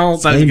 so, you know...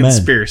 It's not a Amen.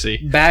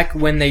 conspiracy. Back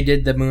when they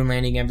did the moon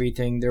landing,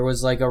 everything, there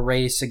was like a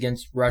race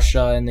against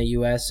Russia and the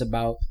U.S.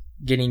 about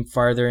getting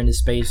farther into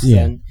space.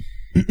 Yeah.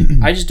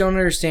 And I just don't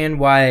understand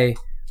why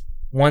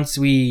once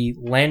we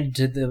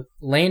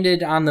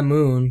landed on the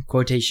moon,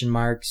 quotation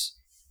marks,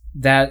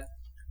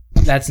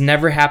 that's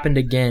never happened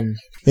again.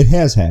 It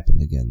has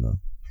happened again though.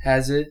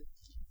 Has it?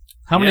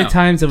 How many Yeah.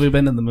 times have we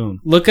been to the moon?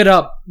 Look it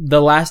up.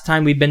 The last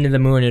time we've been to the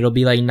moon, it'll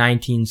be like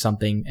 19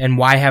 something. And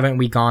why haven't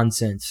we gone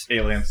since?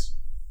 Aliens.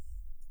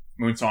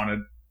 Moon's haunted.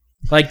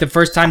 Like the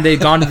first time they've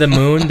gone to the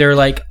moon, they're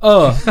like,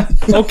 "Oh,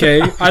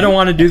 okay, I don't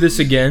want to do this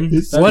again."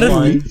 It's- That's What if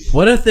fine.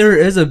 what if there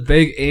is a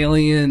big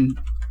alien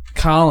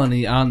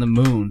colony on the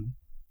moon?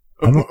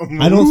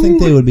 I don't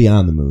think they would be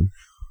on the moon.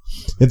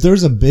 If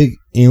there's a big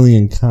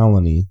alien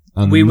colony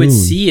on the We moon, would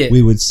see it.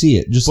 We would see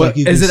it. Just What, like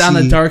you is can it on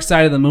the see- dark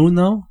side of the moon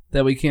though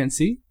that we can't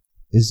see?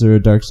 Is there a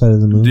dark side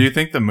of the moon? Do you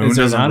think the moon Is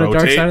there doesn't not a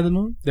dark rotate? side of the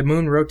moon? The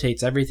moon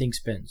rotates, everything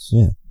spins.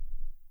 Yeah.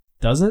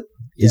 Does it?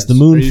 Is Yes. the Are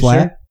moon you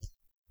flat?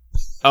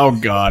 Oh,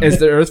 God. Is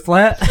the Earth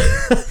flat?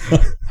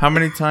 How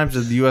many times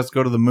did the U.S.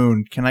 go to the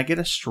moon? Can I get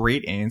a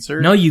straight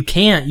answer? No, you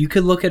can't. You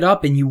could look it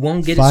up and you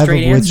won't get a 5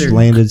 straight of which answer.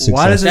 landed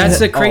Why does it- successfully. That's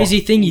the crazy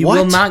thing. You what?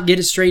 will not get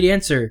a straight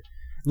answer.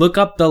 Look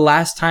up the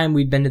last time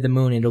we've been to the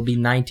moon. It'll be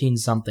 19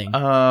 something.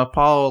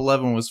 Apollo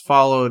 11 was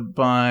followed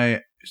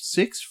by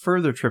 6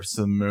 further trips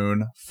to the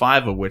moon,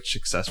 5 of which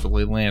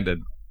successfully landed.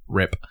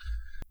 RIP.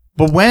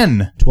 But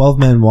when? 12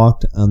 men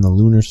walked on the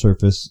lunar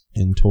surface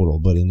in total,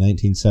 but in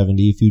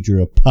 1970, future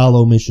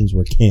Apollo missions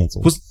were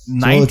canceled. Was So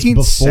it's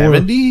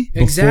 1970?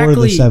 before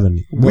Exactly. the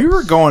 70s. We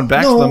were going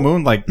back No. to the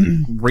moon like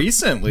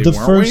recently, The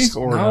weren't first-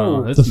 we? Or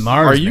No. It's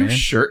Mars. Are you man.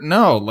 sure?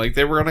 No, like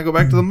they were going to go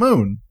back to the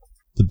moon.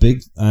 The big,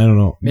 I don't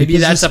know. Maybe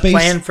Because that's the a space-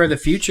 plan for the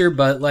future,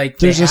 but like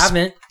they There's a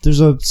haven't.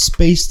 There's a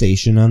space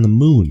station on the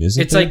moon,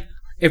 isn't It's there? like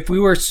if we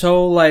were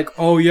so like,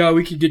 oh yeah,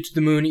 we could get to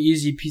the moon,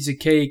 easy piece of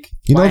cake.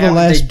 You know Why the haven't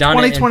last- they done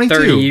it in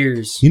 2022. 30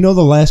 years? You know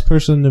the last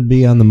person to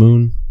be on the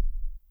moon?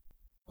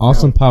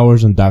 Austin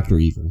Powers and Dr.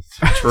 Evil.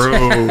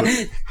 True.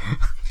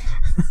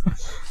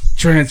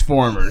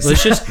 Transformers.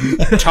 Let's just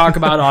talk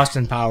about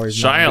Austin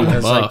Powers. now, Shia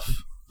because, like, LaBeouf. Did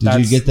you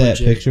That's get that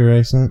legit. picture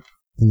I sent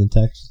in the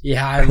text?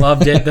 yeah, I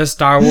loved it. The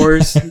Star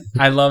Wars,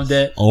 I loved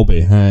it. I'll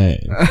be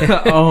hanged.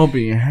 I'll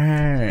be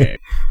hanged.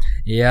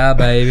 Yeah,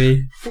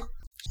 baby.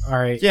 All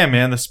right, Yeah,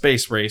 man, the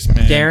space race,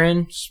 man.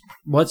 Darren,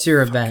 what's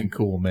your Fucking event?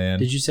 cool, man.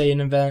 Did you say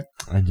an event?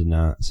 I did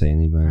not say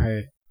anything. All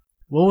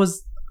right.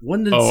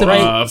 When did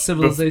Oh,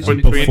 civilization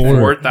between Before-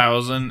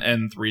 4,000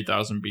 and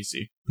 3,000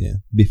 BC. Yeah,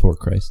 before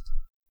Christ.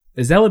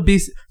 Is that what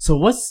BC? So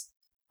what's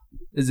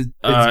is it? It's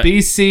Uh,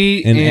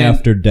 BC And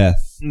after death.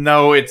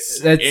 No, it's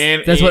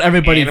That's what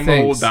everybody Animal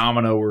thinks.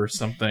 Domino or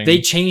something.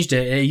 They changed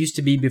it. It used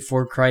to be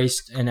before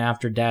Christ and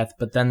after death,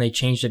 but then they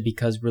changed it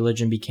because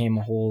religion became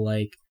a whole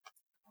like.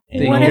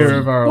 The What year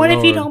if- of our What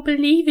if you Lord. don't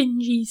believe in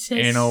Jesus?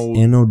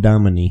 Anno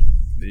Domini.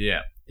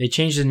 Yeah. They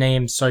changed the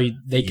name so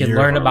they could Year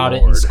learn of our about it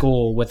in Lord.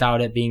 school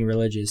without it being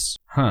religious.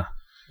 Huh?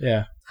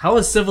 Yeah. How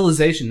is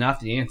civilization not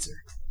the answer?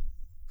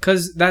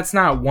 Because that's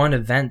not one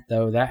event,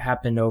 though. That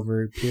happened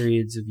over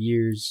periods of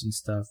years and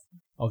stuff.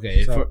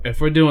 Okay, So- if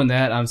we're doing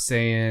that, I'm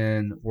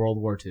saying World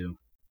War II.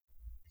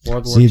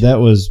 World War See, II. that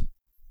was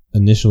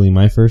initially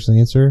my first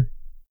answer.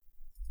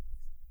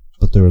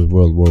 But there was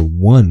World War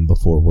One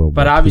before World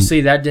But War obviously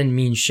that didn't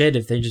mean shit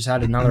if they just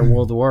had another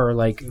World War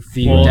like a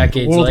few Well,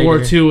 decades World later.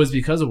 War II was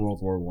because of World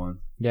War One.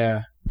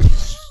 Yeah.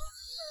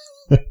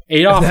 If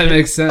Adolf that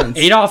makes sense.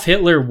 Adolf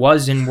Hitler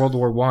was in World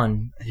War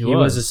One. He was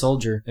was. a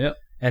soldier. Yep.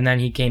 And then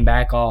he came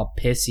back all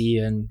pissy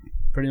and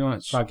Pretty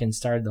much. fucking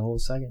started the whole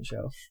second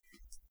show.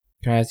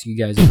 Can I ask you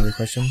guys another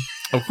question?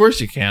 Of course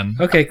you can.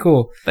 Okay,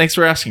 cool. Thanks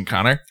for asking,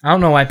 Connor. I don't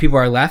know why people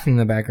are laughing in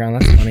the background.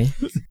 That's funny.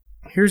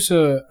 Here's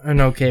an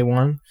okay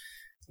one.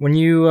 When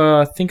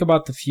you think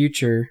about the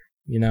future,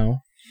 you know,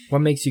 what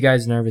makes you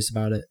guys nervous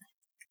about it?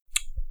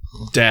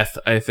 Death,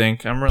 I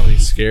think. I'm really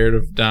scared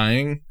of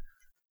dying.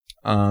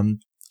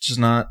 Just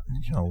not,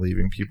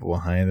 leaving people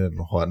behind and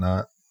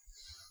whatnot.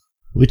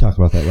 We talked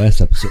about that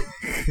last episode.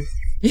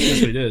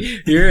 Yes, we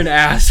did. You're an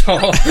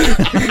asshole.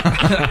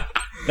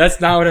 That's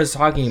not what I was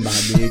talking about,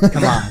 dude.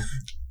 Come on.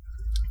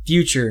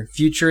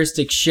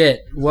 Futuristic shit.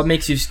 What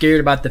makes you scared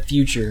about the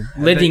future?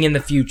 Living in the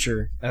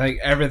future. I think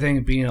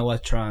everything being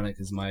electronic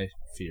is my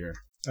fear.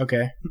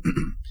 Okay.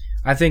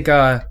 I think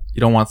You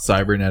don't want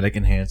cybernetic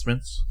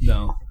enhancements.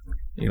 No.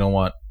 You don't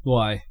want...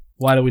 Why?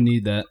 Why do we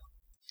need that?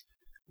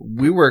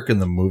 We work in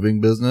the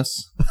moving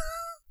business.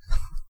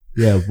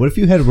 Yeah, what if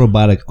you had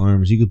robotic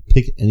arms? You could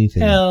pick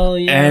anything. hell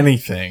yeah.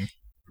 Anything.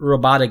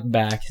 Robotic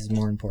back is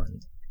more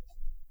important.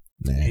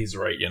 Nah. He's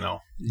right,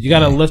 You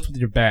gotta lift with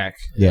your back.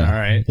 Yeah. All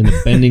right. In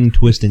a bending,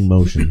 twisting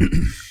motion.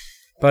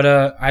 But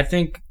I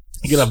think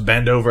You gotta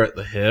bend over at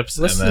the hips.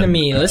 listen and to then,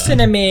 me. Listen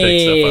to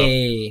pick stuff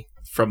me.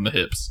 up from the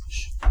hips.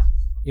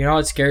 You know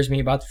what scares me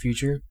about the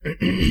future?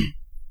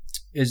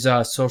 Is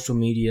social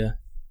media.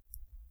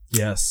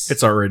 Yes.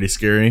 It's already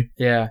scary.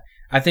 Yeah.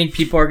 I think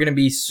people are going to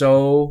be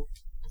so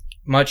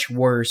much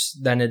worse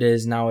than it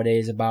is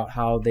nowadays about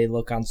how they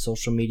look on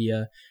social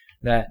media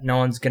that no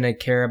one's going to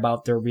care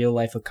about their real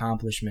life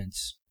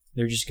accomplishments.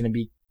 They're just going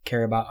to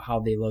care about how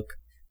they look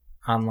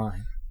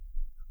online.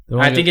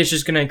 I think it's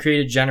just going to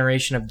create a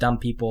generation of dumb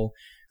people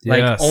like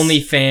Yes.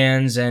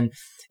 OnlyFans and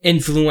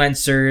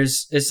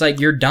influencers. It's like,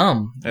 you're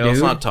dumb, Hey, let's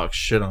dude. not talk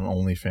shit on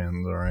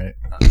OnlyFans, alright?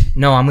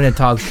 No, I'm going to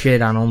talk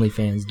shit on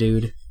OnlyFans,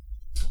 dude.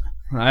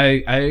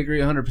 I agree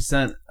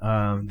 100%.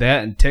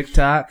 That and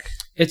TikTok.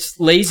 It's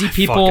lazy I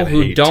people fucking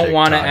who hate don't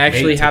want to TikTok.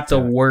 actually Hate have to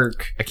TikTok.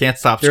 work. I can't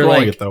stop They're scrolling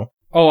like- it, though.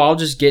 Oh, I'll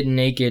just get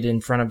naked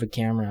in front of a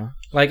camera.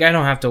 Like, I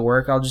don't have to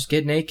work. I'll just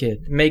get naked.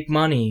 Make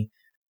money.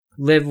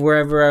 Live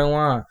wherever I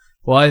want.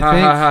 Well, I Ha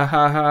think ha ha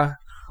ha ha.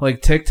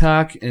 like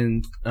TikTok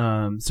in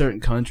certain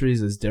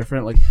countries is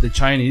different. Like the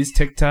Chinese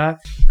TikTok,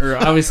 or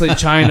obviously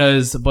China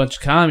is a bunch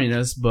of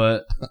communists,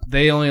 but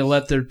they only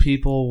let their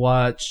people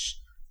watch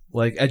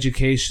like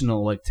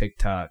educational like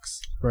TikToks.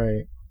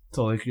 Right.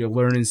 So like you're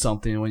learning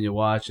something when you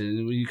watch it.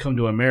 And when you come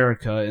to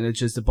America and it's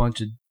just a bunch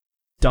of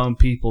dumb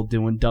people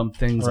doing dumb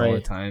things all the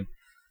Right. time.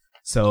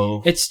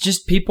 So It's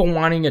just people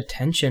wanting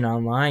attention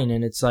online,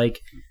 and it's like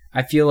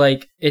I feel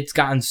like it's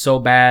gotten so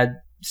bad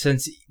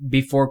since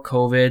before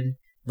COVID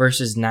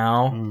versus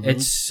now. Mhm.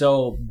 It's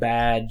so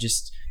bad,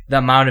 just the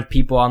amount of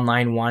people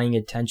online wanting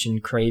attention,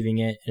 craving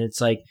it, and it's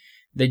like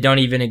they don't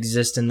even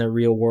exist in the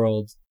real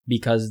world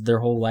because their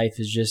whole life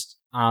is just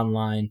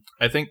online.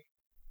 I think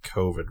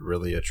COVID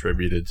really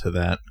attributed to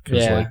that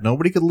because Yeah. like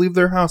nobody could leave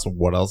their house.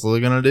 What else are they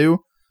gonna do?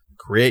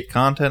 Create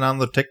content on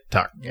the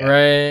TikTok. Yeah.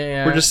 Right?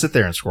 Yeah. Or just sit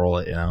there and scroll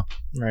it. You know,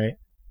 right.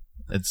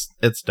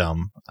 it's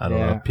dumb. I don't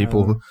Yeah, know.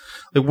 People I don't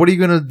like, what are you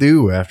gonna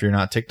do after you're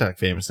not TikTok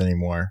famous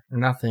anymore?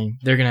 Nothing.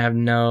 They're gonna have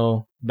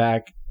no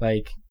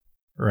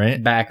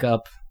Right?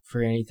 backup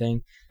for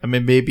anything. I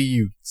mean, maybe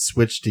you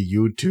switch to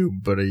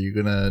YouTube, but are you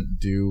gonna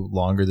do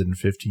longer than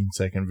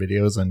 15-second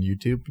videos on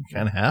YouTube? You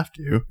kind of have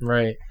to.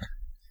 Right.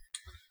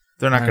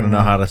 They're not I gonna don't know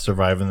know. how to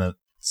survive in the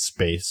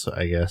space.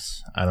 I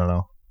guess. I don't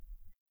know.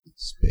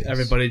 Space.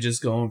 everybody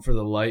just going for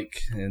the like,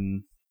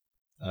 and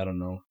I don't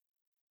know.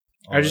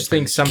 I just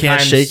think Can't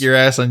sometimes shake your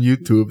ass on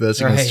YouTube. That's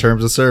against Right.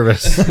 terms of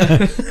service.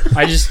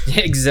 I just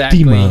exactly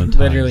Demonetized.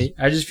 literally.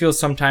 I just feel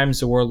sometimes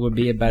the world would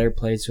be a better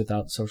place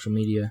without social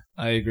media.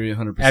 I agree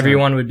 100%.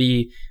 Everyone would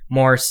be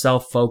more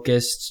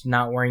self-focused,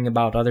 not worrying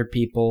about other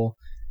people,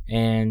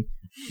 and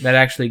that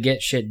actually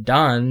get shit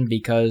done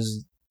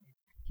because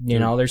you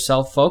know they're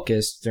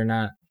self-focused. They're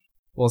not.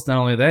 Well, it's not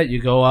only that.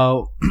 You go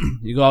out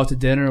to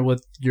dinner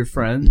with your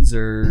friends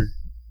or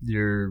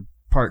your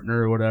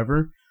partner or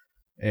whatever,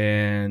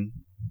 and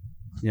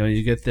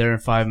you get there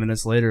and 5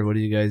 minutes later, what are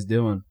you guys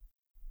doing?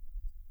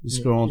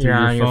 You're scrolling through You're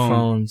on your your phone.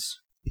 phones,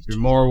 You're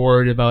more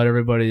worried about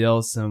everybody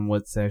else than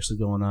what's actually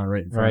going on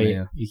right in front right? of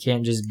you. You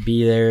can't just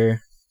be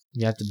there.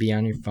 You have to be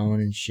on your phone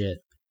and shit.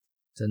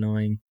 It's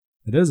annoying.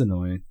 It is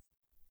annoying.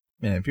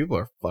 Man, people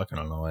are fucking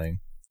annoying.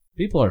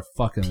 People are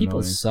fucking People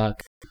annoying.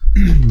 suck.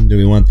 Do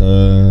we want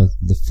the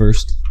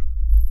first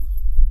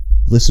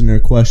listener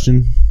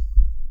question?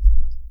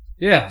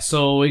 Yeah,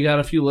 so we got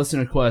a few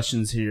listener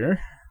questions here.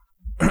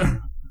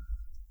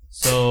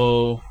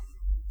 So,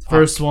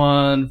 first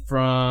one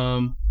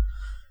from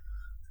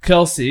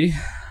Kelsey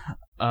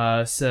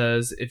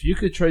says, if you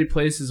could trade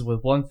places with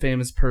one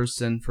famous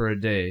person for a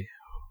day,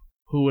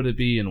 who would it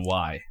be and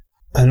why?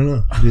 I don't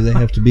know. Do they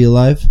have to be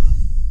alive?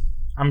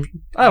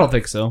 I don't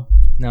think so.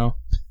 No.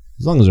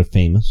 As long as they're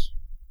famous.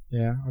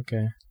 Yeah.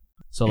 Okay.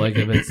 So, like,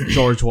 if it's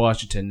George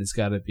Washington, it's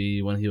got to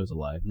be when he was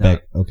alive.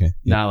 Okay.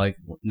 Yeah. Not like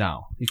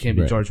now. You can't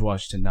be Right. George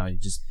Washington now. You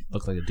just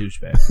look like a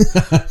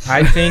douchebag.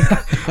 I think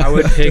I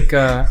would pick.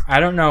 I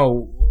don't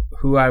know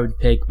who I would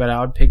pick, but I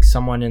would pick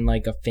someone in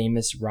like a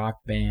famous rock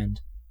band.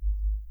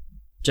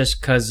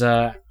 Just because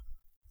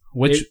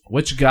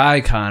Which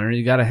guy, Connor?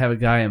 You got to have a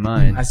guy in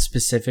mind. I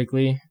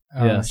specifically.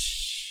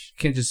 Yes.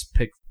 You can't just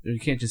pick. You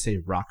can't just say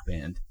rock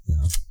band.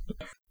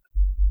 Yeah.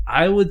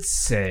 I would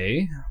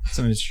say, It's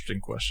an interesting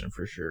question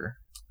for sure.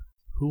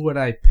 who would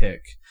I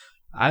pick?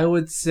 I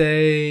would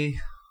say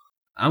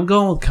I'm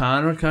going with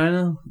Connor, kind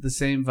of the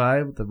same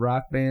vibe with the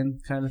rock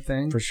band kind of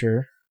thing. For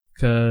sure.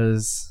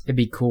 Because It'd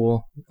be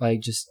cool, like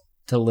just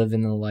to live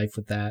in the life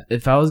with that.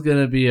 if I was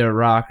gonna be a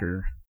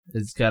rocker,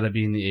 it's got to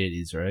be in the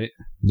 80s, right?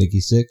 Nikki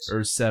Sixx.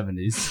 Or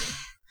 70s.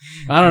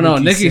 I don't know.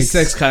 Nikki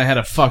Sixx. Sixx kind of had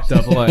a fucked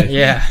up life.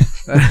 Yeah.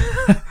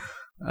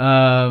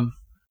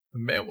 The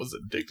man was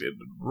addicted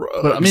to drugs.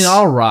 But I mean,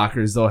 all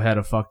rockers though had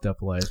a fucked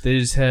up life. They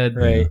just had,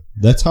 Right.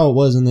 That's how it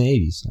was in the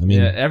 80s. I mean,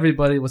 yeah,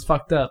 everybody was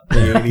fucked up. the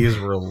 80s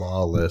were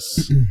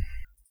lawless.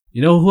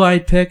 You know who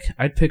I'd pick?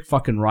 I'd pick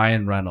fucking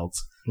Ryan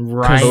Reynolds.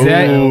 Ryan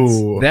that- Reynolds.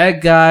 Ooh.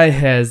 That guy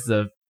has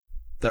the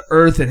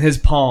earth in his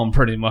palm,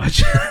 pretty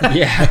much.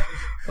 Yeah.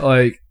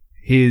 Like,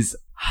 he's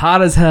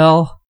hot as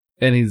hell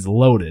and he's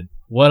loaded.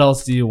 What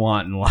else do you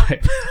want in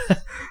life?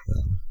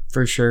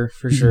 For sure.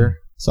 For sure.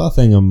 saw a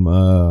thing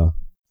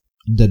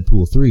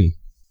Deadpool 3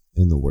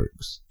 in the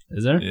works.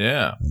 Is there?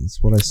 Yeah. That's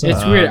what I saw.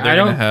 It's weird. they're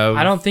gonna have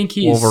I don't think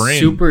he's Wolverine.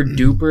 super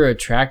duper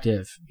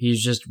attractive.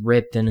 He's just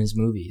ripped in his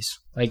movies.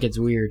 Like it's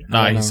weird. I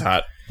Nah, don't he's know.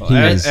 hot. He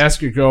is-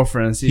 Ask your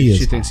girlfriend and see he if is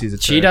she thinks hot. he's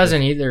attractive. She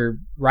doesn't either.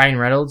 Ryan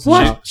Reynolds.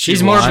 What? No. She's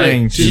She's more of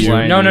lying a. to She's you.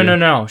 lying No, to no, you. no,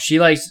 no. She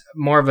likes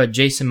more of a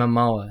Jason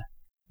Momoa.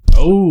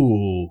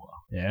 Oh,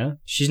 yeah.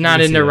 She's not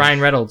I can see into that. Ryan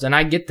Reynolds, and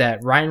I get that.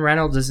 Ryan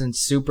Reynolds isn't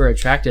super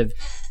attractive,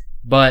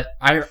 but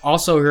I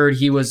also heard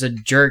he was a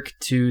jerk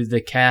to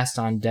the cast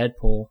on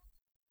Deadpool.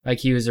 Like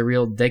he was a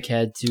real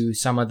dickhead to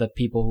some of the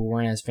people who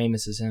weren't as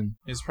famous as him.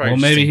 He's Well,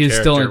 maybe he's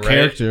still in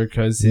character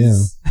because yeah.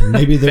 he's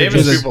Maybe they're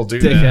Famous just people do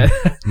that.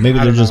 dickhead. maybe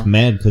I they're don't just know.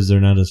 mad because they're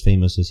not as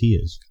famous as he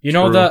is. You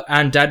know True.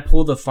 on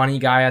Deadpool, the funny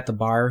guy at the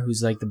bar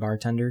who's like the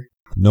bartender?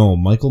 No,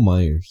 Michael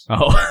Myers.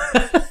 Oh.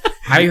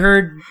 I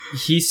heard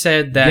he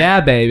said that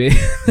Yeah, baby.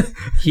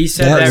 he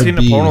said That that, would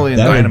seen Napoleon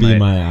that would be Dynamite.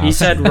 my he option.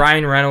 said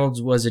Ryan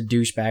Reynolds was a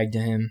douchebag to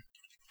him.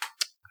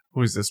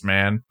 Who's this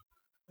man?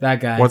 That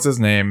guy. What's his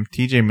name?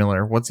 TJ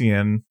Miller. What's he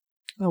in?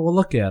 Oh, well,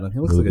 look at him. He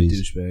looks Movies.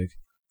 like a douchebag.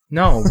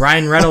 No,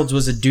 Ryan Reynolds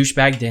was a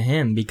douchebag to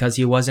him because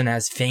he wasn't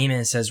as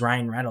famous as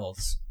Ryan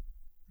Reynolds.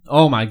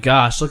 Oh, my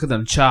gosh. Look at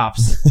them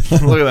chops.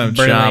 Look at them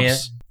Brilliant.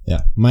 chops.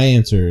 Yeah, my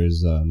answer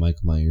is Michael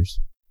Myers.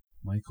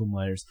 Michael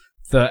Myers.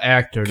 The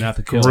actor, not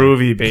the killer.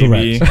 Groovy,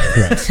 baby.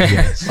 Correct.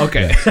 Yes.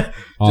 Okay. Yes.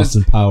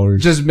 Austin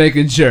Powers. Just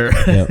making sure.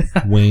 Yep.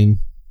 Wayne,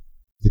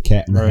 the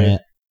Cat in the Right.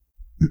 Hat.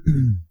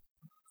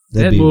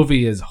 That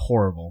movie is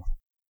horrible.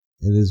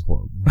 It is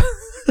horrible.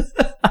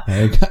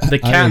 The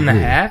Cat in the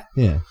agree. Hat?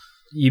 Yeah.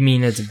 You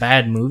mean it's a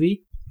bad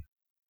movie?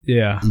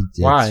 Yeah.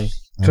 Why?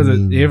 Because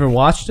you ever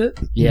watched it?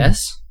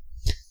 Yes.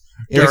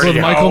 It's with Dirty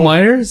Michael hoe.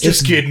 Myers?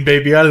 Just kidding,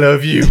 baby. I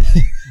love you.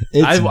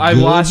 I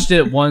good. watched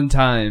it one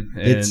time,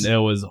 and It's- I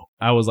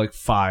was like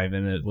 5,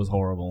 and it was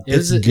horrible.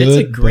 It's It's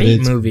good, a great but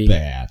it's movie.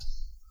 Bad.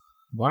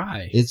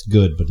 Why? It's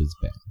good, but it's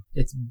bad.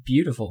 It's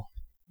beautiful.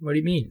 What do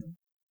you mean?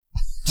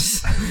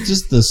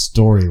 Just the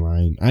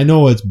storyline. I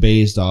know it's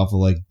based off of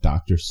like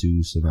Dr.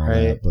 Seuss and all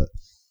Right. that, but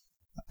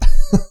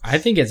I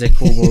think it's a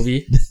cool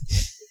movie.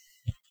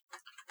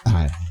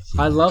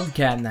 I love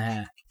Cat in the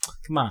Hat.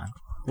 Come on.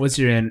 What's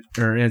your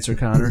answer,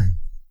 Connor?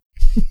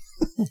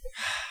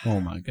 Oh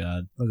my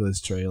God! Look at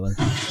this trailer.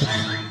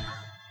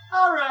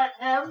 All right,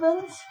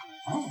 Evans.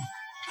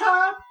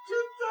 Time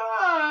to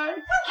die.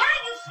 Hey,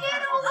 you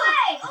scared him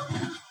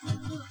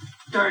away!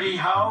 Dirty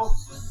hoe.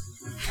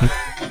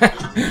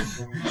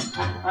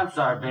 I'm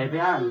sorry, baby.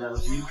 I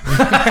love you.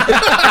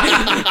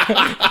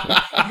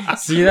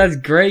 See, that's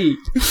great.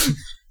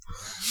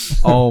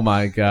 Oh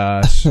my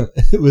gosh!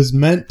 it was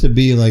meant to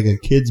be like a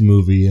kids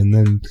movie, and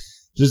then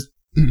just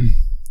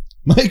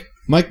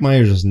Mike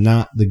Myers is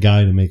not the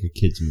guy to make a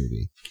kids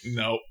movie.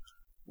 Nope.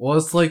 Well,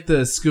 it's like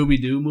the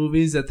Scooby Doo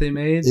movies that they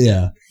made.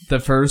 Yeah, The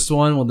first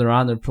one when they're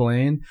on their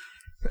plane,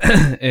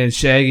 and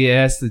Shaggy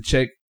asks the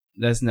chick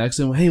that's next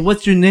to him, "Hey,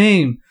 what's your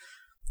name?"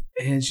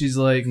 And she's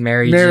like,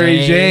 Mary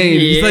Jane. Jane.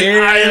 He's like,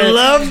 "I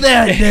love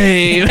that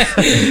name."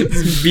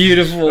 It's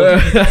beautiful.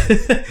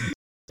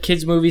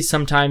 Kids movies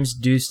sometimes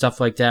do stuff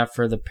like that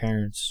for the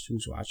parents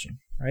who's watching,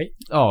 right?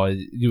 Oh,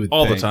 you would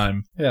All the think.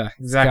 time. Yeah,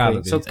 exactly.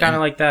 Gotta be. So it's kind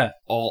of like that.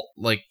 All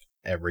like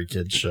every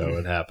kid's show,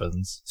 it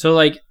happens. So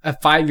like a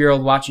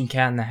 5-year-old watching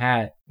Cat in the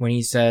Hat, when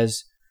he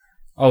says,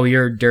 "Oh,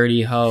 you're a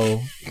dirty hoe,"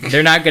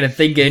 they're not gonna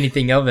think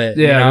anything of it.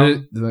 Yeah,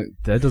 you know?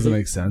 that doesn't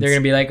make sense. They're gonna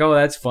be like, "Oh,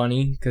 that's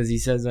funny," because he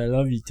says, "I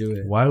love you" to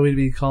it. Why would we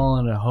be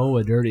calling a hoe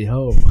a dirty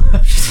hoe?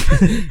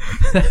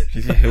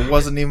 It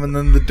wasn't even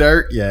in the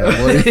dirt yet.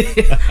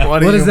 What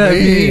What does that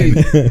mean?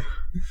 mean?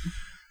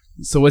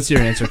 So what's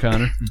your answer,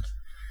 Connor?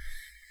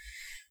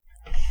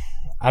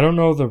 I don't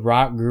know the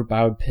rock group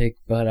I would pick,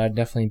 but I'd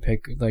definitely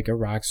pick like a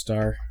rock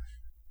star.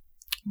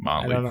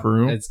 I don't Motley know.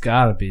 Crue. It's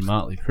gotta be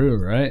Motley Crue,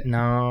 right?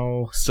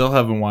 No, Still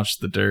haven't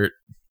watched The Dirt.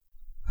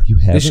 You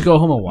They haven't? should go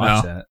home and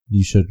watch No. that.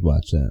 You should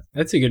watch that.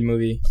 that's a good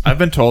movie. I've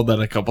been told that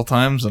a couple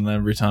times, and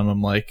every time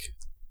I'm like,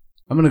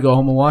 I'm gonna go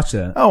home and watch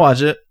that. I'll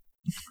watch it.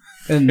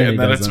 And then, And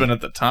then he it's doesn't. been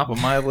at the top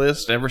of my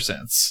list ever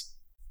since.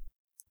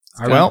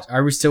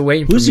 Are we still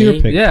waiting Who's for your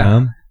me? pick, Yeah.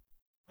 Tom?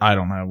 I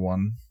don't have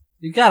one.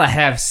 You gotta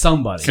have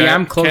somebody. See,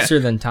 I'm closer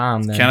than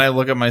Tom. Then. Can I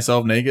look at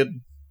myself naked?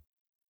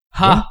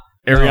 Huh?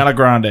 Ariana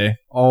Grande.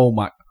 Oh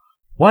my.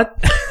 What?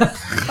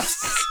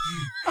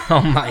 Oh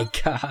my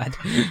god.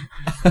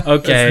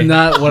 Okay. That's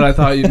not what I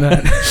thought you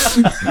meant.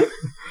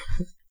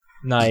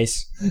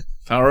 Nice.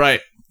 All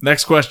right.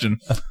 Next question.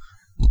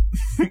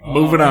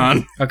 Moving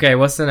on. Okay,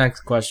 what's the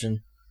next question?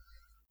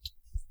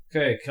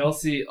 Okay,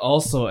 Kelsey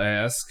also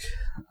asked,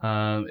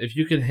 if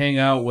you could hang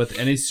out with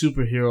any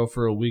superhero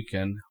for a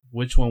weekend,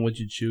 which one would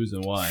you choose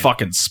and why?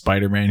 Fucking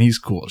Spider-Man. He's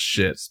cool as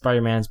shit.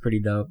 Spider-Man's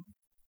pretty dope.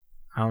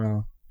 I don't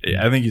know.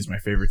 Yeah, I think he's my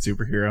favorite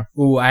superhero.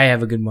 Ooh, I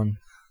have a good one.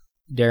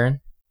 Darren?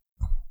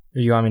 Or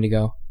you want me to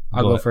go?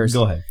 I'll go ahead. first.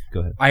 Go ahead.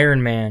 Go ahead.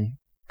 Iron Man.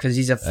 Because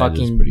he's a That is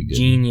fucking pretty good.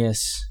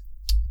 genius.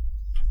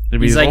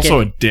 He's like also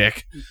a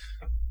dick.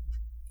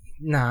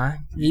 Nah,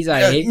 he's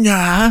alright.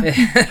 Nah.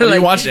 Have Like,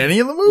 you watched any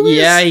of the movies?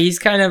 yeah, he's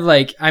kind of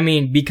like, I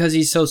mean, because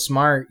he's so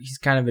smart, he's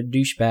kind of a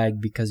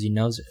douchebag because he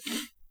knows it.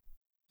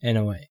 In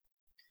a way.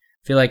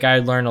 I feel like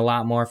I'd learn a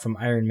lot more from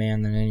Iron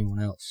Man than anyone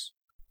else.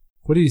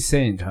 What are you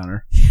saying,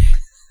 Connor?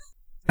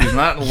 He's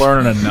not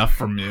learning enough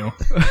from you.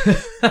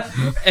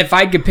 If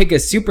I could pick a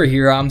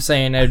superhero, I'm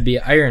saying it'd be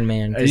Iron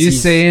Man. Are 'cause you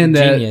he's saying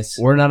that genius.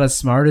 we're not as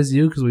smart as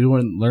you because we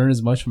wouldn't learn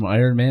as much from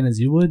Iron Man as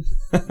you would?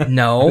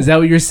 No. Is that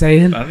what you're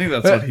saying? I think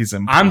that's what he's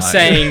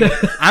implying.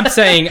 I'm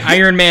saying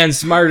Iron Man's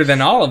smarter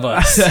than all of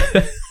us.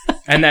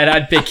 And that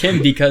I'd pick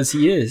him because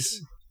he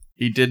is.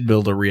 He did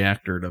build a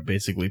reactor to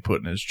basically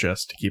put in his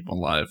chest to keep him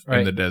alive in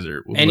Right. the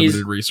desert with And he's-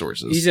 limited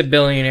resources. He's a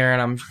billionaire,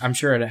 and I'm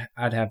sure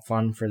I'd have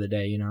fun for the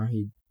day. You know,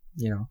 he'd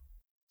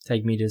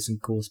take me to some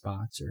cool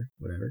spots or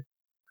whatever.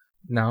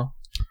 No,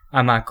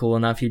 I'm not cool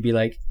enough. He'd be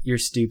like, "You're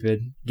stupid.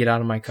 Get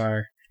out of my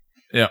car."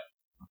 Yeah.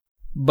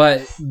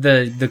 But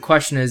the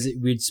question is,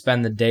 we'd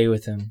spend the day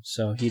with him,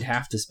 so he'd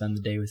have to spend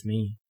the day with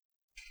me.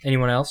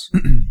 Anyone else?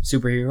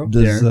 Superhero?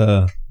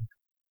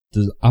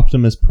 Does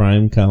Optimus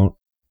Prime count?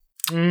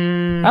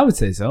 I would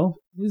say so.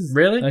 He's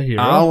Really? a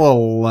hero. I'll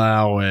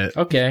allow it.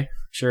 Okay,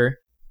 sure.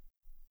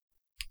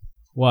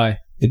 Why?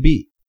 It'd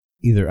be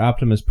either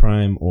Optimus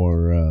Prime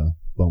or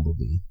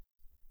Bumblebee.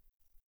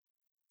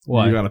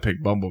 Why? You gotta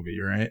pick Bumblebee,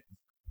 right?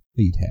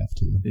 You'd have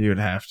to. You would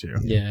have to.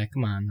 Yeah,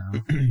 come on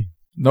now.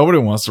 Nobody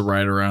wants to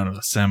ride around in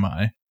a semi.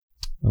 I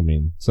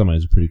mean,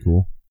 semis are pretty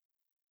cool.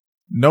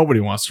 Nobody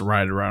wants to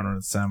ride around in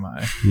a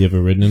semi. You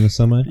ever ridden in a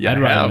semi? Yeah, I'd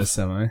I ride have. in a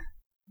semi.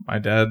 My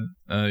dad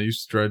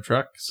used to drive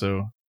truck, so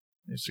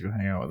I used to go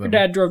hang out with him. Your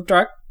dad drove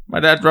truck. My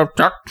dad drove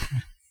truck.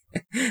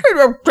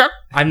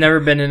 I've never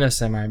been in a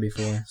semi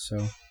before,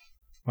 so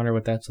wonder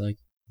what that's like.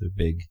 They're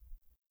big.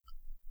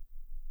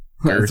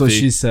 That's what Girthy.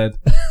 she said.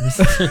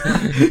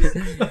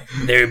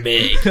 They're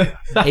big.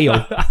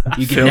 Hey-o.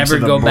 You can Films never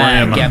in the go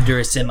back brim. after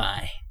a semi.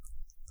 I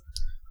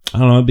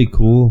don't know. It'd be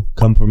cool.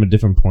 Come from a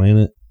different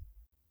planet.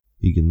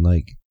 You can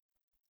like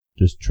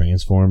just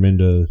transform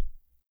into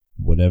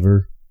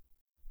whatever.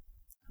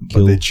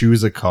 But they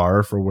choose a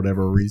car for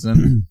whatever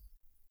reason.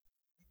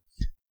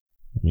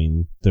 I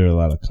mean, there are a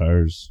lot of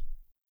cars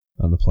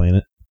on the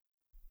planet.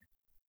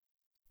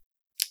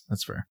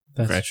 That's fair.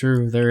 That's Right.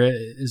 true. There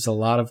is a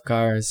lot of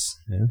cars.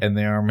 And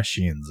they are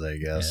machines, I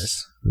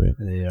guess. Right.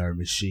 They are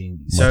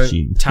machines. So,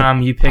 Machine.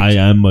 Tom, you picked I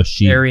am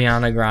machine.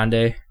 Ariana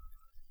Grande.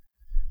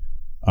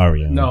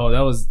 Ariana. No, that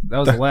was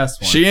the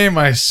last one. She ain't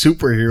my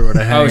superhero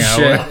to hang Oh, out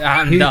shit. with.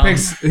 I'm he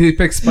dumb.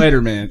 picked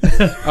Spider-Man.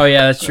 Oh,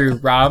 yeah, that's true.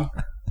 Rob?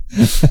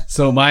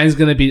 So mine's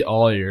gonna be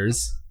all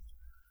yours.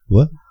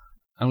 What?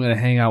 I'm gonna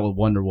hang out with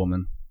Wonder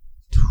Woman.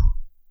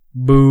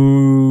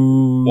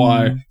 Boo.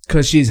 Why?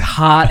 Cause she's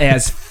hot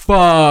as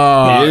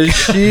fuck. Is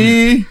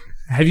she?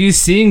 Have you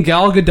seen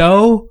Gal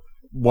Gadot?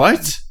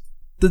 What?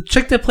 The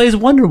chick that plays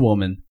Wonder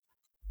Woman.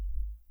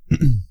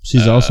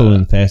 She's also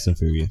in Fast and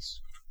Furious.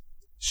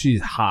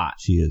 She's hot.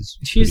 She is.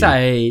 She's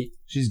pretty- a...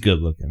 She's good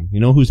looking. You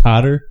know who's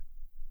hotter?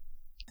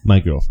 My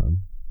girlfriend.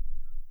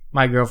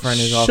 My girlfriend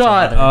is also...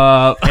 Shut hotter.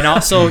 up. And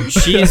also,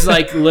 she's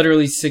like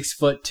literally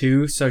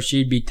 6'2", so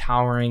she'd be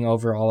towering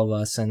over all of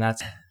us, and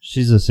that's...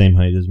 She's the same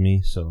height as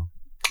me, so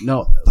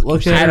No,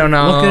 look at I her. don't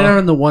know. Look at her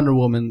in the Wonder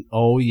Woman.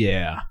 Oh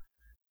yeah,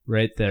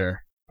 right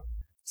there.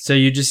 So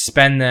you just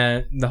spend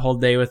the whole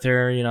day with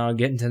her, you know,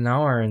 getting to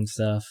know her and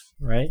stuff,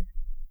 right?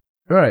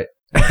 Right.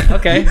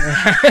 Okay.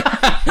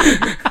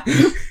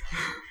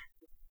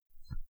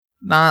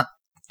 Not.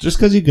 just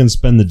because you can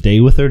spend the day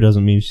with her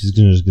doesn't mean she's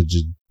gonna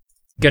just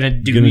Gonna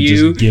give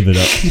it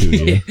up to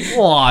you.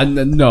 Oh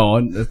no,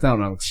 that's not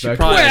what I'm expecting.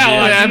 probably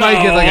Well, did. I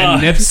might get like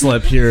a nip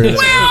slip here.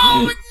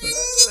 No.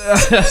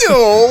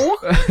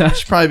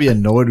 She'd probably be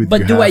annoyed with you.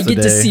 But do half I the get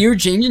to day. see her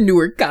change into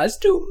her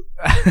costume?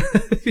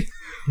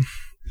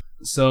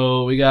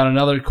 So we got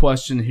another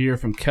question here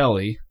from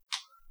Kelly.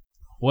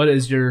 What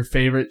is your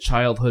favorite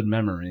childhood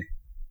memory?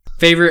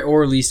 Favorite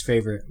or least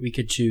favorite? We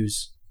could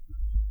choose.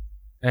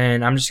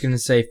 And I'm just gonna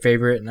say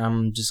favorite, and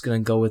I'm just gonna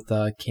go with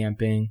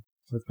camping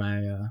with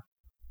my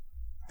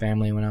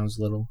family when I was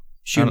little.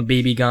 Shooting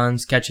BB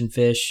guns, catching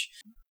fish,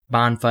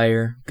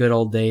 bonfire, good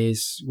old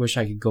days. Wish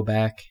I could go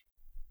back.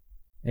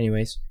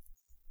 Anyways.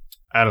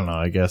 I don't know.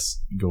 I guess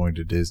going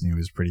to Disney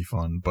was pretty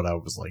fun, but I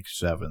was like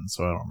 7,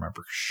 so I don't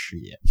remember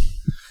shit.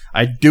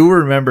 I do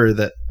remember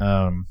that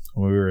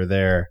when we were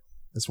there,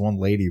 this one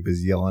lady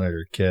was yelling at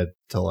her kid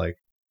to like,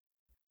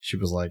 she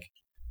was like,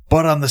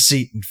 butt on the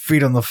seat and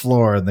feet on the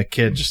floor, and the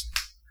kid just,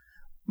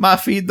 my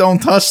feet don't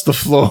touch the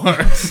floor.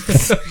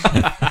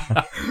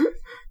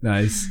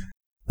 Nice.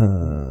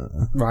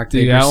 Rock, Do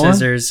you paper, got one?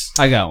 scissors.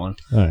 I got one.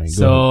 All right, go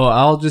So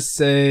I'll just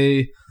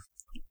say,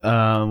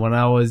 when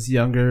I was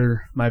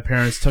younger, my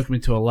parents took me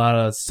to a lot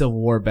of Civil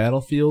War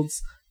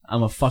battlefields.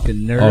 I'm a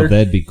fucking ahead. nerd. Oh,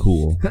 that'd be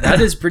cool. That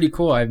is pretty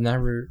cool. I've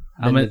never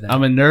been to that.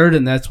 I'm a nerd,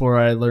 and that's where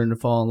I learned to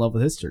fall in love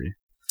with history.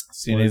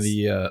 See any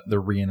of the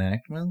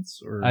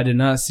reenactments? Or I did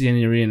not see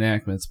any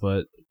reenactments,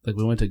 but like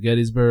we went to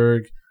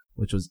Gettysburg,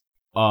 which was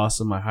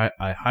awesome. I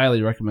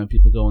highly recommend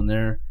people going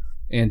there.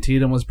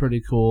 Antietam was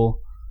pretty cool.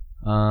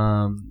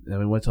 And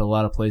we went to a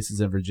lot of places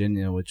in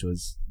Virginia, which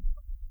was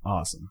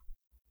awesome.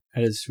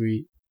 That is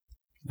sweet.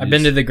 I've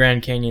been to the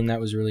Grand Canyon. That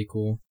was really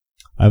cool.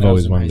 I've That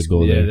always was in wanted high to school.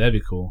 go Yeah, there. that'd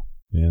be cool.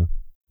 Yeah.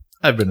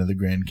 I've been to the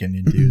Grand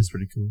Canyon too. It's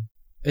pretty cool.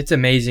 It's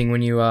amazing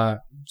when you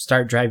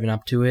start driving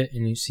up to it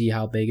and you see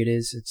how big it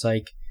is. It's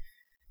like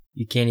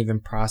you can't even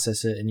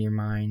process it in your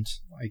mind.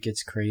 Like,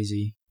 it's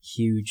crazy.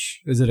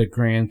 Huge. Is it a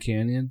Grand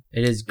Canyon?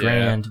 It is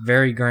grand.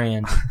 Very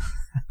grand.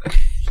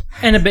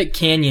 And a bit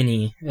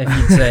canyony, if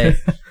you'd say.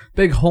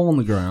 Big hole in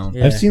the ground.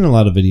 Yeah. I've seen a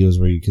lot of videos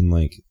where you can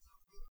like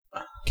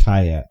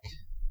kayak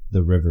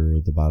the river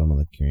at the bottom of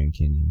the Grand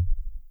Canyon.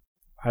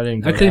 I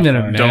didn't go I couldn't that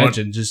even far.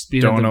 imagine just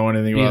being Don't on the, know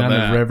anything being about on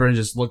that. the river and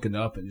just looking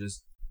up and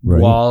just Right?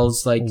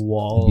 Walls, like It'd be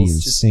walls.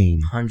 just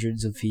insane.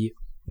 hundreds of feet.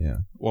 Yeah.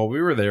 While we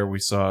were there, we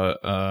saw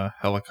a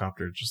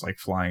helicopter just like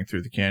flying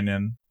through the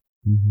canyon.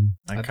 hmm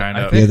I kind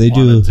of Yeah, they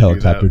do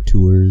helicopter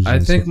tours. I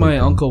and think stuff my like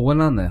that. uncle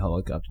went on that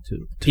helicopter tour.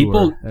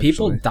 People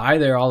actually. die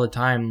there all the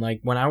time. Like,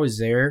 when I was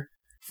there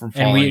from and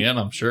falling we- in.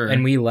 I'm sure.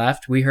 and we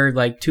left, we heard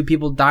like 2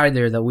 people died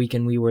there the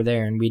weekend we were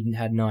there, and we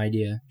had no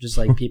idea. Just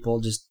like people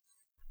just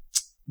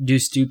do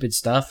stupid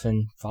stuff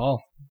and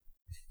fall.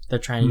 They're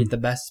trying to get the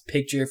best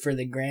picture for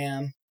the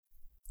gram.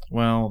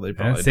 well, they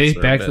probably And safe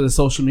deserved back it. to the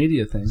social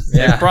media thing.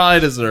 They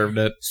probably deserved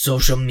it.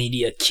 Social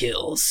media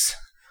kills.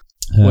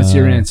 What's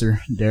your Uh, answer,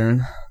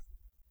 Darren?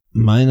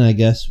 Mine, I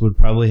guess, would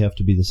probably have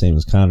to be the same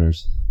as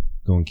Connor's.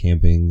 going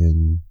camping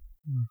and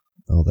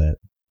all that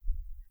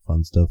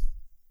fun stuff.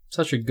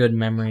 Such a good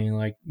memory,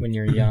 like when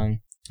you're young.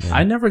 Yeah.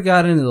 I never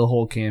got into the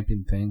whole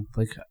camping thing.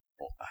 Like,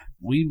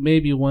 we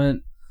maybe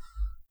went,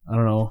 I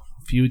don't know,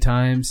 a few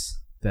times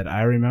that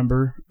I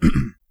remember,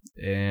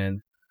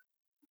 and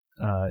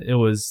it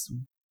was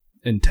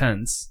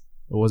intense.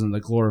 It wasn't the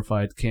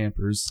glorified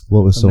campers.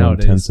 What was so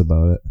nowadays. intense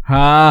about it?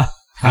 Ha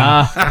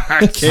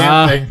ha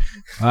Camping.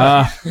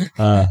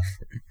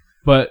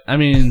 But I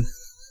mean,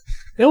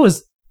 it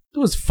was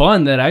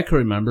fun that I could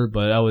remember,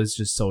 but I was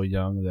just so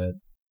young that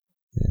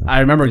I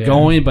remember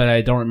going, but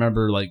I don't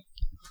remember like.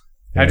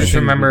 I just things we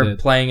remember did.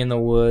 playing in the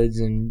woods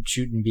and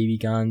shooting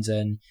BB guns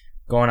and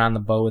going on the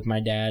boat with my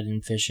dad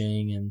and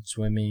fishing and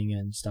swimming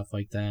and stuff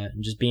like that,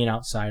 and just being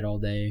outside all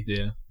day.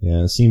 Yeah.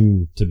 Yeah, it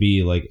seemed to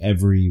be like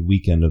every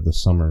weekend of the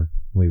summer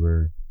we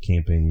were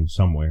camping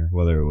somewhere,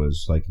 whether it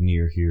was like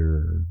near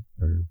here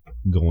or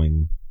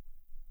going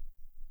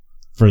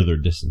further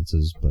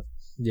distances, but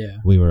Yeah.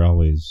 we were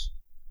always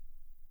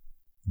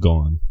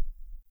gone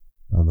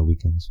on the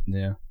weekends.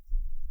 Yeah.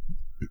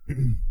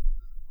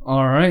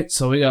 All right,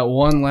 so we got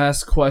one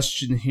last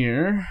question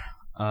here.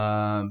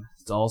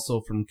 It's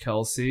also from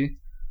Kelsey.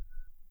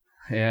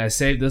 Yeah, I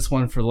saved this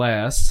one for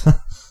last.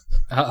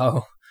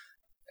 Uh-oh.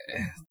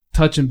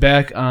 Touching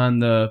back on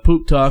the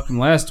poop talk from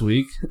last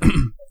week,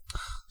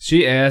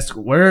 she asked,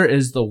 where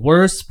is the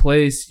worst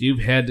place you've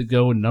had to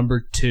go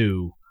number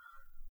 2?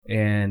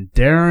 And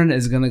Darren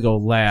is going to go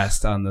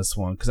last on this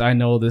one, because I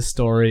know this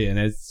story, and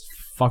it's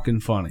fucking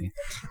funny.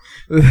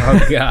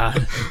 Oh,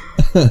 God.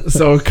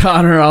 So,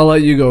 Connor, I'll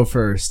let you go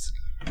first.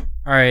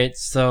 All right,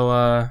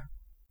 so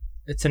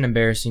it's an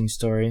embarrassing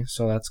story,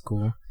 so that's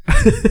cool.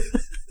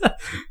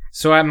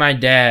 So at my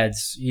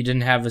dad's, he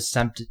didn't have a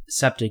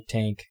septic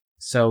tank,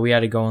 so we had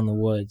to go in the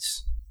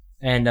woods.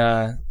 And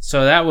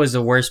so that was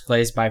the worst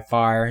place by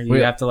far. You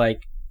Wait. have to,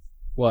 like,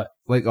 what?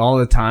 Like, all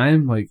the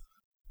time? Like,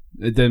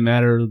 it didn't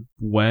matter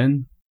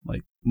when?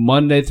 Like,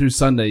 Monday through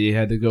Sunday, you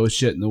had to go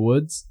shit in the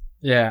woods?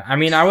 Yeah, I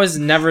mean, I was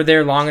never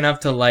there long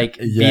enough to, like,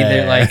 be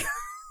there, like,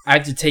 I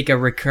had to take a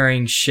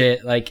recurring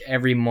shit, like,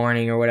 every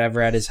morning or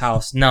whatever at his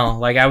house. No,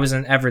 like, I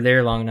wasn't ever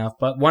there long enough.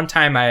 But one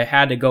time I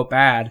had to go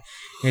bad.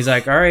 He's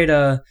like, all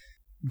right,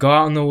 go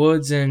out in the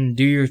woods and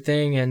do your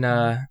thing. And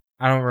I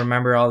don't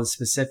remember all the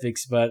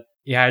specifics, but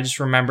yeah, I just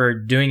remember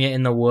doing it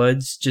in the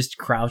woods. Just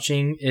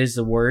crouching is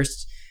the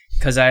worst.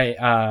 Because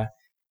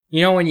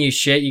you know when you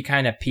shit, you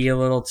kind of pee a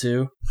little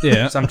too?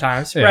 Yeah.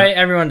 Sometimes, Yeah. right?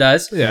 Everyone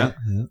does. Yeah.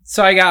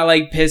 So I got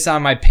like piss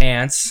on my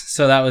pants,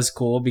 so that was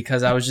cool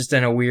because I was just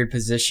in a weird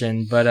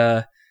position.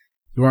 But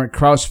You weren't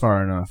crouched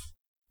far enough.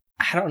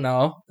 I don't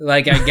know.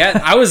 Like I guess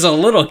I was a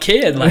little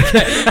kid. Like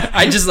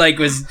I just like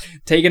was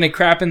taking a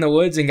crap in the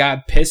woods and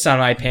got pissed on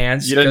my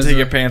pants. You didn't 'cause take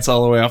your pants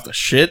all the way off the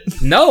shit?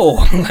 No,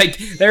 like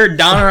they're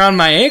down around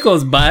my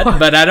ankles,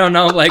 but I don't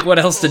know like what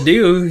else to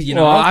do. You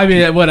know? Well, I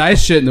mean, when I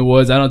shit in the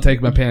woods, I don't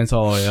take my pants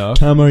all the way up.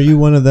 Tom, are you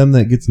one of them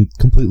that gets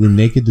completely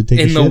naked to take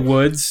a in the shit?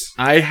 woods.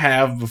 I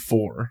have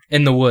before.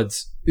 In the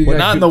woods. You Well,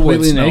 got not in the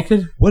completely woods, no.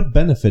 naked? What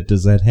benefit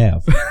does that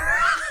have?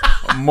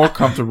 I'm more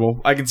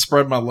comfortable. I can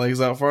spread my legs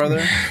out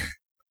farther.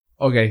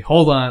 Okay,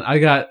 hold on. I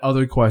got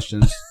other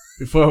questions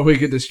before we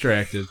get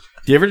distracted.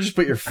 Do you ever just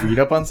put your feet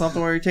up on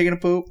something while you're taking a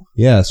poop?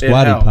 Yeah,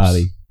 squatty helps.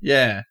 potty.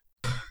 Yeah.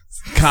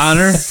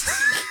 Connor,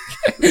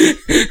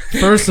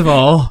 first of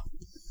all,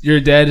 your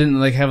dad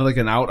didn't like have like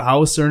an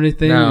outhouse or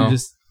anything. No. You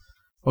just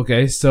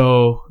okay.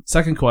 So,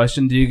 second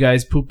question: do you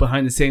guys poop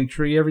behind the same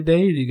tree every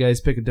day, or do you guys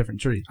pick a different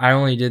tree? I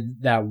only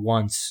did that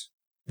once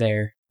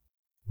there.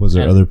 Was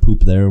there And- other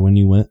poop there when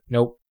you went?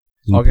 Nope.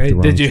 You picked Okay. the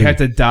wrong Did you tree. have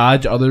to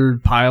dodge other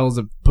piles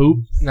of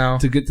poop No.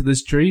 to get to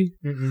this tree?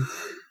 Mm-mm.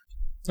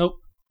 Fuck.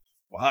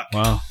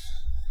 Wow.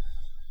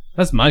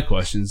 That's my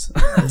questions.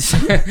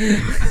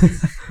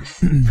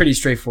 Pretty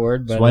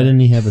straightforward, So but why didn't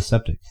he have a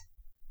septic?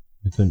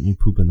 Why couldn't you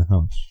poop in the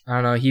house? I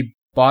don't know. He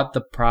bought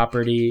the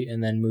property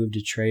and then moved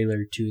a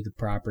trailer to the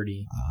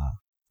property.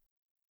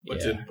 But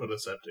Yeah. didn't put a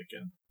septic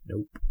in.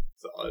 Nope.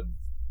 Solid.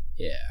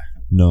 Yeah.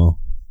 No,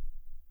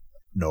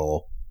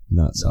 No.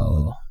 not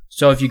solid.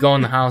 So if you go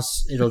in the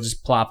house, it'll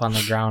just plop on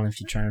the ground if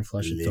you try and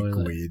flush a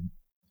toilet.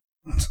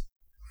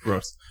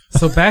 Gross.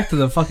 So back to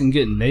the fucking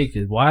getting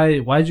naked.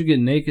 Why'd you get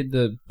naked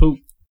to poop?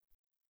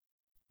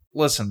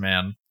 Listen,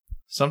 man.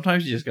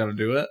 Sometimes you just gotta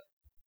do it.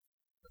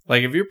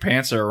 Like, if your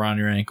pants are around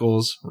your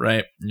ankles,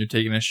 right, and you're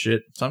taking a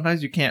shit,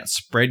 sometimes you can't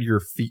spread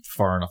your feet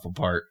far enough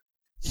apart.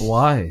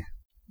 Why?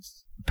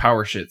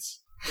 Power shits.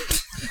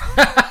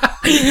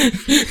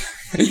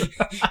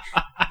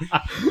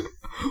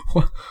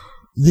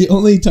 The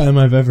only time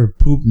I've ever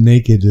pooped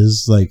naked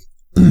is like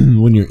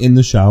when you're in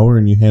the shower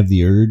and you have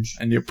the urge.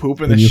 And you poop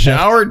in And the you have-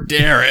 shower,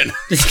 Darren.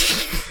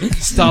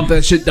 Stomp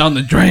that shit down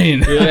the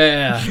drain.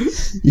 Yeah.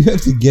 You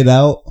have to get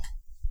out,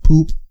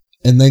 poop,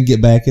 and then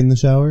get back in the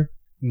shower.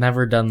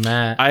 Never done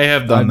that. I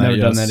have I've done that, never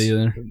done yes. that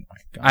either.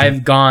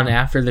 I've gone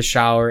after the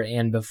shower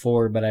and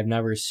before, but I've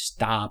never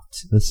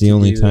stopped. That's the to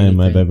only do time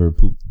I've anything. ever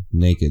pooped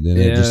naked, and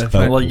it just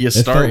felt Like you it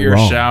start felt your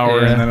wrong.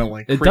 shower Yeah. and then it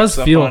like It creeps does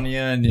up feel- on you,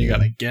 and you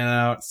gotta get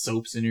out.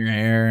 Soap's in your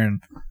hair,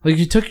 and Like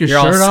you took your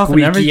You're shirt all off and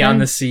squeaky everything. on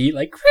the seat,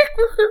 like.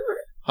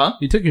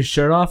 You took your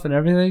shirt off and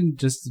everything.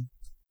 Just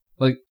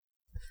like,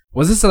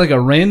 was this like a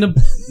random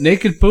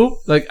naked poop?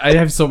 Like I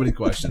have so many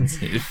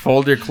questions. you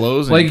fold your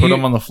clothes and Like you put you-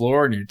 them on the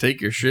floor, and you take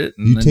your shit,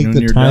 and You then take when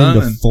the you're time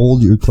done, to and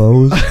fold your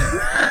clothes.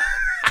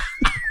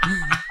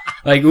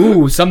 Like,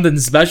 ooh, something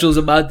special's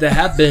about to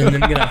happen. I'm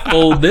gonna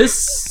fold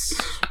this.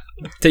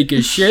 Take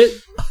your shit.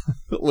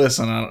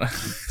 listen, I don't,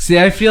 See,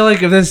 I feel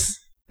like if this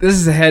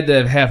has had to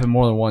have happened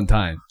more than one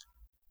time.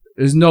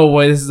 There's no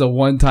way this is a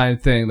one-time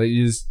thing that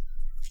you just.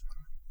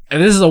 If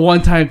this is a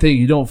one-time thing,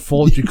 you don't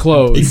fold your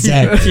clothes.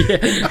 Exactly.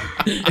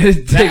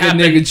 Take a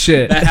naked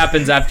shit. That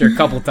happens after a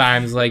couple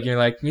times. Like, you're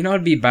like, you know,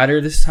 it'd be better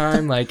this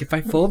time. Like, if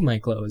I fold my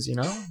clothes, you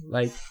know?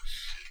 Like,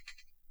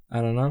 I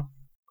don't know.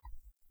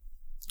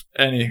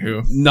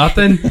 anywho,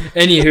 Nothing.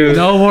 Anywho.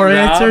 No more Rob?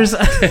 answers.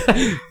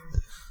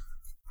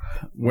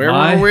 where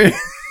My- were we?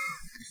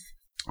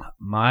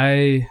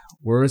 My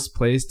worst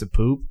place to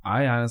poop.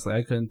 I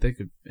couldn't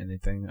think of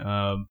anything.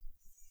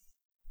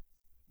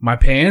 My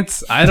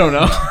pants. I don't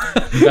know.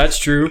 That's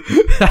true.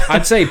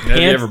 I'd say Have you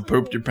pants, ever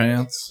pooped your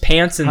pants?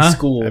 pants in Huh?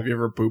 school. Have you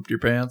ever pooped your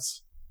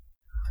pants?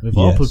 We've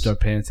all Yes. pooped our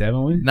pants,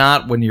 haven't we?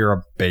 Not when you're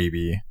a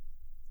baby.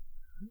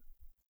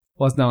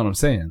 Well, that's not what I'm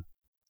saying.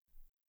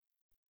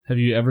 Have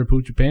you ever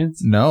pooped your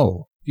pants?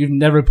 No, You've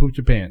never pooped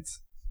your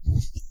pants.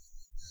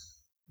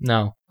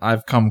 No.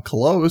 I've come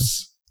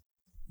close.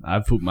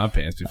 I've pooped my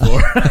pants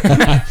before.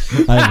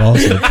 I've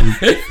also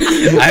pooped.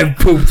 I've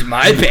pooped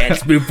my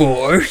pants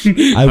before.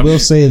 I will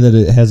say that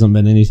it hasn't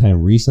been any time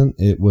recent.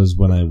 It was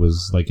when I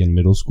was like in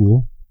middle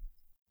school.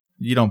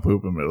 You don't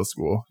poop in middle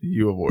school.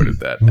 You avoided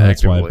that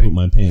That's why I actively. pooped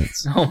my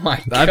pants. Oh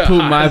my god. I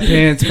pooped my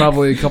pants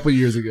probably a couple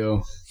years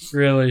ago.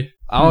 Really?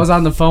 I was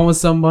on the phone with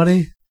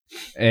somebody,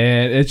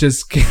 and it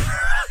just came,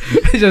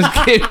 it just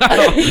came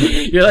out.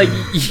 You're like,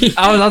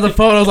 I was on the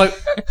phone. I was like,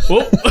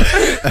 "Whoop!"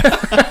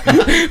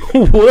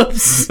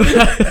 whoops.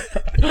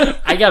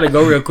 I gotta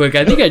go real quick.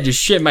 I think I just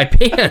shit my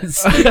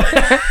pants.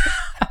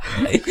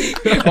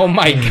 Oh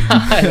my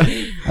god.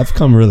 I've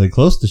come really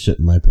close to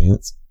shitting my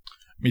pants.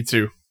 Me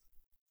too.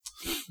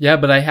 Yeah,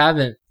 but I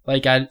haven't.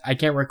 Like, I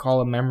can't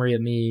recall a memory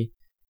of me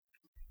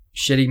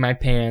shitting my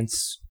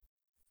pants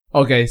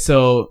Okay,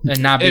 so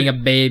and not being a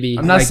baby.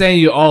 I'm not Like, saying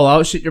you all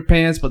out shit your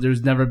pants, but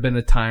there's never been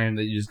a time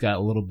that you just got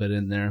a little bit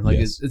in there. Like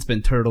Yes. it's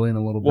been turtling a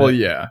little bit. Well,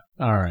 yeah.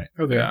 All right.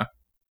 Okay. Yeah.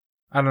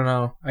 I don't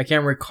know. I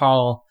can't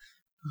recall.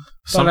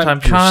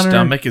 Sometimes your Connor-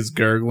 stomach is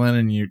gurgling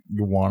and you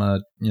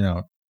want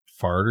to,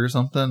 fart or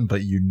something,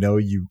 but you know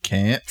you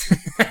can't.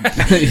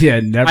 Yeah,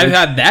 never. I've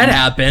had that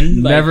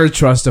happen. Like, Never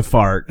trust a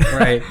fart.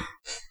 Right.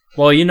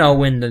 Well, you know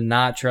when to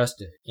not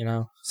trust it,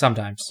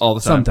 sometimes. All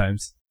the time.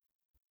 Sometimes.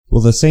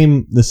 Well, the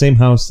same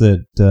house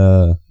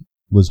that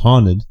was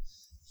haunted,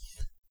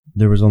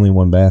 there was only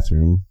one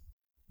bathroom,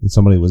 and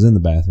somebody was in the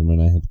bathroom,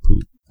 and I had to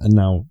poop. And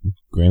now,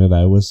 granted,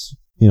 I was,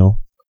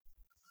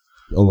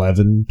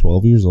 11,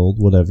 12 years old,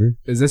 whatever.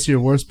 Is this your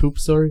worst poop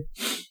story?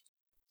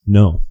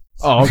 No.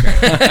 Oh,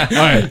 okay. All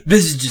right.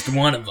 This is just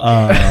one of them.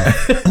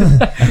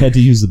 I had to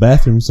use the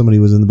bathroom. Somebody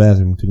was in the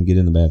bathroom, couldn't get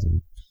in the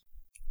bathroom.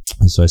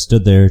 And so I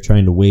stood there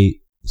trying to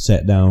wait,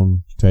 sat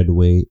down, tried to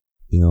wait,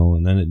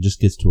 and then it just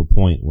gets to a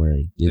point where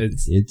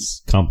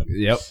it's coming.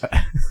 Yep.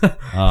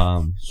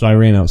 So I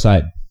ran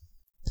outside.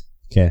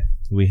 Okay.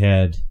 We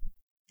had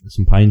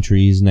some pine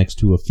trees next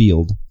to a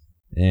field.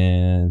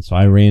 And so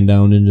I ran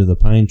down into the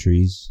pine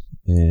trees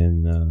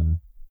and,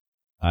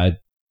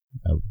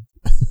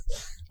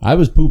 I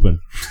was pooping.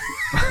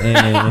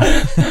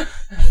 And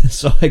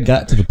so I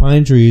got to the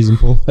pine trees and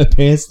pulled my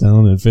pants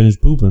down and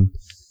finished pooping.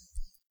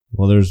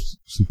 Well, there's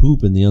some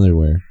poop in the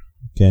underwear.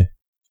 Okay.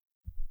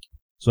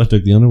 So I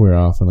took the underwear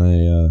off and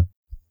I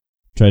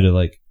tried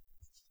to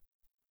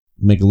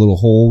make a little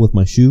hole with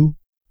my shoe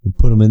and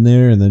put them in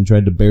there and then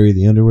tried to bury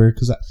the underwear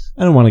because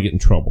I don't want to get in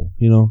trouble,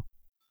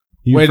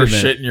 Wait For a minute.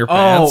 shitting your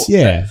pants.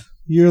 Yeah.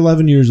 You're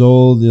 11 years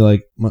old. You're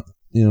like,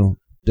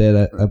 Dad,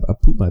 I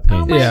pooped my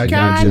pants. Yeah, I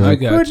got you. I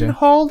got you.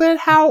 hold it.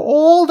 How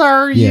old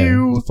are Yeah.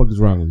 What the fuck is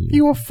wrong with you?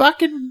 You a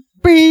fucking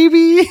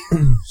baby.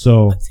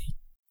 So,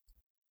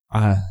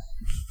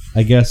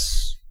 I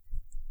guess,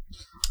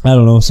 I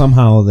don't know.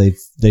 Somehow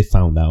they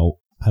found out.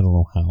 I don't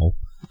know how.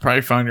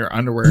 Probably found your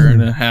underwear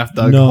in a half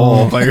dug No.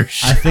 hole by your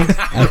I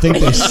think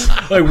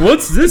they. Like,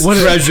 what's this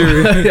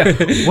treasure?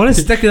 Yeah. What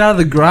is sticking out of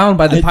the ground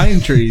by the pine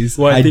trees?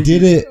 I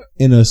did it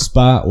in a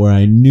spot where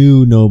I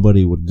knew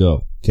nobody would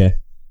go. Okay,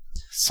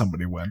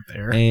 Somebody went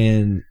there.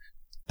 and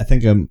I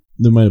think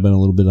there might have been a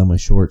little bit on my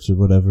shorts or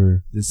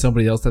whatever. Did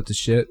somebody else have to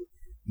shit?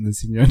 And then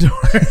seen your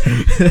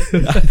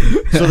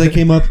underwear? So they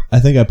came up. I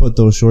think I put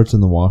those shorts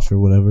in the washer or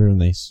whatever,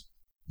 and they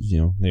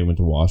went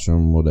to wash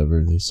them,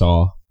 whatever. They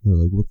saw. They're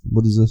like,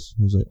 "What is this?"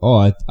 I was like, "Oh,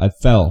 I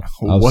fell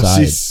What's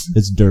outside. this?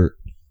 It's dirt."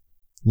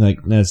 Like,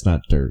 that's not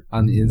dirt.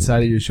 On the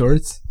inside of your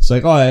shorts? It's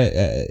like, "Oh,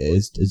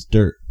 it's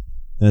dirt."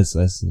 That's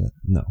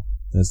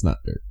not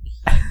dirt.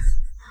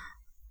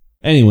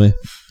 Anyway,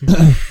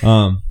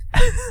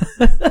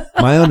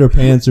 My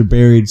underpants are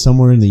buried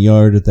somewhere in the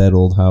yard at that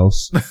old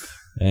house,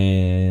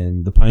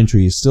 and the pine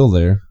tree is still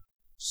there.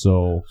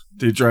 So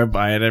Do you drive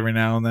by it every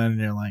now and then, and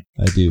you're like,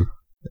 I do.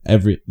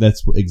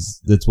 That's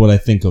what I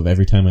think of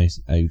every time I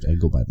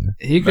go by there.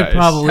 He could Nice.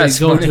 probably That's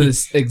go funny. to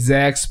this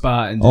exact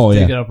spot and just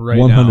dig it up right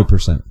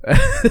 100%. now.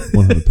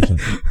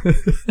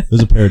 100%.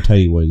 There's a pair of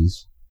tighty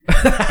whities.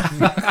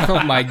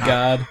 Oh my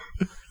god.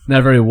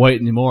 Not very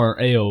white anymore.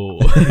 Ayo.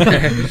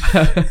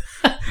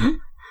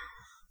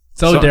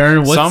 So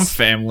Darren, some what's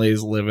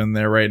families live in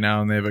there right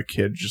now, and they have a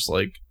kid just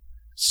like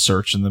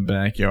searching the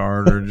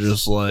backyard, or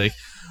just like,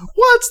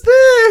 what's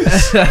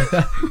this?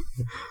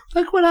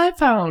 look what I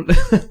found?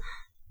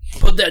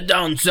 Put that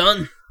down,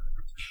 son.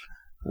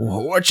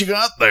 What you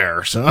got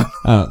there, son?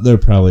 They're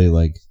probably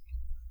like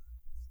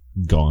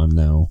gone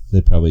now.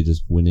 They probably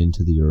just went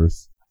into the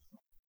earth.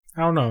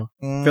 I don't know.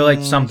 I feel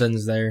like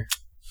something's there.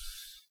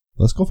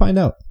 Let's go find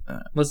out.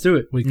 Let's do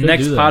it. We could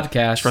Next do that.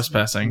 podcast.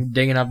 Trespassing.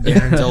 Digging up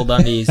Darren's old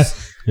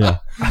undies. Yeah,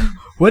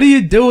 What are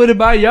you doing in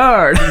my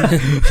yard?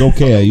 it's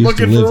okay. I used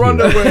to Looking live for here.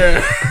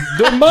 underwear.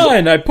 Don't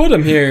mind. I put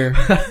him here.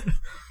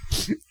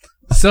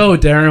 So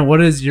Darren, what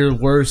is your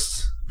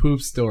worst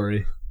poop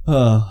story?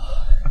 Oh,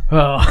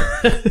 Oh.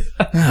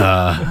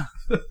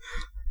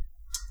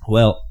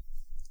 well,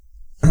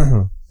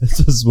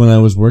 this is when I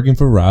was working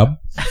for Rob.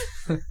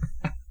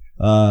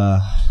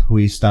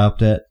 We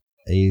stopped at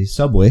a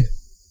Subway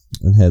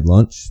and had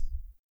lunch,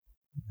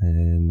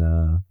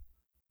 and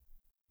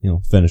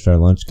finished our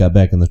lunch, got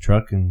back in the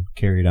truck, and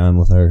carried on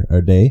with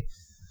our day.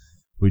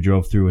 We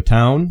drove through a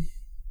town,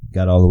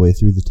 got all the way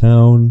through the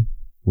town,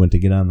 went to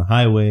get on the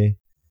highway,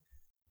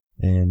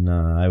 and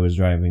I was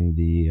driving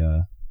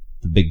the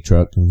big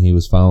truck, and he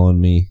was following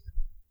me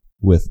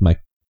with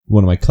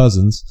one of my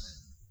cousins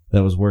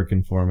that was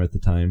working for him at the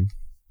time,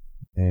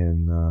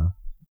 and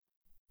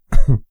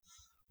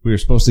we were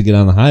supposed to get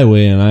on the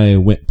highway, and I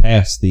went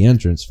past the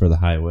entrance for the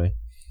highway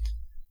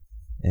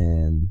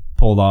and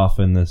pulled off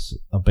in this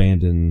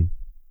abandoned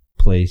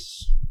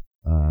place,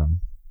 an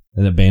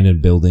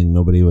abandoned building.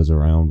 Nobody was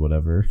around,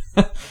 whatever.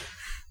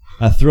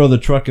 I throw the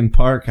truck in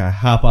park. I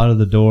hop out of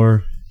the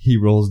door. He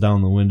rolls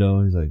down the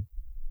window. He's like,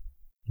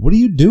 "What are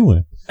you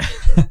doing?"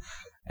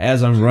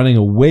 As I'm running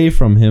away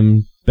from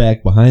him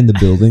back behind the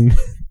building,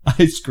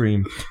 I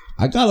scream,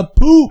 "I gotta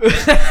poop!"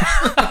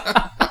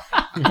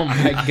 Oh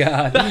my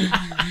god.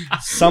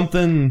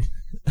 Something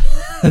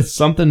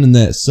in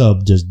that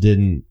sub just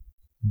didn't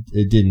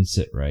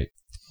sit right.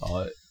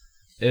 Oh,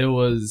 it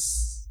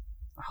was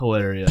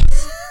hilarious.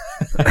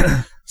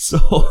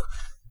 So,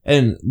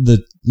 and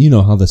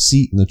how the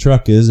seat in the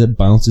truck is, it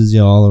bounces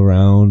you all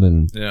around,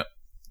 and Yeah.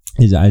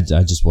 I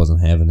just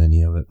wasn't having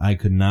any of it. I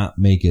could not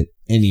make it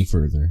any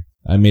further.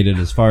 I made it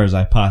as far as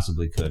I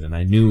possibly could, and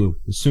I knew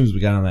as soon as we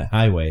got on that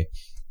highway,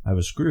 I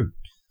was screwed.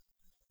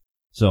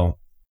 So,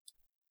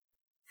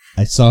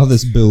 I saw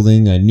this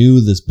building. I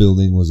knew this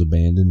building was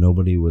abandoned.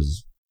 Nobody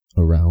was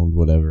around,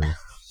 whatever.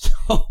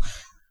 So,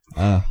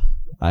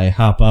 I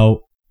hop out.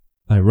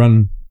 I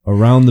run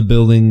around the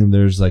building. And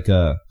there's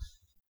a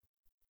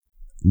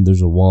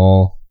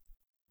wall,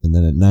 and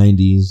then at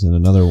 90s, and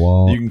another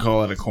wall. You can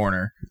call it a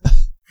corner.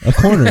 A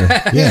corner,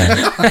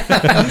 yeah.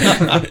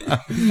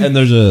 And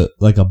there's a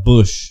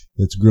bush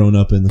that's grown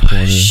up in the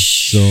corner.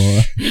 So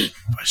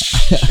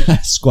I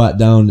squat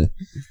down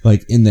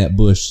in that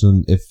bush,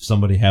 and if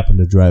somebody happened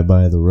to drive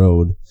by the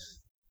road,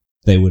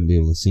 they wouldn't be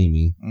able to see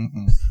me.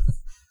 Mm-hmm.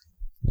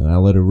 And I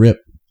let it rip.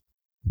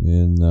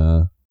 And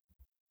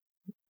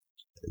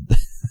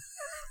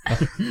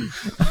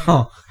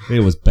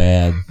it was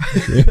bad.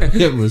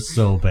 It was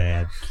so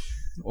bad.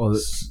 Well,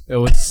 it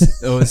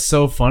was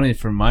so funny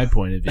from my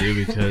point of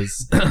view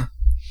because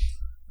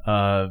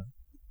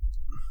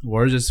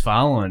we're just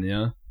following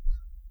you,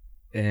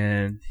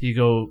 and we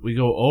go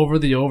over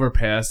the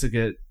overpass to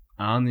get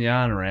on the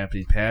on ramp.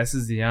 He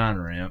passes the on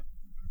ramp.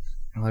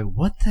 I'm like,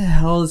 what the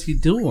hell is he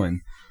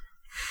doing?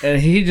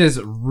 And he just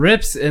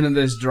rips into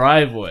this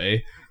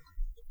driveway.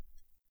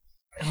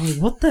 I'm like,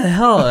 what the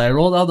hell? And I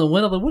rolled out the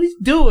window. I'm like, what are you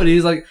doing?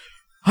 He's like,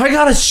 I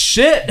got a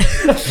shit.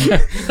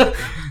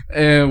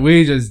 And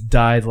we just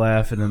died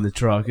laughing in the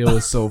truck. It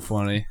was so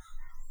funny.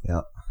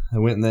 Yeah. I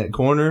went in that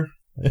corner,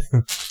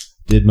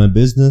 did my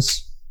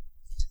business,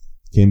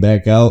 came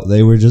back out.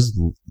 They were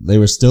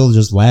still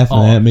just laughing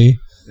at me.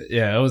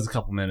 Yeah, it was a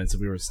couple minutes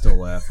and we were still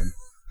laughing.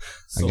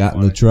 So I got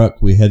funny. in the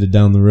truck. We headed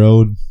down the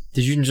road.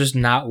 Did you just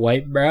not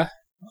wipe, bruh?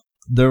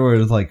 There were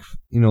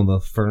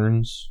the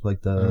ferns,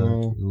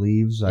 the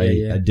leaves.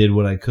 Yeah. I did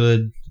what I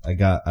could.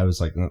 I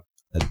was like,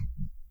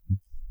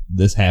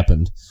 this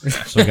happened.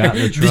 So I got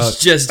in the truck. This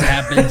just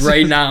happened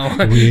right now.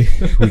 we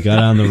got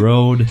on the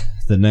road.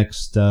 The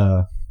next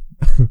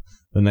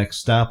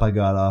stop, I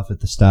got off at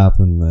the stop,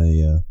 and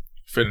I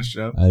Finished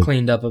it up.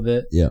 Cleaned up a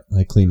bit. Yeah,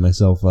 I cleaned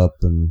myself up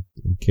and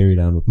carried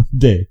on with my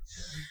day.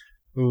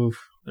 Oof.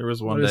 There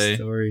was one What a day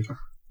story.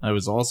 I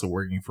was also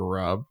working for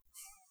Rob.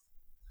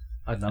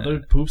 Another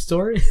poop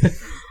story?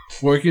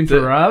 Working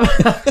for Rob?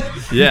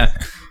 Yeah.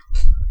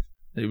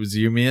 It was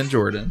you, me, and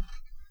Jordan.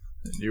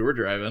 And you were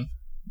driving.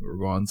 We were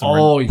going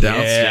somewhere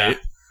downstate.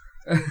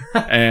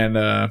 And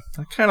I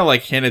kind of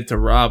like hinted to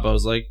Rob. I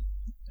was like,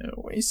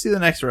 when you see the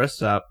next rest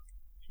stop,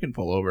 you can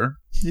pull over.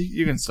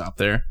 You can stop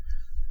there.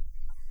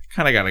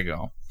 Kind of got to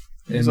go.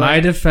 In my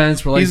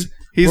defense, we're like...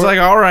 He's like,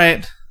 all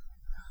right.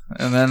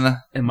 And then...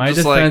 In my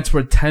defense,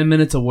 we're 10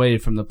 minutes away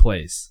from the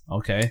place.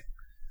 Okay?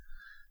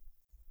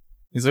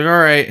 He's like, all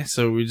right.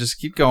 So we just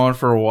keep going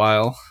for a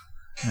while.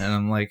 And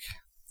I'm like,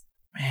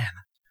 man,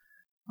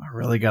 I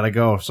really got to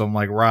go. So I'm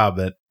like, Rob,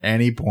 at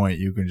any point,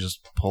 you can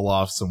just pull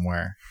off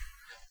somewhere.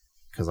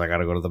 Because I got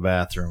to go to the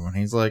bathroom. And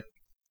he's like,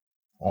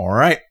 all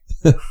right.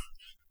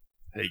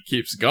 He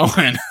keeps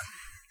going.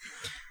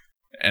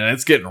 And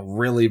it's getting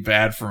really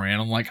bad for me. And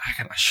I'm like,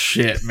 I gotta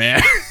shit,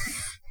 man.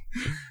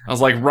 I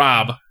was like,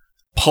 Rob,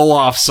 pull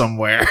off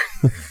somewhere.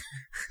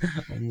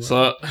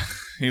 So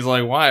he's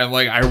like, why? I'm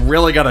like, I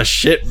really gotta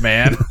shit,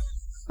 man.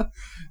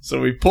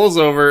 So he pulls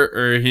over,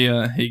 or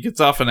he gets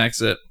off an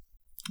exit.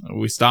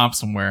 We stop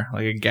somewhere,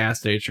 like a gas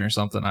station or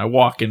something. I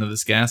walk into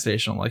this gas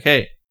station. I'm like,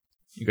 hey,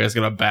 you guys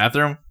got a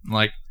bathroom? I'm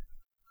like,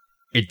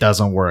 it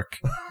doesn't work.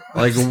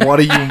 Like, what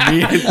do you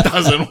mean it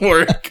doesn't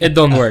work? It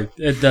don't work.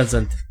 It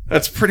doesn't.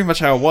 That's pretty much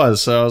how it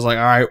was. So I was like,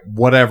 all right,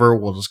 whatever.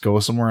 We'll just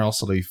go somewhere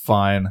else. It'll be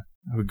fine.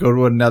 We go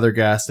to another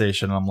gas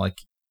station. And I'm like,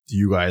 do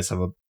you guys have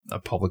a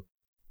public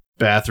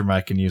bathroom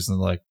I can use? And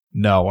they're like,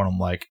 no. And I'm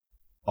like,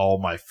 oh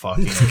my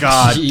fucking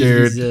God,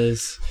 dude.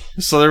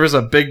 So there was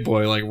a big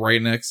boy like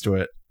right next to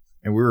it.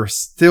 And we were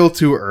still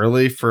too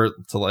early to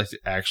like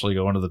actually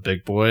go into the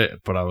big boy.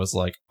 But I was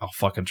like, I'll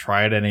fucking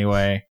try it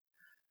anyway.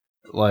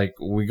 Like,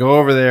 we go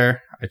over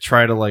there. I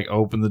try to like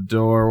open the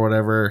door or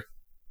whatever.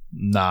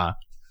 Nah.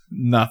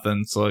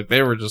 Nothing. So like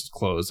they were just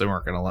closed. They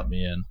weren't gonna let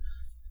me in.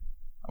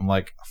 I'm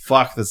like,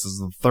 fuck, this is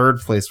the third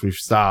place we've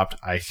stopped.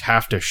 I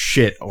have to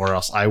shit or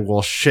else I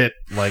will shit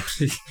like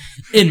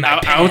in my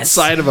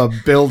outside of a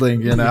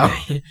building, you know?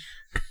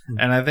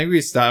 And I think we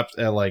stopped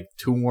at like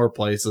 2 more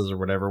places or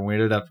whatever. We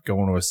ended up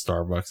going to a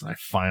Starbucks and I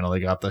finally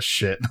got the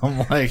shit. I'm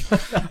like,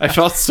 I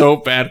felt so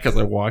bad because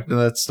I walked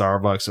into that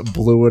Starbucks,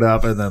 blew it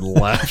up, and then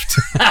left.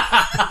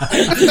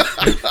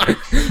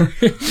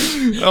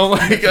 I'm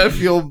like, I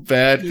feel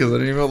bad because I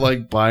didn't even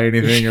like buy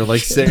anything or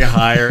like say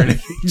hi or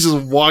anything.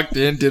 Just walked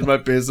in, did my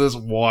business,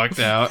 walked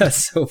out.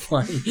 That's so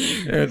funny.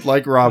 And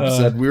like Rob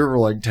said, we were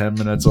like 10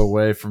 minutes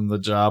away from the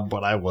job,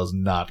 but I was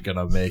not going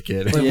to make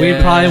it. Like, we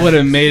probably would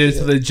have made it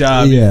to the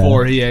job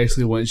before he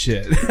actually went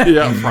shit.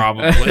 Yeah,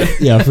 probably.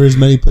 Yeah, for as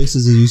many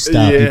places as you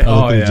stopped, you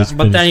probably could have just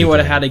But then you finished would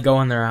have it. had to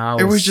go in their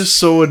house. It was just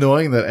so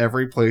annoying that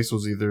every place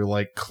was either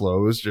like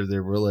closed or they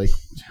were like,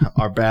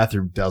 our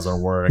bathroom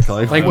doesn't work.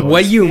 Like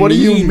what do you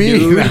mean?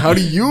 Dude? How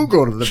do you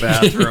go to the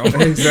bathroom?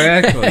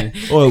 Exactly.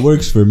 Oh, it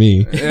works for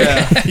me.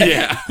 Yeah.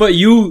 Yeah. But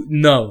you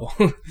know.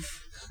 It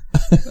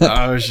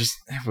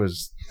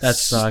was that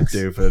sucks.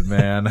 Stupid,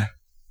 man.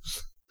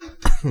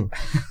 All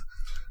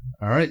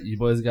right, you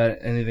boys got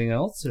anything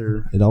else,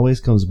 or It always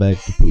comes back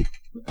to poop.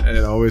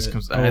 It always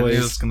comes. I think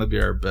always- it's gonna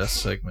be our best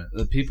segment.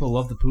 the people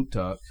love the poop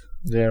talk?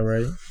 Yeah,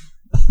 right.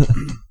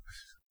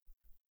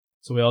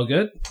 So we all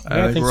good?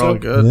 I think we're all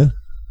good. Yeah.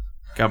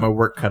 Got my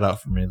work cut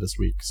out for me this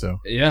week, so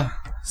Yeah.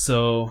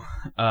 So,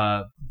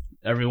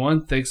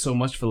 everyone, thanks so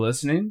much for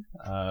listening.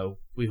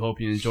 We hope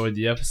you enjoyed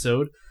the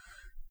episode.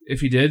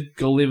 If you did,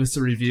 go leave us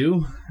a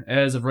review.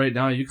 As of right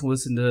now, you can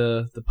listen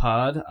to the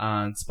pod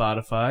on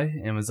Spotify,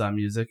 Amazon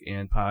Music,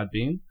 and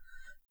Podbean.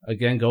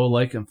 Again, go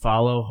like and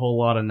follow Whole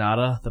Lotta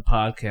Notta, the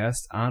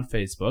podcast, on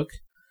Facebook.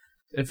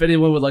 If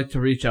anyone would like to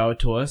reach out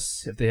to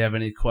us, if they have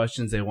any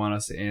questions they want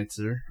us to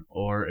answer,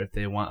 or if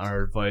they want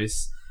our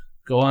advice,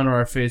 go on to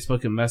our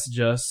Facebook and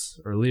message us,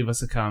 or leave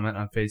us a comment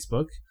on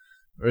Facebook.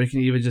 Or you can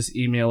even just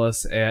email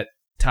us at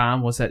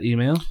Tom, what's that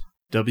email?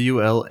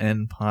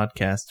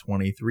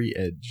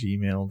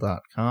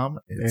 WLNpodcast23@gmail.com.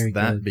 It's Very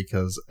that good.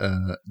 because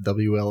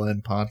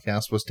WLN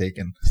podcast was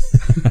taken.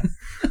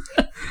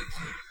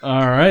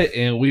 All right,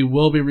 and we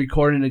will be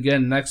recording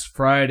again next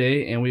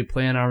Friday, and we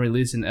plan on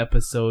releasing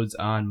episodes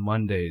on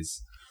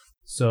Mondays.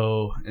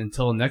 So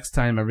until next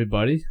time,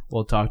 everybody,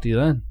 we'll talk to you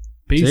then.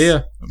 Peace. See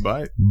ya.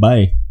 Bye.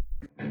 Bye.